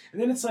cringeworthy.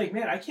 And then it's like,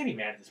 man, I can't be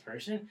mad at this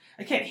person.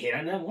 I can't hit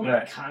on them. What am I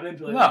Right. to comment?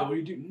 Be like, No. what do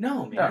you do?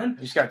 No, No, man.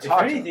 you just gotta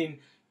talk If to anything,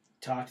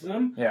 talk to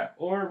them. Yeah.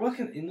 Or what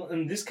can,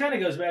 and this kind of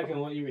goes back on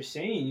what you were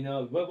saying, you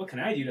know, what can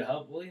I do to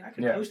help? Well, I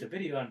can post a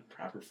video on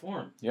proper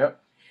form. Yep.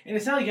 And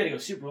it's not like you gotta go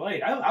super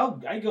light.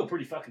 I go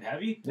pretty fucking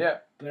heavy. Yeah.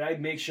 But I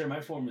make sure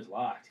my form is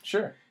locked.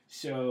 Sure.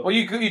 So. Well,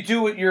 you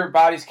do what your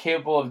body's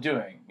capable of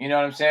doing. You know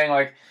what I'm saying?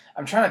 Like,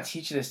 I'm trying to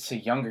teach this to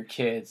younger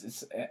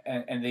kids.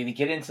 And they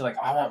get into like,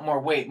 I want more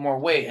weight.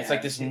 Yeah, it's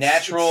like this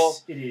natural.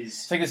 It is.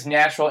 It's like this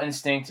natural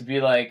instinct to be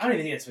like. I don't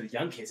even think it's with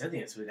young kids. I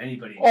think it's with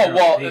anybody. Oh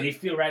well. They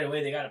feel right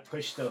away they gotta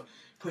push the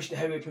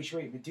heavyweight, push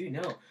weight. But dude,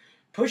 no.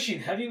 Pushing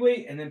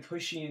heavyweight and then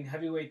pushing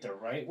heavyweight the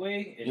right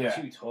way is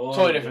two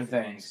totally different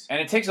things. And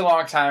it takes a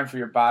long time for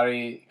your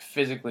body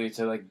physically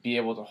to like be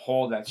able to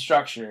hold that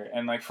structure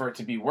and like for it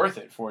to be worth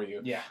it for you.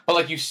 Yeah. But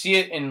like you see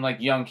it in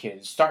like young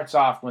kids. It starts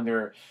off when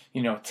they're,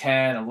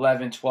 10,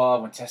 11,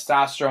 12, when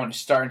testosterone is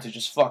starting to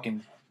just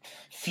fucking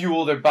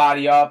fuel their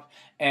body up.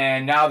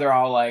 And now they're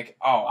all like,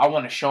 oh, I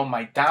want to show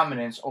my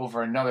dominance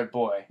over another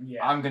boy.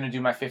 Yeah. I'm going to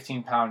do my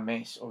 15-pound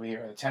mace over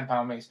here, or the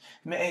 10-pound mace.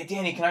 Hey,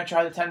 Danny, can I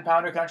try the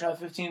 10-pounder? Can I try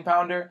the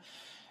 15-pounder?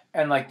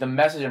 And, like, the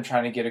message I'm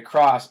trying to get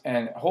across,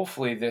 and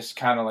hopefully this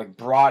kind of, like,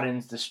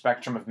 broadens the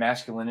spectrum of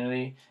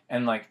masculinity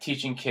and, like,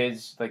 teaching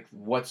kids, like,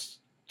 what's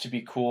to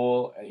be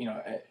cool,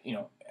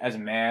 as a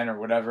man or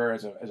whatever,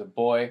 as a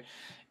boy,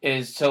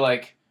 is to,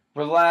 like,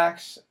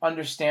 relax,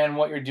 understand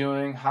what you're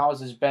doing, how is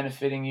this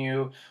benefiting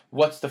you,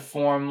 what's the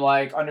form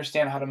like,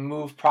 understand how to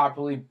move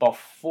properly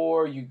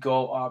before you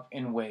go up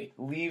in weight.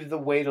 Leave the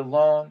weight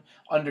alone,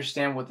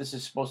 understand what this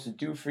is supposed to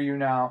do for you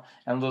now,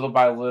 and little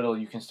by little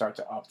you can start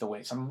to up the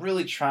weight. So I'm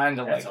really trying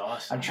to That's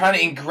awesome. I'm trying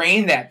to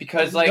ingrain that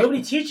because like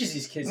nobody teaches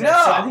these kids that.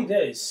 No. So I think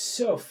that is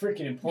so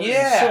freaking important.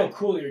 Yeah. It's so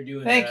cool you're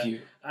doing that.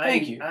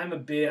 Thank you. I'm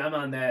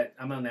on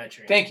that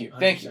train. Thank you.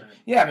 100%.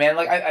 Yeah, man,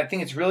 like I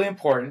think it's really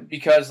important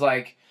because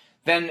like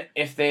then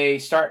if they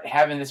start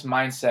having this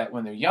mindset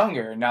when they're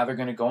younger, now they're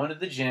going to go into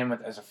the gym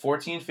as a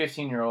 14,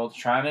 15-year-old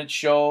trying to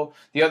show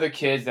the other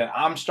kids that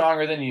I'm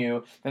stronger than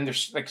you. Then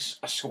there's like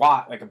a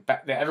squat,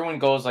 everyone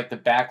goes like the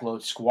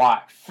backload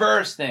squat.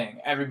 First thing,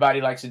 everybody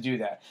likes to do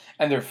that.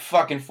 And their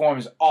fucking form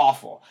is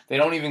awful. They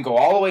don't even go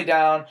all the way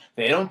down.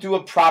 They don't do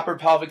a proper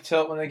pelvic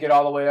tilt when they get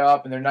all the way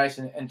up and they're nice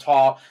and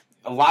tall.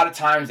 A lot of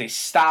times they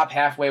stop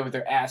halfway with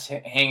their ass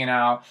hanging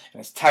out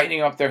and it's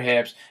tightening up their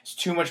hips. It's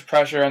too much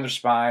pressure on their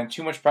spine,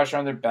 too much pressure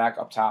on their back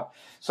up top.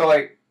 So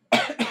like,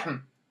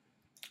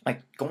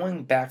 like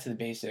going back to the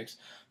basics,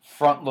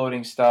 front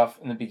loading stuff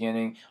in the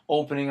beginning,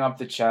 opening up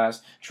the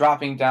chest,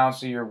 dropping down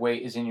so your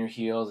weight is in your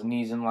heels,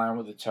 knees in line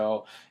with the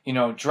toe,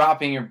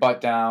 dropping your butt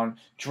down,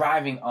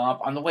 driving up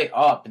on the way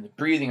up and the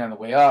breathing on the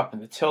way up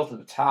and the tilt at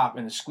the top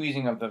and the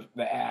squeezing of the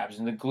abs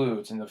and the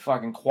glutes and the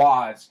fucking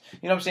quads.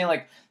 You know what I'm saying?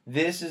 Like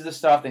this is the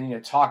stuff they need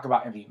to talk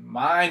about and be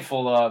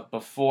mindful of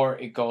before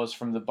it goes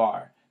from the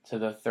bar to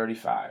the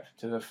 35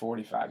 to the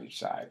 45 each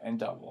side and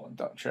double and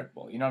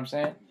triple. You know what I'm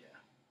saying?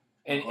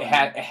 It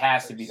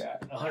has to be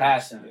that. It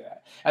has to be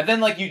that. And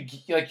then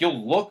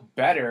you'll look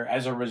better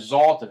as a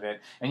result of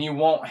it, and you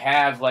won't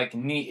have like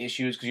knee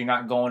issues because you're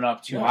not going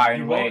up too high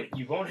in weight.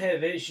 You won't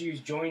have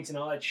issues, joints, and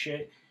all that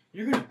shit.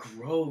 You're gonna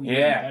grow even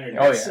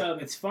better.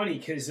 It's funny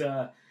because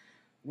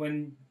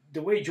when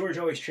the way George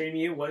always trained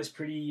me, it was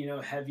pretty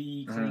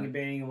heavy, cleaning and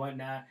banging and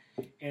whatnot.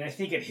 And I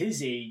think at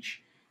his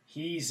age,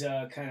 he's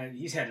had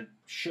a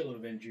shitload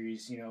of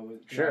injuries,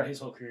 throughout his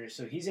whole career.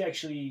 So he's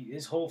actually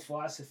his whole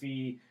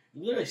philosophy.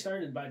 Literally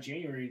started about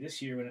January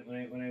this year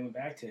when I went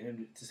back to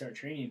him to start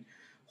training.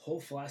 Whole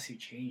philosophy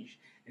changed.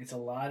 It's a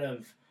lot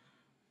of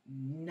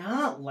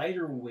not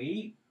lighter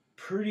weight,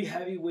 pretty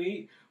heavy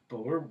weight,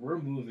 but we're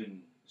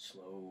moving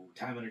slow,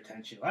 time under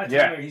tension. A lot of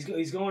time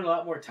he's going a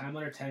lot more time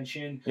under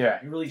tension. Yeah,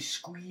 and really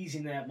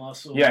squeezing that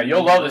muscle. Yeah,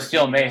 you'll love the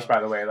steel mace,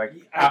 by the way. Like,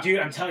 dude,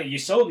 I'm telling you, you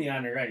sold me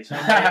on it already. So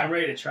I'm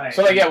ready to try it.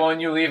 So when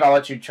you leave, I'll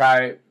let you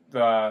try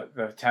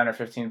the 10 or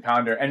 15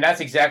 pounder, and that's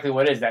exactly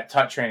what it is. That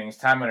touch training is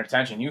time under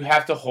tension. You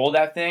have to hold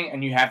that thing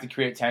and you have to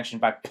create tension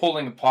by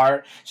pulling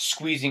apart,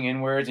 squeezing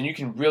inwards, and you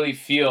can really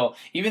feel,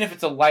 even if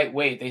it's a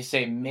lightweight, they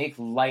say make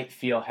light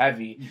feel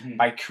heavy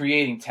by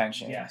creating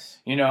tension. Yes.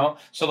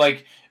 So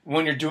like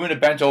when you're doing a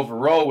bent over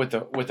row with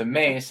a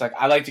mace, like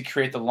I like to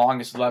create the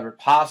longest lever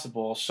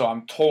possible so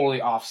I'm totally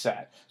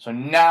offset. So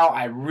now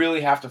I really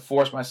have to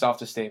force myself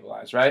to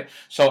stabilize, right?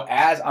 So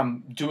as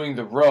I'm doing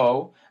the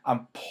row,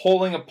 I'm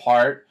pulling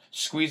apart,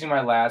 squeezing my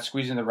lats,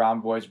 squeezing the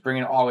rhomboids,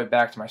 bringing it all the way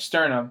back to my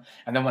sternum,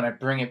 and then when I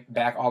bring it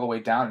back all the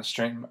way down and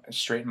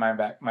straighten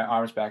my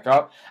arms back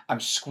up, I'm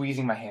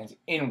squeezing my hands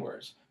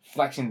inwards,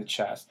 flexing the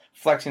chest,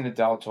 flexing the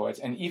deltoids,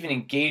 and even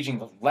engaging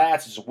the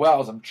lats as well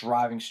as I'm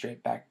driving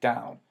straight back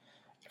down,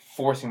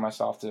 forcing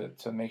myself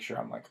to make sure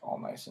I'm like all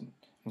nice and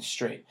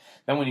straight.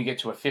 Then when you get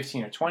to a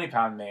 15 or 20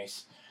 pound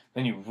mace,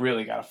 then you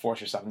really got to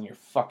force yourself, and your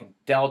fucking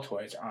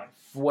deltoids are on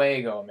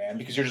fuego, man,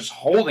 because you're just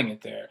holding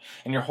it there,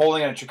 and you're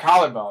holding it at your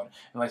collarbone,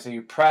 and like say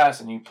you press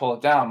and you pull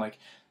it down, like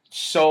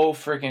so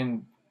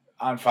freaking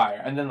on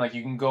fire. And then like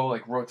you can go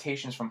like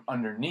rotations from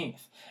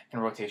underneath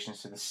and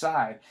rotations to the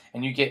side,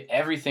 and you get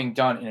everything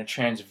done in a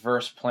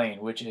transverse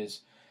plane, which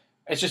is,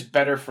 it's just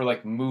better for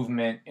like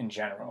movement in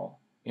general.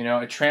 You know,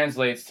 it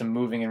translates to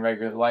moving in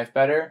regular life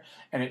better,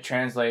 and it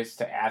translates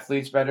to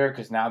athletes better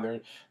because now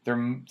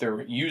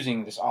they're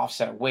using this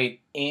offset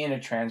weight in a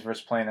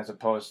transverse plane as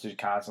opposed to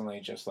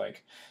constantly just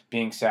like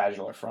being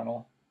sagittal or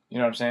frontal. You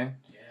know what I'm saying?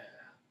 Yeah.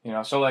 You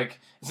know, so like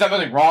it's not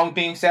nothing wrong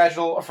being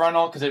sagittal or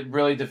frontal because it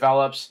really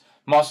develops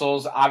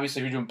muscles.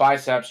 Obviously, if you're doing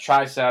biceps,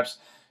 triceps,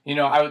 you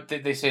know,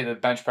 they say the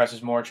bench press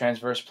is more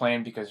transverse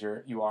plane because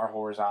you are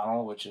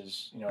horizontal, which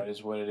is, you know, it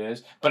is what it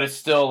is, but it's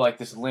still like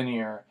this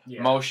linear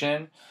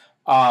motion.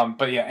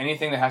 But yeah,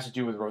 anything that has to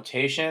do with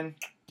rotation,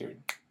 dude,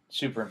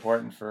 super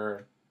important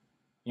for,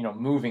 you know,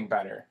 moving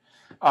better.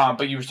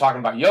 But you were talking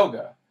about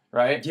yoga,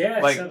 right? Yeah,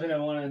 like, something I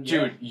want to.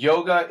 Dude,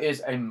 yoga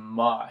is a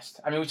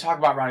must. I mean, we talked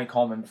about Ronnie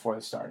Coleman before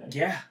this started.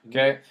 Yeah.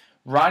 Okay,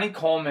 Ronnie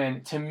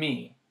Coleman, to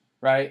me,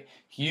 right?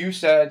 You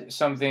said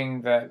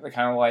something that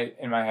kind of light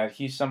in my head.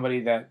 He's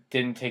somebody that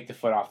didn't take the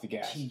foot off the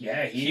gas.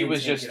 He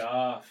was take just it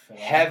off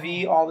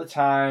heavy all the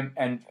time,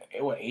 and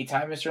what,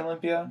 8-time Mr.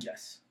 Olympia?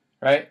 Yes.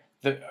 Right?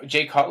 The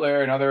Jay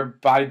Cutler and other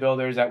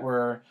bodybuilders that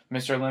were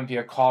Mr.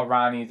 Olympia call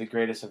Ronnie the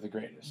greatest of the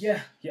greatest.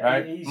 Yeah.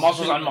 Right?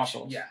 Muscles on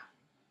muscles. Yeah.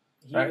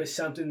 He was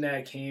something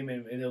that came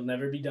and it'll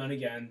never be done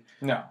again.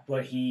 No.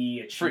 What he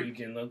achieved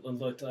and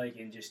looked like,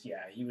 and just,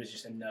 he was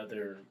just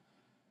another.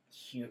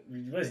 He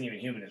wasn't even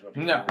human, is what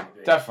people No,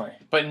 definitely.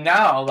 But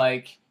now,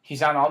 like,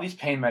 he's on all these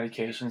pain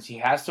medications. He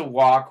has to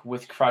walk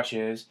with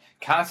crutches,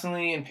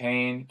 constantly in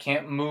pain,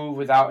 can't move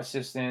without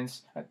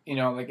assistance. You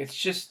know, like,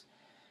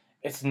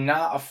 it's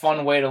not a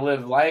fun way to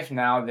live life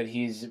now that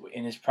he's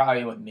in his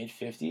probably,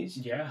 mid-50s?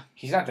 Yeah.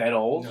 He's not that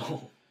old.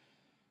 No.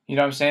 You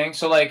know what I'm saying?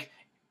 So, like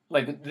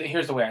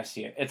here's the way I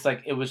see it. It's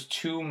like it was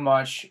too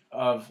much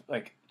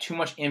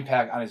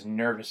impact on his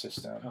nervous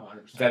system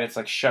that it's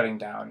like shutting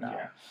down now.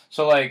 Yeah.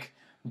 So like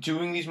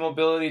doing these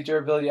mobility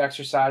durability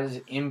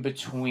exercises in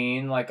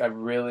between like a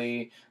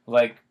really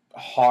like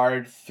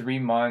hard 3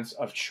 months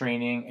of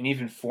training and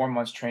even 4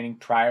 months training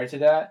prior to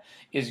that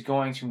is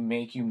going to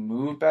make you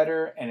move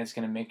better, and it's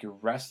going to make your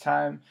rest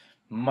time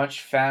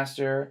much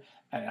faster.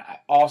 And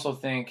I also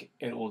think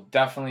it will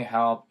definitely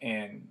help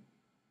in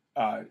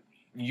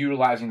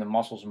utilizing the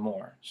muscles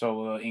more.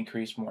 So it'll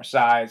increase more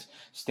size,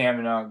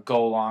 stamina,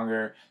 go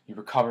longer, you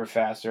recover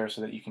faster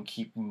so that you can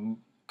keep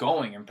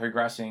going and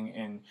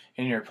progressing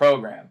in your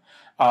program.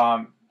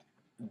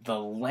 The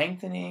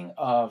lengthening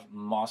of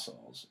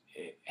muscles,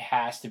 it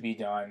has to be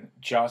done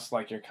just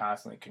like you're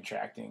constantly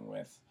contracting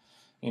with,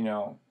 you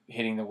know,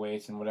 hitting the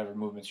weights and whatever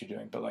movements you're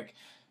doing. But like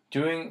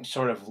doing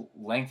sort of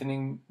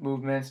lengthening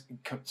movements,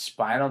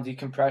 spinal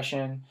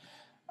decompression,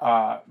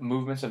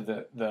 movements of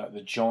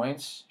the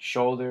joints,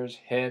 shoulders,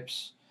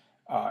 hips,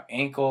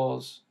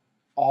 ankles,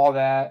 all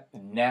that, the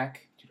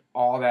neck, dude,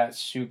 all that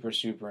super,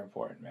 super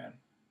important, man.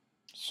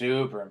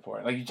 Super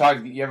important.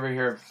 Like you ever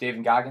hear of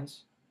David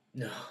Goggins?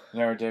 No.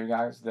 You know David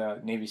Goggins, the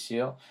Navy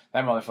SEAL?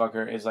 That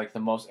motherfucker is like the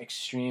most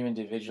extreme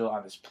individual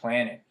on this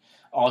planet.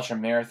 Ultra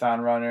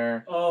marathon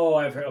runner. Oh,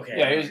 I've heard.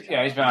 Okay.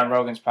 He's been on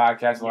Rogan's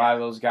podcast, a lot of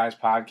those guys'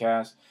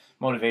 podcasts,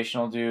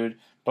 motivational dude.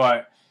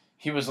 But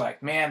he was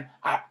like, man,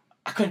 I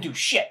couldn't do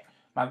shit.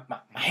 My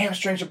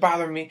hamstrings are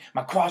bothering me.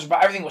 My quads are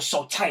bothering me. Everything was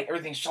so tight.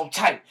 Everything's so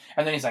tight.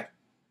 And then he's like,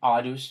 all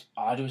I do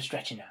is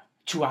stretching now.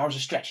 2 hours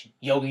of stretching.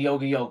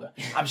 Yoga.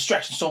 I'm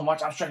stretching so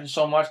much.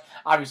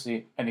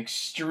 Obviously, an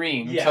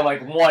extreme to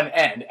like one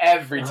end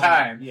every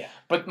time. Yeah.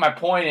 But my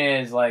point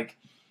is like,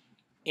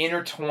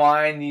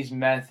 intertwine these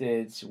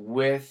methods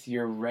with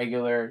your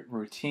regular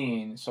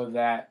routine so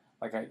that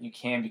like you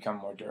can become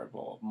more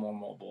durable, more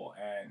mobile,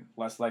 and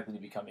less likely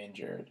to become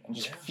injured, and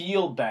just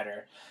feel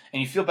better.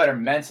 And you feel better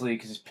mentally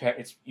because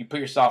it's you put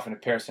yourself in a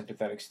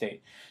parasympathetic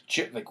state.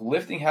 Like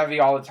lifting heavy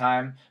all the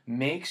time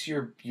makes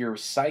your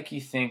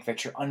psyche think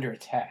that you're under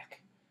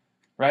attack,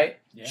 right?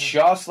 Yeah.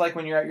 Just like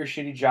when you're at your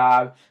shitty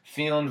job,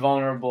 feeling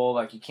vulnerable,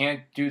 like you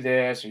can't do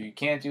this or you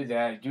can't do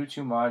that, you do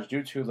too much,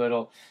 do too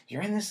little.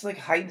 You're in this like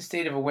heightened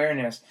state of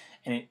awareness,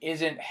 and it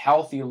isn't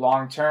healthy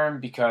long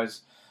term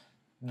because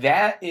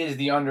that is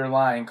the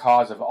underlying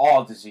cause of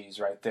all disease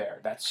right there.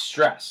 That's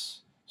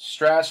stress.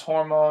 Stress,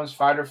 hormones,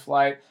 fight or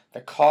flight,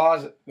 the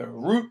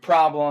root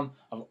problem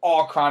of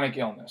all chronic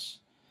illness.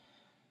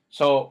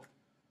 So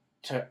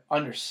to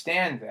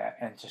understand that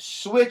and to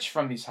switch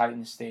from these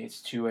heightened states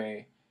to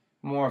a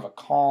more of a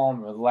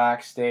calm,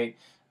 relaxed state,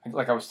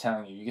 like I was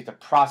telling you, you get to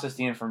process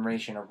the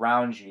information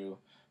around you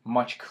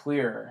much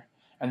clearer.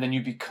 And then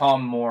you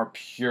become more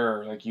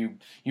pure. Like you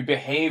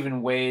behave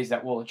in ways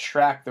that will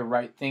attract the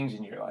right things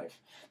in your life.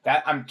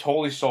 That I'm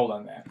totally sold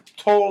on that.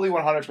 Totally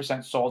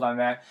 100% sold on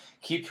that.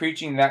 Keep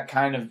preaching that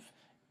kind of,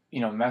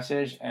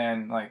 message,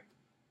 and like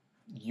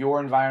your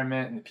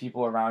environment and the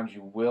people around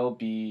you will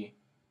be,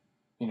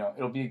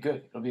 it'll be a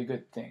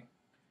good thing.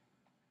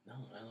 No,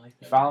 I like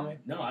that. You follow me?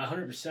 No,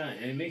 100%.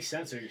 And it makes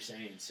sense what you're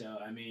saying. So,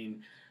 I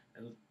mean,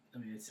 I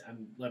mean,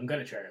 I'm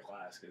gonna try your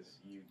class because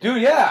you.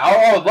 Dude, yeah,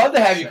 I would love to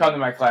have you come to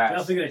my class. I'm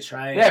definitely gonna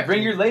try it. Yeah,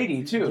 bring your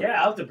lady too. Yeah,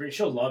 I'll have to bring.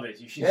 She'll love it.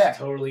 She's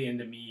totally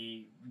into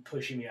me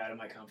pushing me out of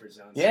my comfort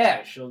zone. So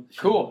yeah, she'll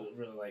cool.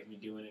 really like me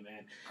doing it,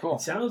 man. Cool.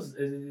 It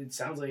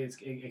sounds like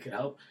it could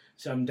help.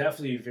 So I'm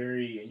definitely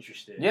very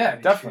interested. Yeah,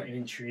 definitely. And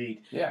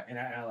intrigued. Yeah. And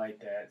I like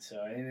that.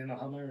 So and it'll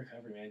help my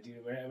recovery, man.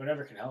 Dude,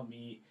 whatever can help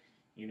me,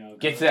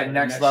 get to that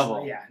next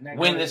level. Yeah.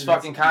 Win this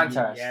fucking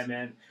contest. Yeah,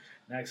 man.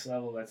 Next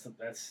level. That's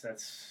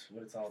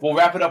what it's all about. We'll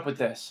wrap it up with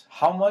this.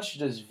 How much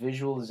does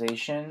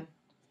visualization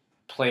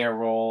play a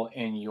role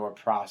in your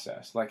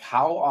process? Like,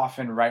 how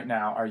often right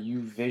now are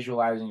you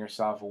visualizing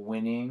yourself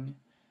winning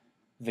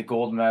the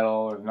gold medal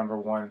or the number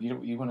one?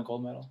 You win a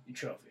gold medal?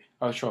 Trophy.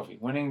 Oh, trophy.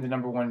 Winning the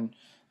number one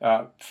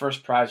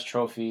first prize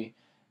trophy.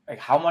 Like,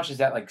 how much does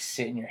that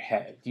sit in your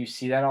head? Do you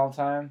see that all the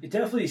time? It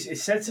definitely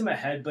sets in my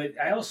head, but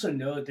I also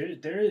know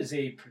there's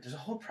a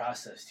whole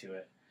process to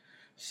it.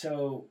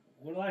 So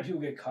what a lot of people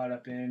get caught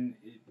up in,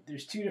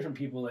 there's two different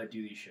people that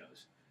do these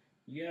shows.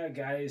 You got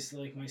guys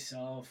like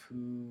myself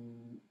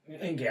and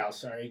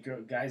gals,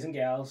 guys and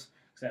gals,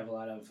 because I have a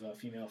lot of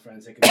female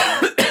friends that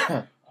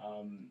can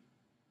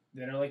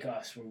that are like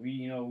us, where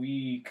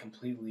we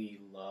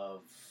completely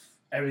love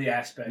every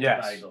aspect of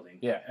bodybuilding.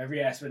 Yeah.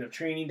 Every aspect of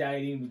training,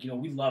 dieting,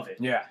 we love it.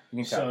 Yeah.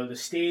 You can tell. So the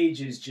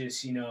stage is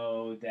just,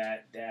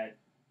 that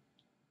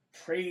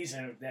praise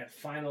and that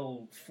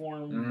final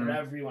form,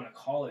 whatever you want to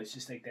call it. It's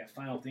just like that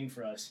final thing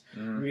for us.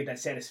 We get that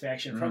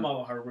satisfaction from all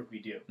the hard work we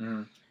do.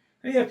 And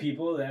you have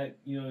people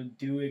that,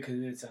 do it because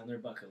it's on their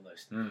bucket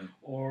list.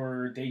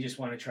 Or they just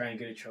want to try and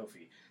get a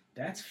trophy.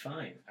 That's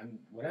fine.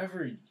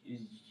 Whatever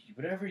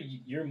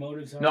your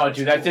motives are. No,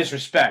 dude, that's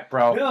disrespect,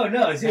 bro.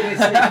 No, it's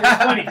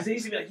funny because they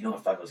used to be like,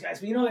 what, fuck those guys.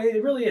 But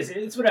it really is.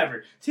 It's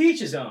whatever. To each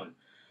his own.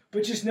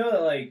 But just know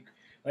that,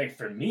 like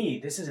for me,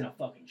 this isn't a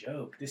fucking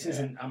joke. This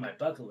isn't on my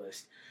bucket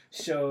list.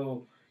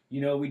 So,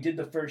 we did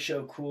the first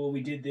show, cool.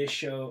 We did this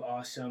show,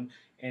 awesome.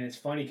 And it's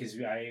funny because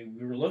we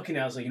were looking,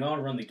 I was like, I want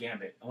to run the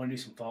gambit. I want to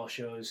do some fall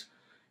shows.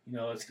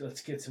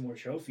 Let's get some more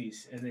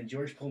trophies. And then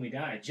George pulled me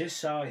down. I just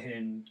saw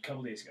him a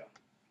couple days ago.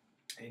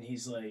 And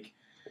he's like,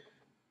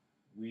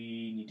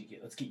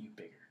 let's get you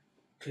bigger.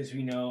 Because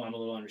we know I'm a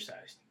little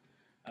undersized.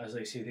 I was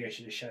like, so you think I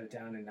should just shut it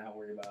down and not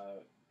worry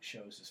about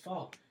shows this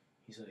fall?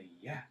 He's like,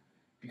 yeah.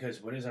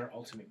 Because what is our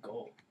ultimate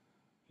goal?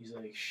 He's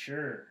like,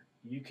 sure,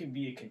 you can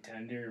be a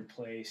contender,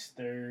 place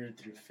 3rd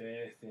through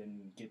 5th,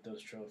 and get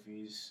those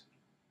trophies.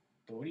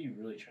 But what are you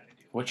really trying to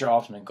do? What's your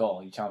ultimate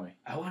goal? You tell me.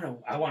 I want to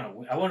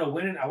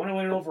win it. I want to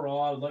win it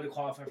overall. I would love to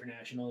qualify for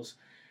nationals,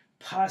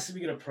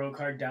 possibly get a pro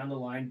card down the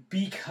line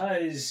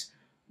because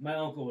my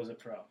uncle was a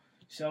pro.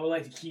 So I would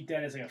like to keep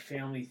that as a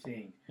family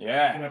thing.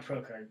 Yeah. Get my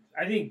pro card.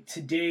 I think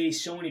today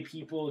so many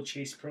people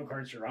chase pro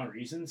cards for wrong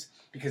reasons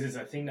because it's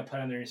a thing to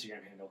put on their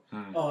Instagram handle.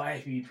 Oh, I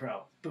have to be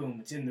pro.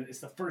 Boom. It's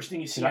the first thing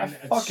you see on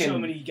so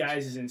many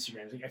guys'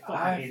 Instagrams.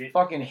 I hate it. I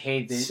fucking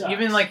hate this.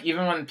 Even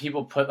when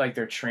people put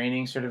their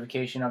training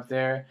certification up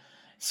there.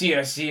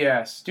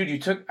 CS. Dude, you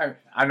took.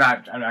 I'm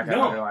not gonna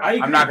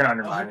undermine. I'm not gonna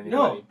undermine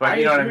anybody. But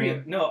you know what I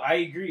mean. No, I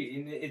agree,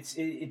 and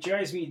it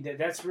drives me.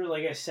 That's where,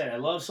 like I said, I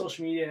love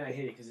social media and I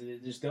hate it because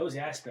there's those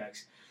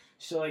aspects.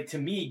 So to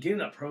me,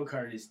 getting a pro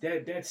card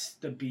that's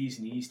the bee's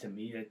knees to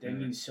me. That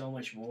means so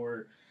much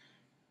more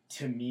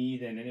to me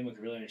than anyone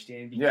can really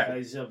understand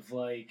because of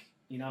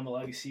I'm a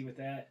legacy with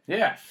that.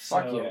 Yeah.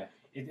 Fuck so yeah.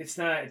 It's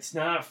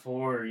not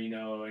for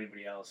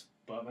anybody else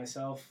but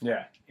myself.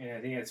 Yeah. And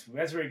I think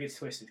that's where it gets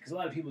twisted because a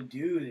lot of people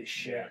do this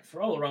shit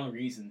for all the wrong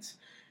reasons,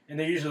 and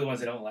they're usually the ones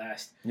that don't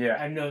last. Yeah.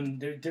 I've known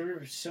there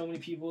were so many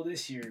people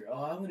this year.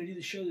 Oh, I'm going to do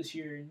the show this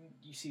year, and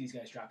you see these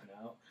guys dropping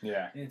out.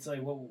 Yeah. And it's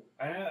like, well,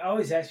 I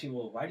always ask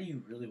people, why do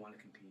you really want to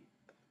compete?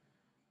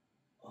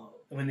 Well,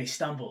 when they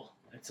stumble,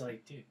 it's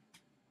like, dude,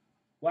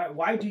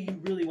 why do you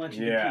really want to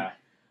compete?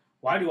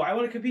 Why do I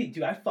want to compete?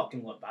 Dude, I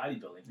fucking love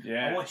bodybuilding.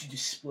 Yeah. I want to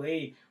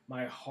display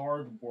my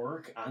hard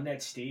work on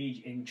that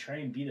stage and try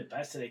and be the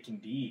best that I can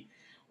be.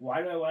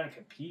 Why do I want to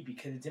compete?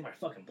 Because it's in my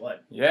fucking blood.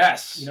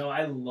 Yes.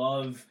 I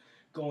love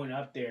going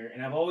up there,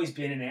 and I've always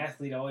been an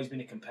athlete. I've always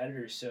been a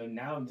competitor. So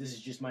now this is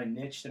just my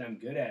niche that I'm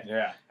good at.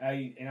 Yeah.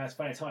 I was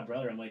funny. I tell my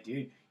brother, I'm like,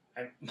 dude,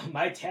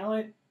 my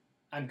talent,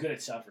 I'm good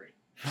at suffering.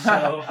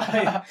 So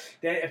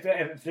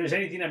if there's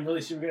anything I'm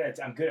really super good at,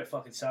 I'm good at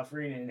fucking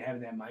suffering and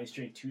having that mind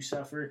strength to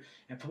suffer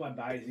and put my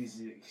body to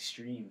these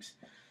extremes.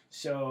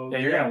 So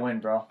you're gonna win,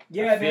 bro.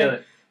 Yeah, I feel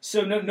it.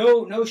 So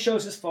no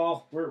shows this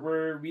fall.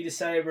 We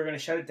decided we're gonna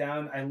shut it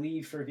down. I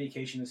leave for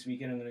vacation this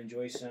weekend. I'm gonna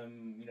enjoy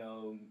some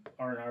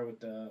R&R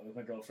with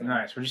my girlfriend.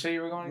 Nice. Where'd you say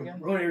you were going again?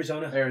 We're going to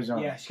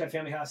Arizona. Yeah, she's got a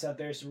family house out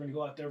there, so we're gonna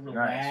go out there,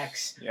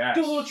 relax, nice.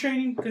 do a little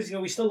training because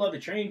we still love to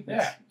train.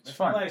 It's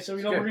fun. Life. So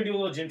we're gonna do a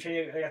little gym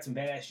training. I got some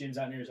badass gyms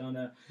out in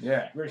Arizona.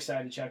 Yeah, we're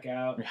excited to check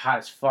out. You're hot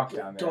as fuck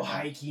down there. Go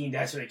hiking.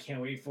 That's what I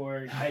can't wait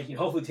for. Hiking.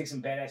 Hopefully, take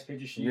some badass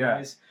pictures for you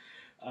guys.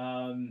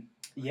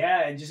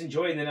 And just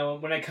enjoy it. And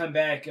then when I come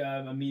back,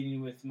 I'm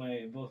meeting with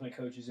both my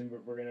coaches, and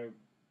we're gonna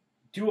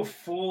do a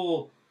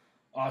full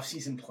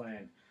off-season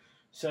plan.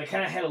 So I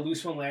kind of had a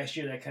loose one last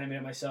year that I kind of made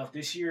it myself.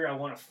 This year I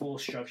want a full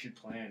structured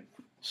plan.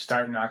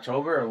 Start in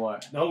October or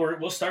what? No,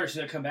 we'll start as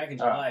soon as I come back in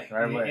July.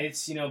 Right away.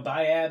 It's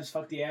buy abs,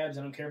 fuck the abs.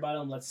 I don't care about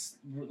them.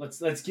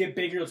 Let's get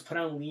bigger. Let's put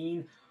on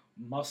lean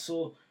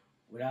muscle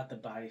without the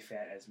body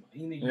fat as much.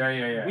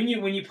 Yeah. When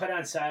you put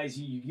on size,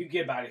 you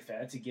get body fat.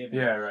 That's a given.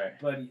 Yeah, right.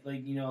 But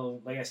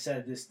like I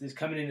said, this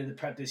coming into the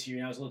prep this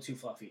year, I was a little too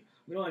fluffy.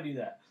 We don't want to do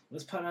that.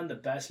 Let's put on the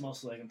best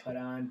muscle I can put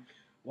on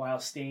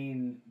while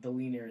staying the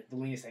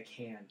leanest I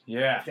can.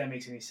 Yeah. If that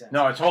makes any sense.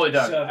 No, it totally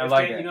does. So I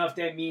like that, it. if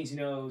that means,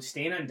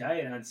 staying on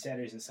diet on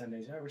Saturdays and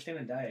Sundays, all right, we're staying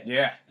on diet.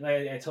 Yeah.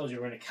 Like I told you,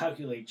 we're going to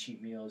calculate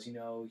cheat meals.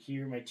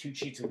 Here are my 2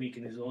 cheats a week,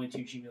 and there's only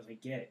 2 cheat meals I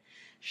get.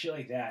 Shit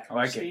like that. I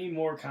like staying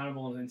more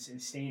accountable and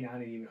staying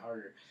on it even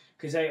harder.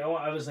 Because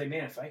I was like,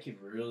 man, if I could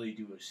really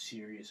do a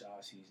serious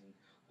off season,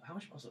 how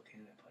much muscle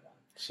can I put on?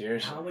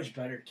 Seriously. How much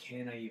better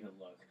can I even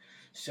look?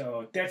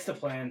 So that's the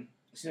plan.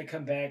 As soon as I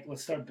come back,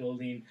 let's start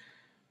building.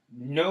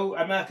 No,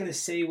 I'm not going to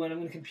say when I'm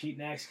going to compete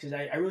next because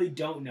I really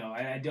don't know.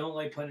 I don't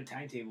like putting a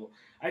timetable.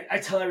 I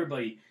tell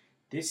everybody,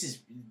 this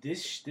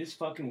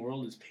fucking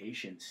world is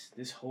patience.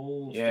 This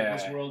whole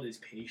fitness world is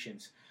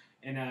patience.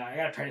 And I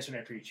got to practice what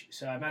I preach.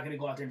 So I'm not going to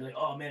go out there and be like,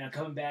 oh, man, I'm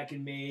coming back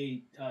in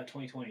May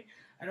 2020.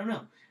 I don't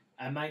know.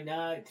 I might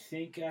not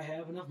think I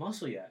have enough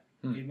muscle yet.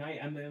 I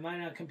might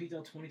not compete till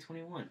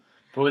 2021.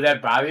 But would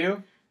that bother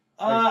you?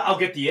 I'll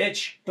get the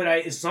itch, but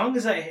as long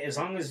as,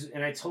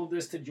 and I told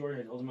this to George,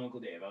 I told my Uncle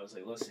Dave, I was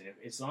like, listen,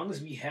 as long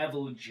as we have a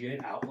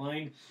legit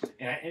outline,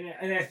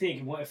 and I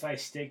think if I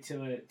stick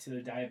to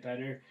the diet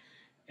better,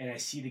 and I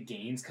see the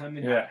gains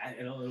coming,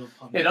 it'll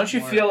pump. Yeah, don't you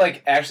feel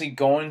like actually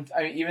going?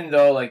 I mean, even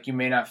though like you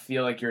may not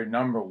feel like you're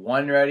number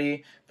 1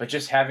 ready, but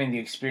just having the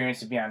experience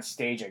to be on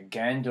stage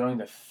again, doing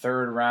the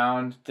 3rd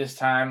round this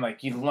time,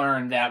 like you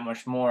learn that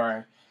much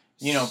more.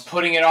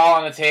 Putting it all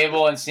on the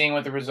table and seeing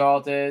what the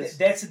result is.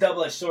 That's a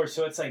double-edged sword.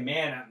 So it's like,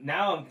 man,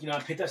 now I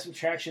picked up some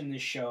traction in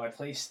this show. I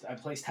placed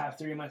top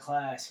 3 in my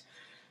class.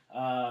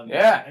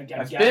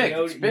 That's big.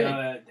 It's big.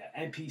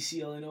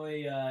 NPC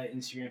Illinois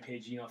Instagram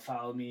page,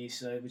 followed me,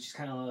 so which is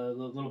kind of a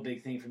little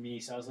big thing for me.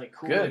 So I was like,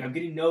 cool. Good. Like, I'm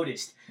getting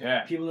noticed.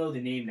 Yeah. People know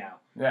the name now.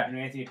 Yeah.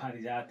 Anthony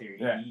Aponte's out there.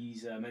 Yeah.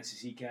 He's a men's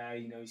physique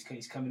guy.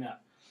 He's coming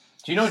up.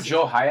 Do you know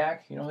Joe Hayek?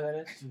 You know who that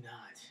is? I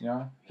do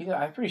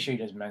not. I'm pretty sure he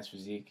does men's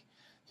physique.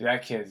 Dude,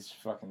 that kid's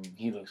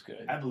he looks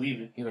good. I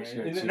believe it. He looks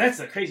good, and too. that's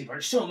the crazy part.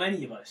 There's so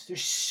many of us.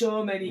 There's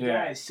so many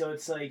guys. So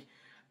it's like,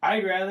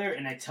 I'd rather,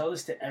 and I tell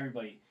this to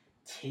everybody,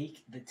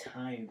 take the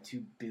time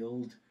to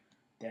build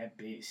that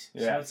base.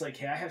 Yeah. So it's like,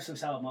 hey, I have some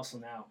solid muscle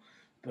now,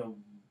 but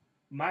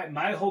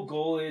my whole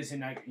goal is,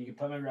 and you can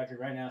put my record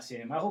right now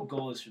saying, my whole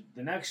goal is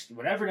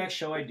whatever next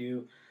show I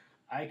do,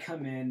 I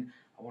come in,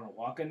 I want to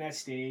walk on that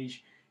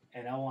stage,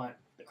 and I want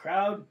the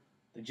crowd,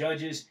 the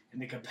judges,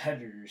 and the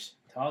competitors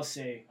to all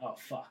say, oh,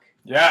 fuck.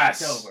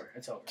 Yes.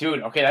 It's over.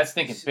 Dude, okay, that's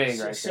thinking big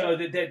right so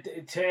there. So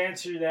to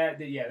answer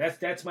that,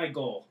 that's my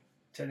goal.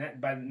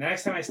 By the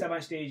next time I step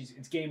on stage,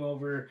 it's game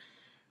over.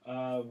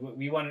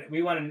 We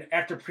want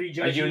after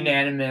prejudging. A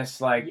unanimous,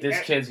 this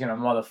kid's gonna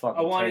motherfucking.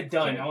 I want it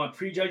done. I want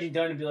prejudging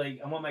done and be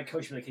like, I want my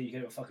coach to be like, hey, you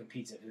get a fucking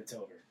pizza if it's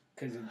over.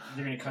 Because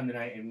you're gonna come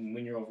tonight and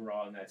win your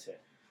overall, and that's it.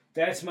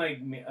 That's my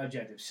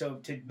objective. So,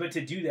 to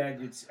do that,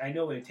 I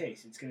know what it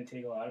takes. It's going to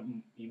take a lot of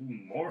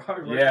even more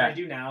hard work than I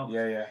do now.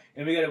 Yeah.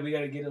 And we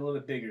gotta get a little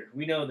bit bigger.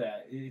 We know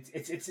that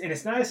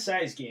it's not a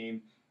size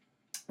game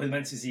with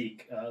men's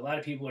physique. A lot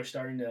of people are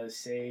starting to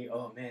say,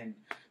 "Oh man,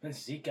 men's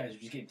physique guys are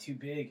just getting too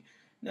big."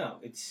 No,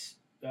 it's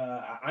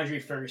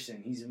Andre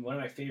Ferguson. He's one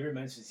of my favorite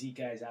men's physique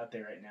guys out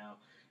there right now.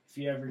 If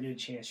you ever get a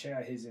chance, check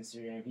out his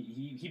Instagram.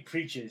 He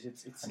preaches.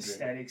 It's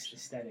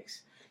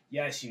aesthetics.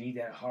 Yes, you need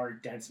that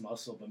hard, dense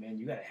muscle, but man,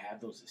 you got to have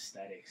those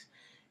aesthetics.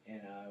 And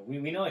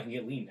we know I can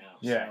get lean now.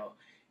 Yeah. So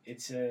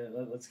it's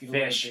let's get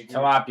fish, a little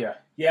bit tilapia.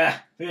 Yeah,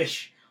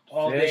 fish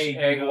all day.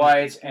 Egg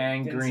whites,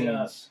 and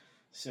greens.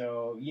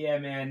 So yeah,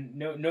 man,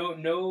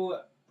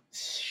 no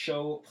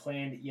show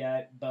planned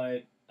yet,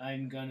 but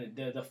I'm gonna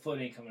the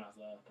foot ain't coming off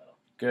the pedal.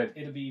 Good.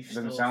 It'll be.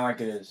 Doesn't sound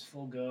like it is.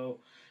 Full go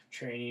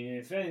training, and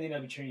if anything,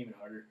 I'll be training even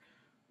harder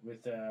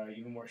with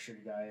even more sugar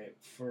diet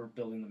for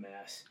building the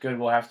mass. Good.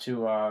 We'll have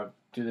to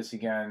do this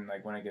again,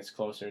 when it gets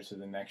closer to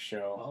the next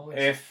show. Always.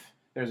 If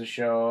there's a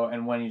show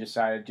and when you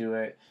decide to do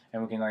it,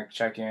 and we can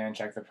check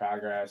the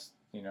progress.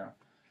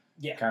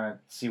 Yeah. Kind of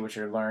see what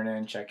you're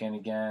learning, check in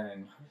again,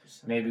 and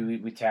 100%. maybe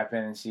we tap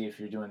in and see if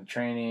you're doing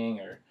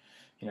training or.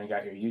 You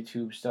got your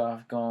YouTube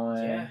stuff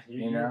going. Yeah,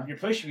 you're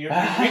pushing me. You're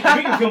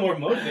making me feel more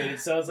motivated.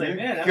 So I was like,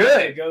 man, I'm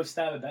gonna go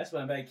stop at Best Buy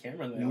and buy a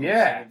camera.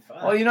 Yeah.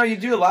 Well, you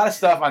do a lot of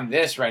stuff on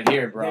this right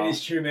here, bro. That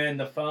is true, man.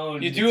 The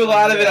phone. You do a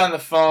lot of it on the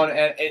phone,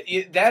 and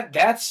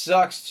that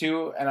sucks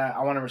too. And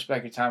I want to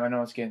respect your time. I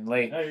know it's getting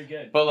late. Oh, you're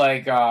good.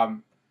 But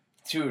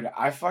dude,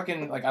 I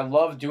fucking I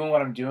love doing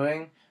what I'm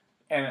doing,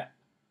 and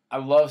I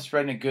love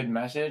spreading a good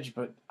message.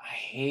 But I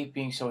hate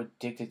being so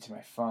addicted to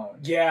my phone.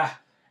 Yeah.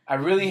 I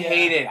really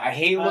hate it. I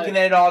hate looking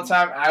at it all the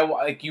time.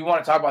 Like, you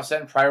want to talk about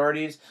setting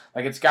priorities?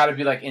 Like, it's got to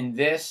be like, in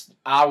this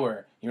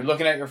hour, you're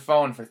looking at your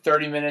phone for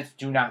 30 minutes.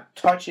 Do not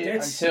touch it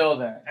until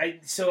then.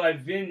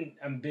 I've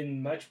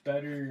been much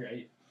better.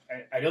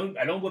 I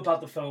don't whip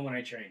out the phone when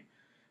I train.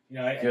 You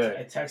know,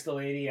 I text the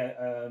lady.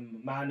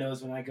 Ma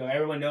knows when I go.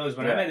 Everyone knows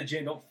when I'm at the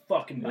gym. Don't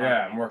fucking bother.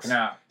 Yeah, I'm working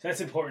out. So that's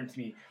important to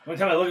me. One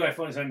time I look at my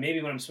phone, it's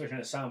maybe when I'm switching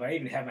a song, but I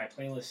even have my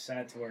playlist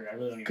set to where I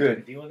really don't even have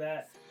to deal with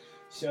that.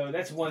 So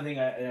that's one thing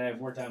that I've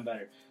worked on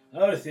better.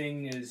 Another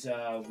thing is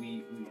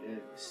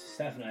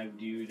Steph and I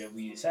do that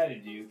we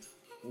decided to do.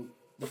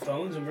 The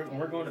phones when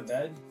we're going to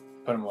bed.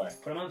 Put them away.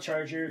 Put them on the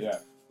charger. Yeah.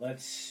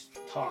 Let's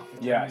talk.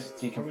 Yes,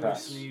 decompress.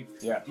 Sleep,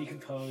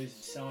 decompose,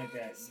 something like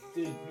that.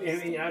 Dude,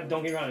 I mean,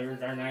 don't get me wrong.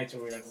 There are nights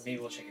where we're like,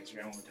 maybe we'll check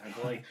Instagram one more time.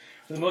 But like,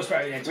 for the most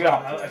part, I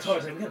told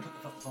us, like, we gotta put the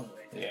fucking phone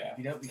away. Yeah.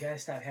 We gotta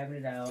stop having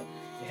it out.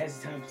 It has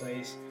its time and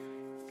place.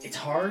 It's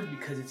hard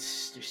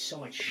because there's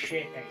so much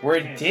shit. We're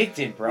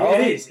addicted, bro. Yeah,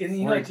 it is.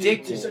 And, we're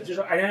addicted.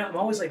 I'm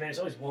always like, man, there's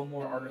always one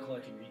more article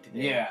I can read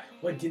today. Yeah.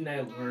 What didn't I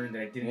learn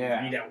that I didn't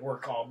read at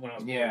work when I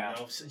was bored, you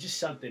know? So just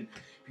something.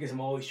 Because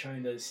I'm always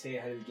trying to stay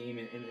ahead of the game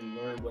and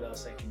learn what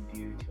else I can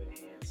do to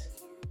enhance.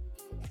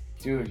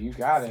 Dude, you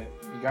got it.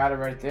 You got it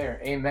right there.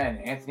 Amen.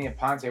 Anthony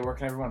Aponte, where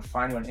can everyone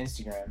find you on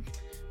Instagram?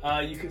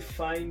 You can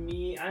find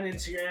me on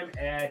Instagram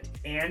at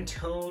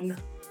Antone_Aponte.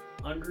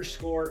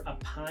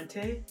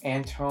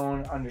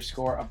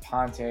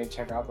 Antone_Aponte.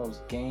 Check out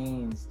those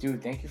gains.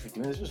 Dude, thank you for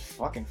doing this. This was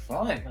fucking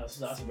fun. This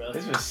was awesome, brother.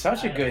 This was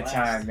such a good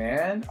time,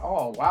 man.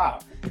 Oh, wow.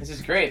 This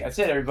is great. That's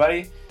it,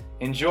 everybody.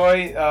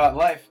 Enjoy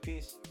life.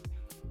 Peace.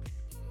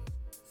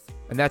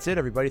 And that's it,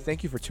 everybody.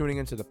 Thank you for tuning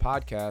into the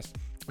podcast.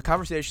 A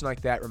conversation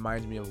like that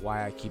reminds me of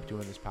why I keep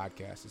doing this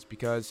podcast. It's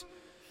because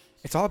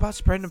it's all about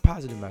spreading a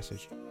positive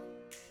message.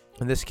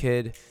 And this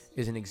kid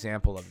is an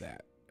example of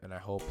that. And I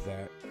hope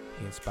that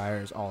he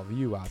inspires all of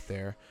you out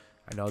there.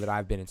 I know that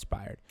I've been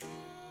inspired.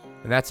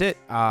 And that's it.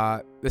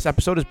 This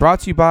episode is brought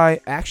to you by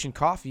Action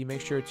Coffee.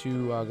 Make sure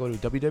to go to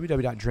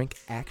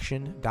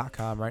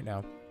www.drinkaction.com right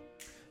now.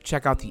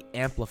 Check out the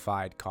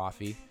Amplified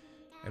Coffee.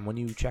 And when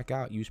you check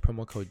out, use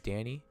promo code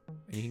Danny,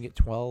 and you can get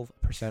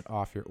 12%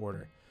 off your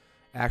order.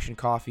 Action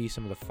Coffee,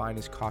 some of the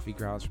finest coffee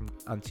grounds from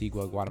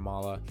Antigua,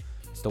 Guatemala.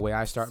 It's the way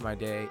I start my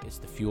day. It's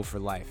the fuel for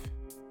life.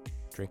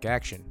 Drink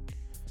Action.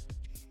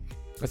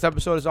 This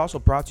episode is also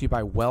brought to you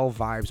by Well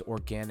Vibes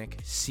Organic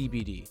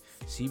CBD.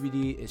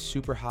 CBD is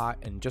super hot,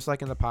 and just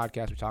like in the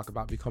podcast, we talk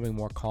about becoming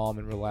more calm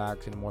and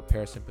relaxed in a more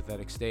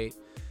parasympathetic state.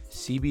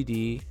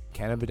 CBD,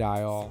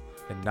 cannabidiol,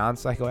 the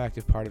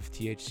non-psychoactive part of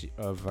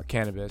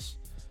cannabis,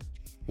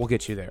 will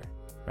get you there,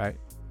 right?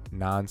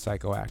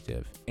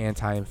 Non-psychoactive,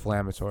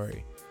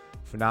 anti-inflammatory,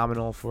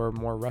 phenomenal for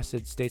more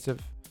rested states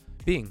of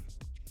being.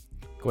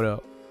 Go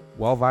to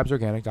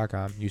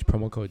wellvibesorganic.com. Use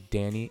promo code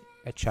Danny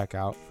at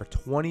checkout for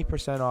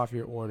 20% off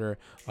your order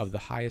of the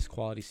highest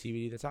quality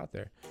CBD that's out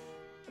there.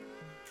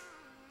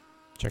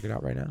 Check it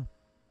out right now.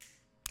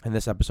 And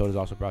this episode is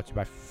also brought to you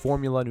by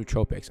Formula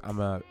Nootropics. I'm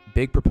a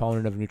big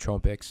proponent of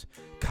nootropics,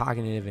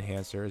 cognitive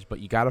enhancers,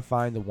 but you got to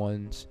find the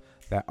ones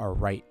that are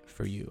right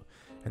for you.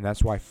 And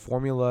that's why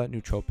Formula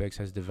Nootropics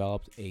has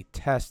developed a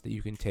test that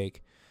you can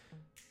take,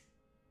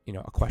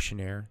 a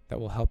questionnaire that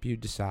will help you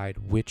decide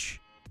which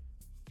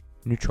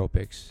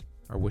nootropics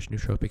or which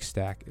nootropic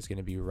stack is going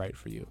to be right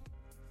for you.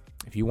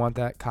 If you want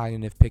that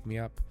cognitive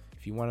pick-me-up,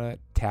 if you want to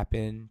tap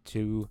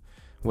into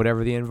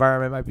whatever the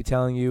environment might be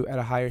telling you at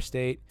a higher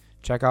state,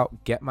 check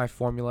out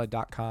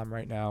getmyformula.com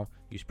right now.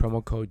 Use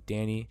promo code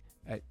Danny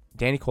at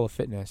Danny Cola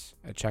Fitness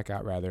at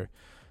checkout rather.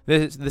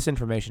 This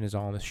information is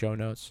all in the show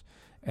notes.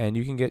 And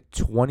you can get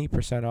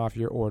 20% off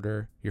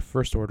your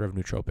first order of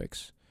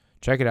nootropics.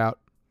 Check it out.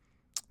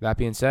 That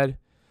being said,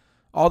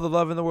 all the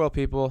love in the world,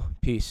 people.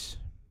 Peace.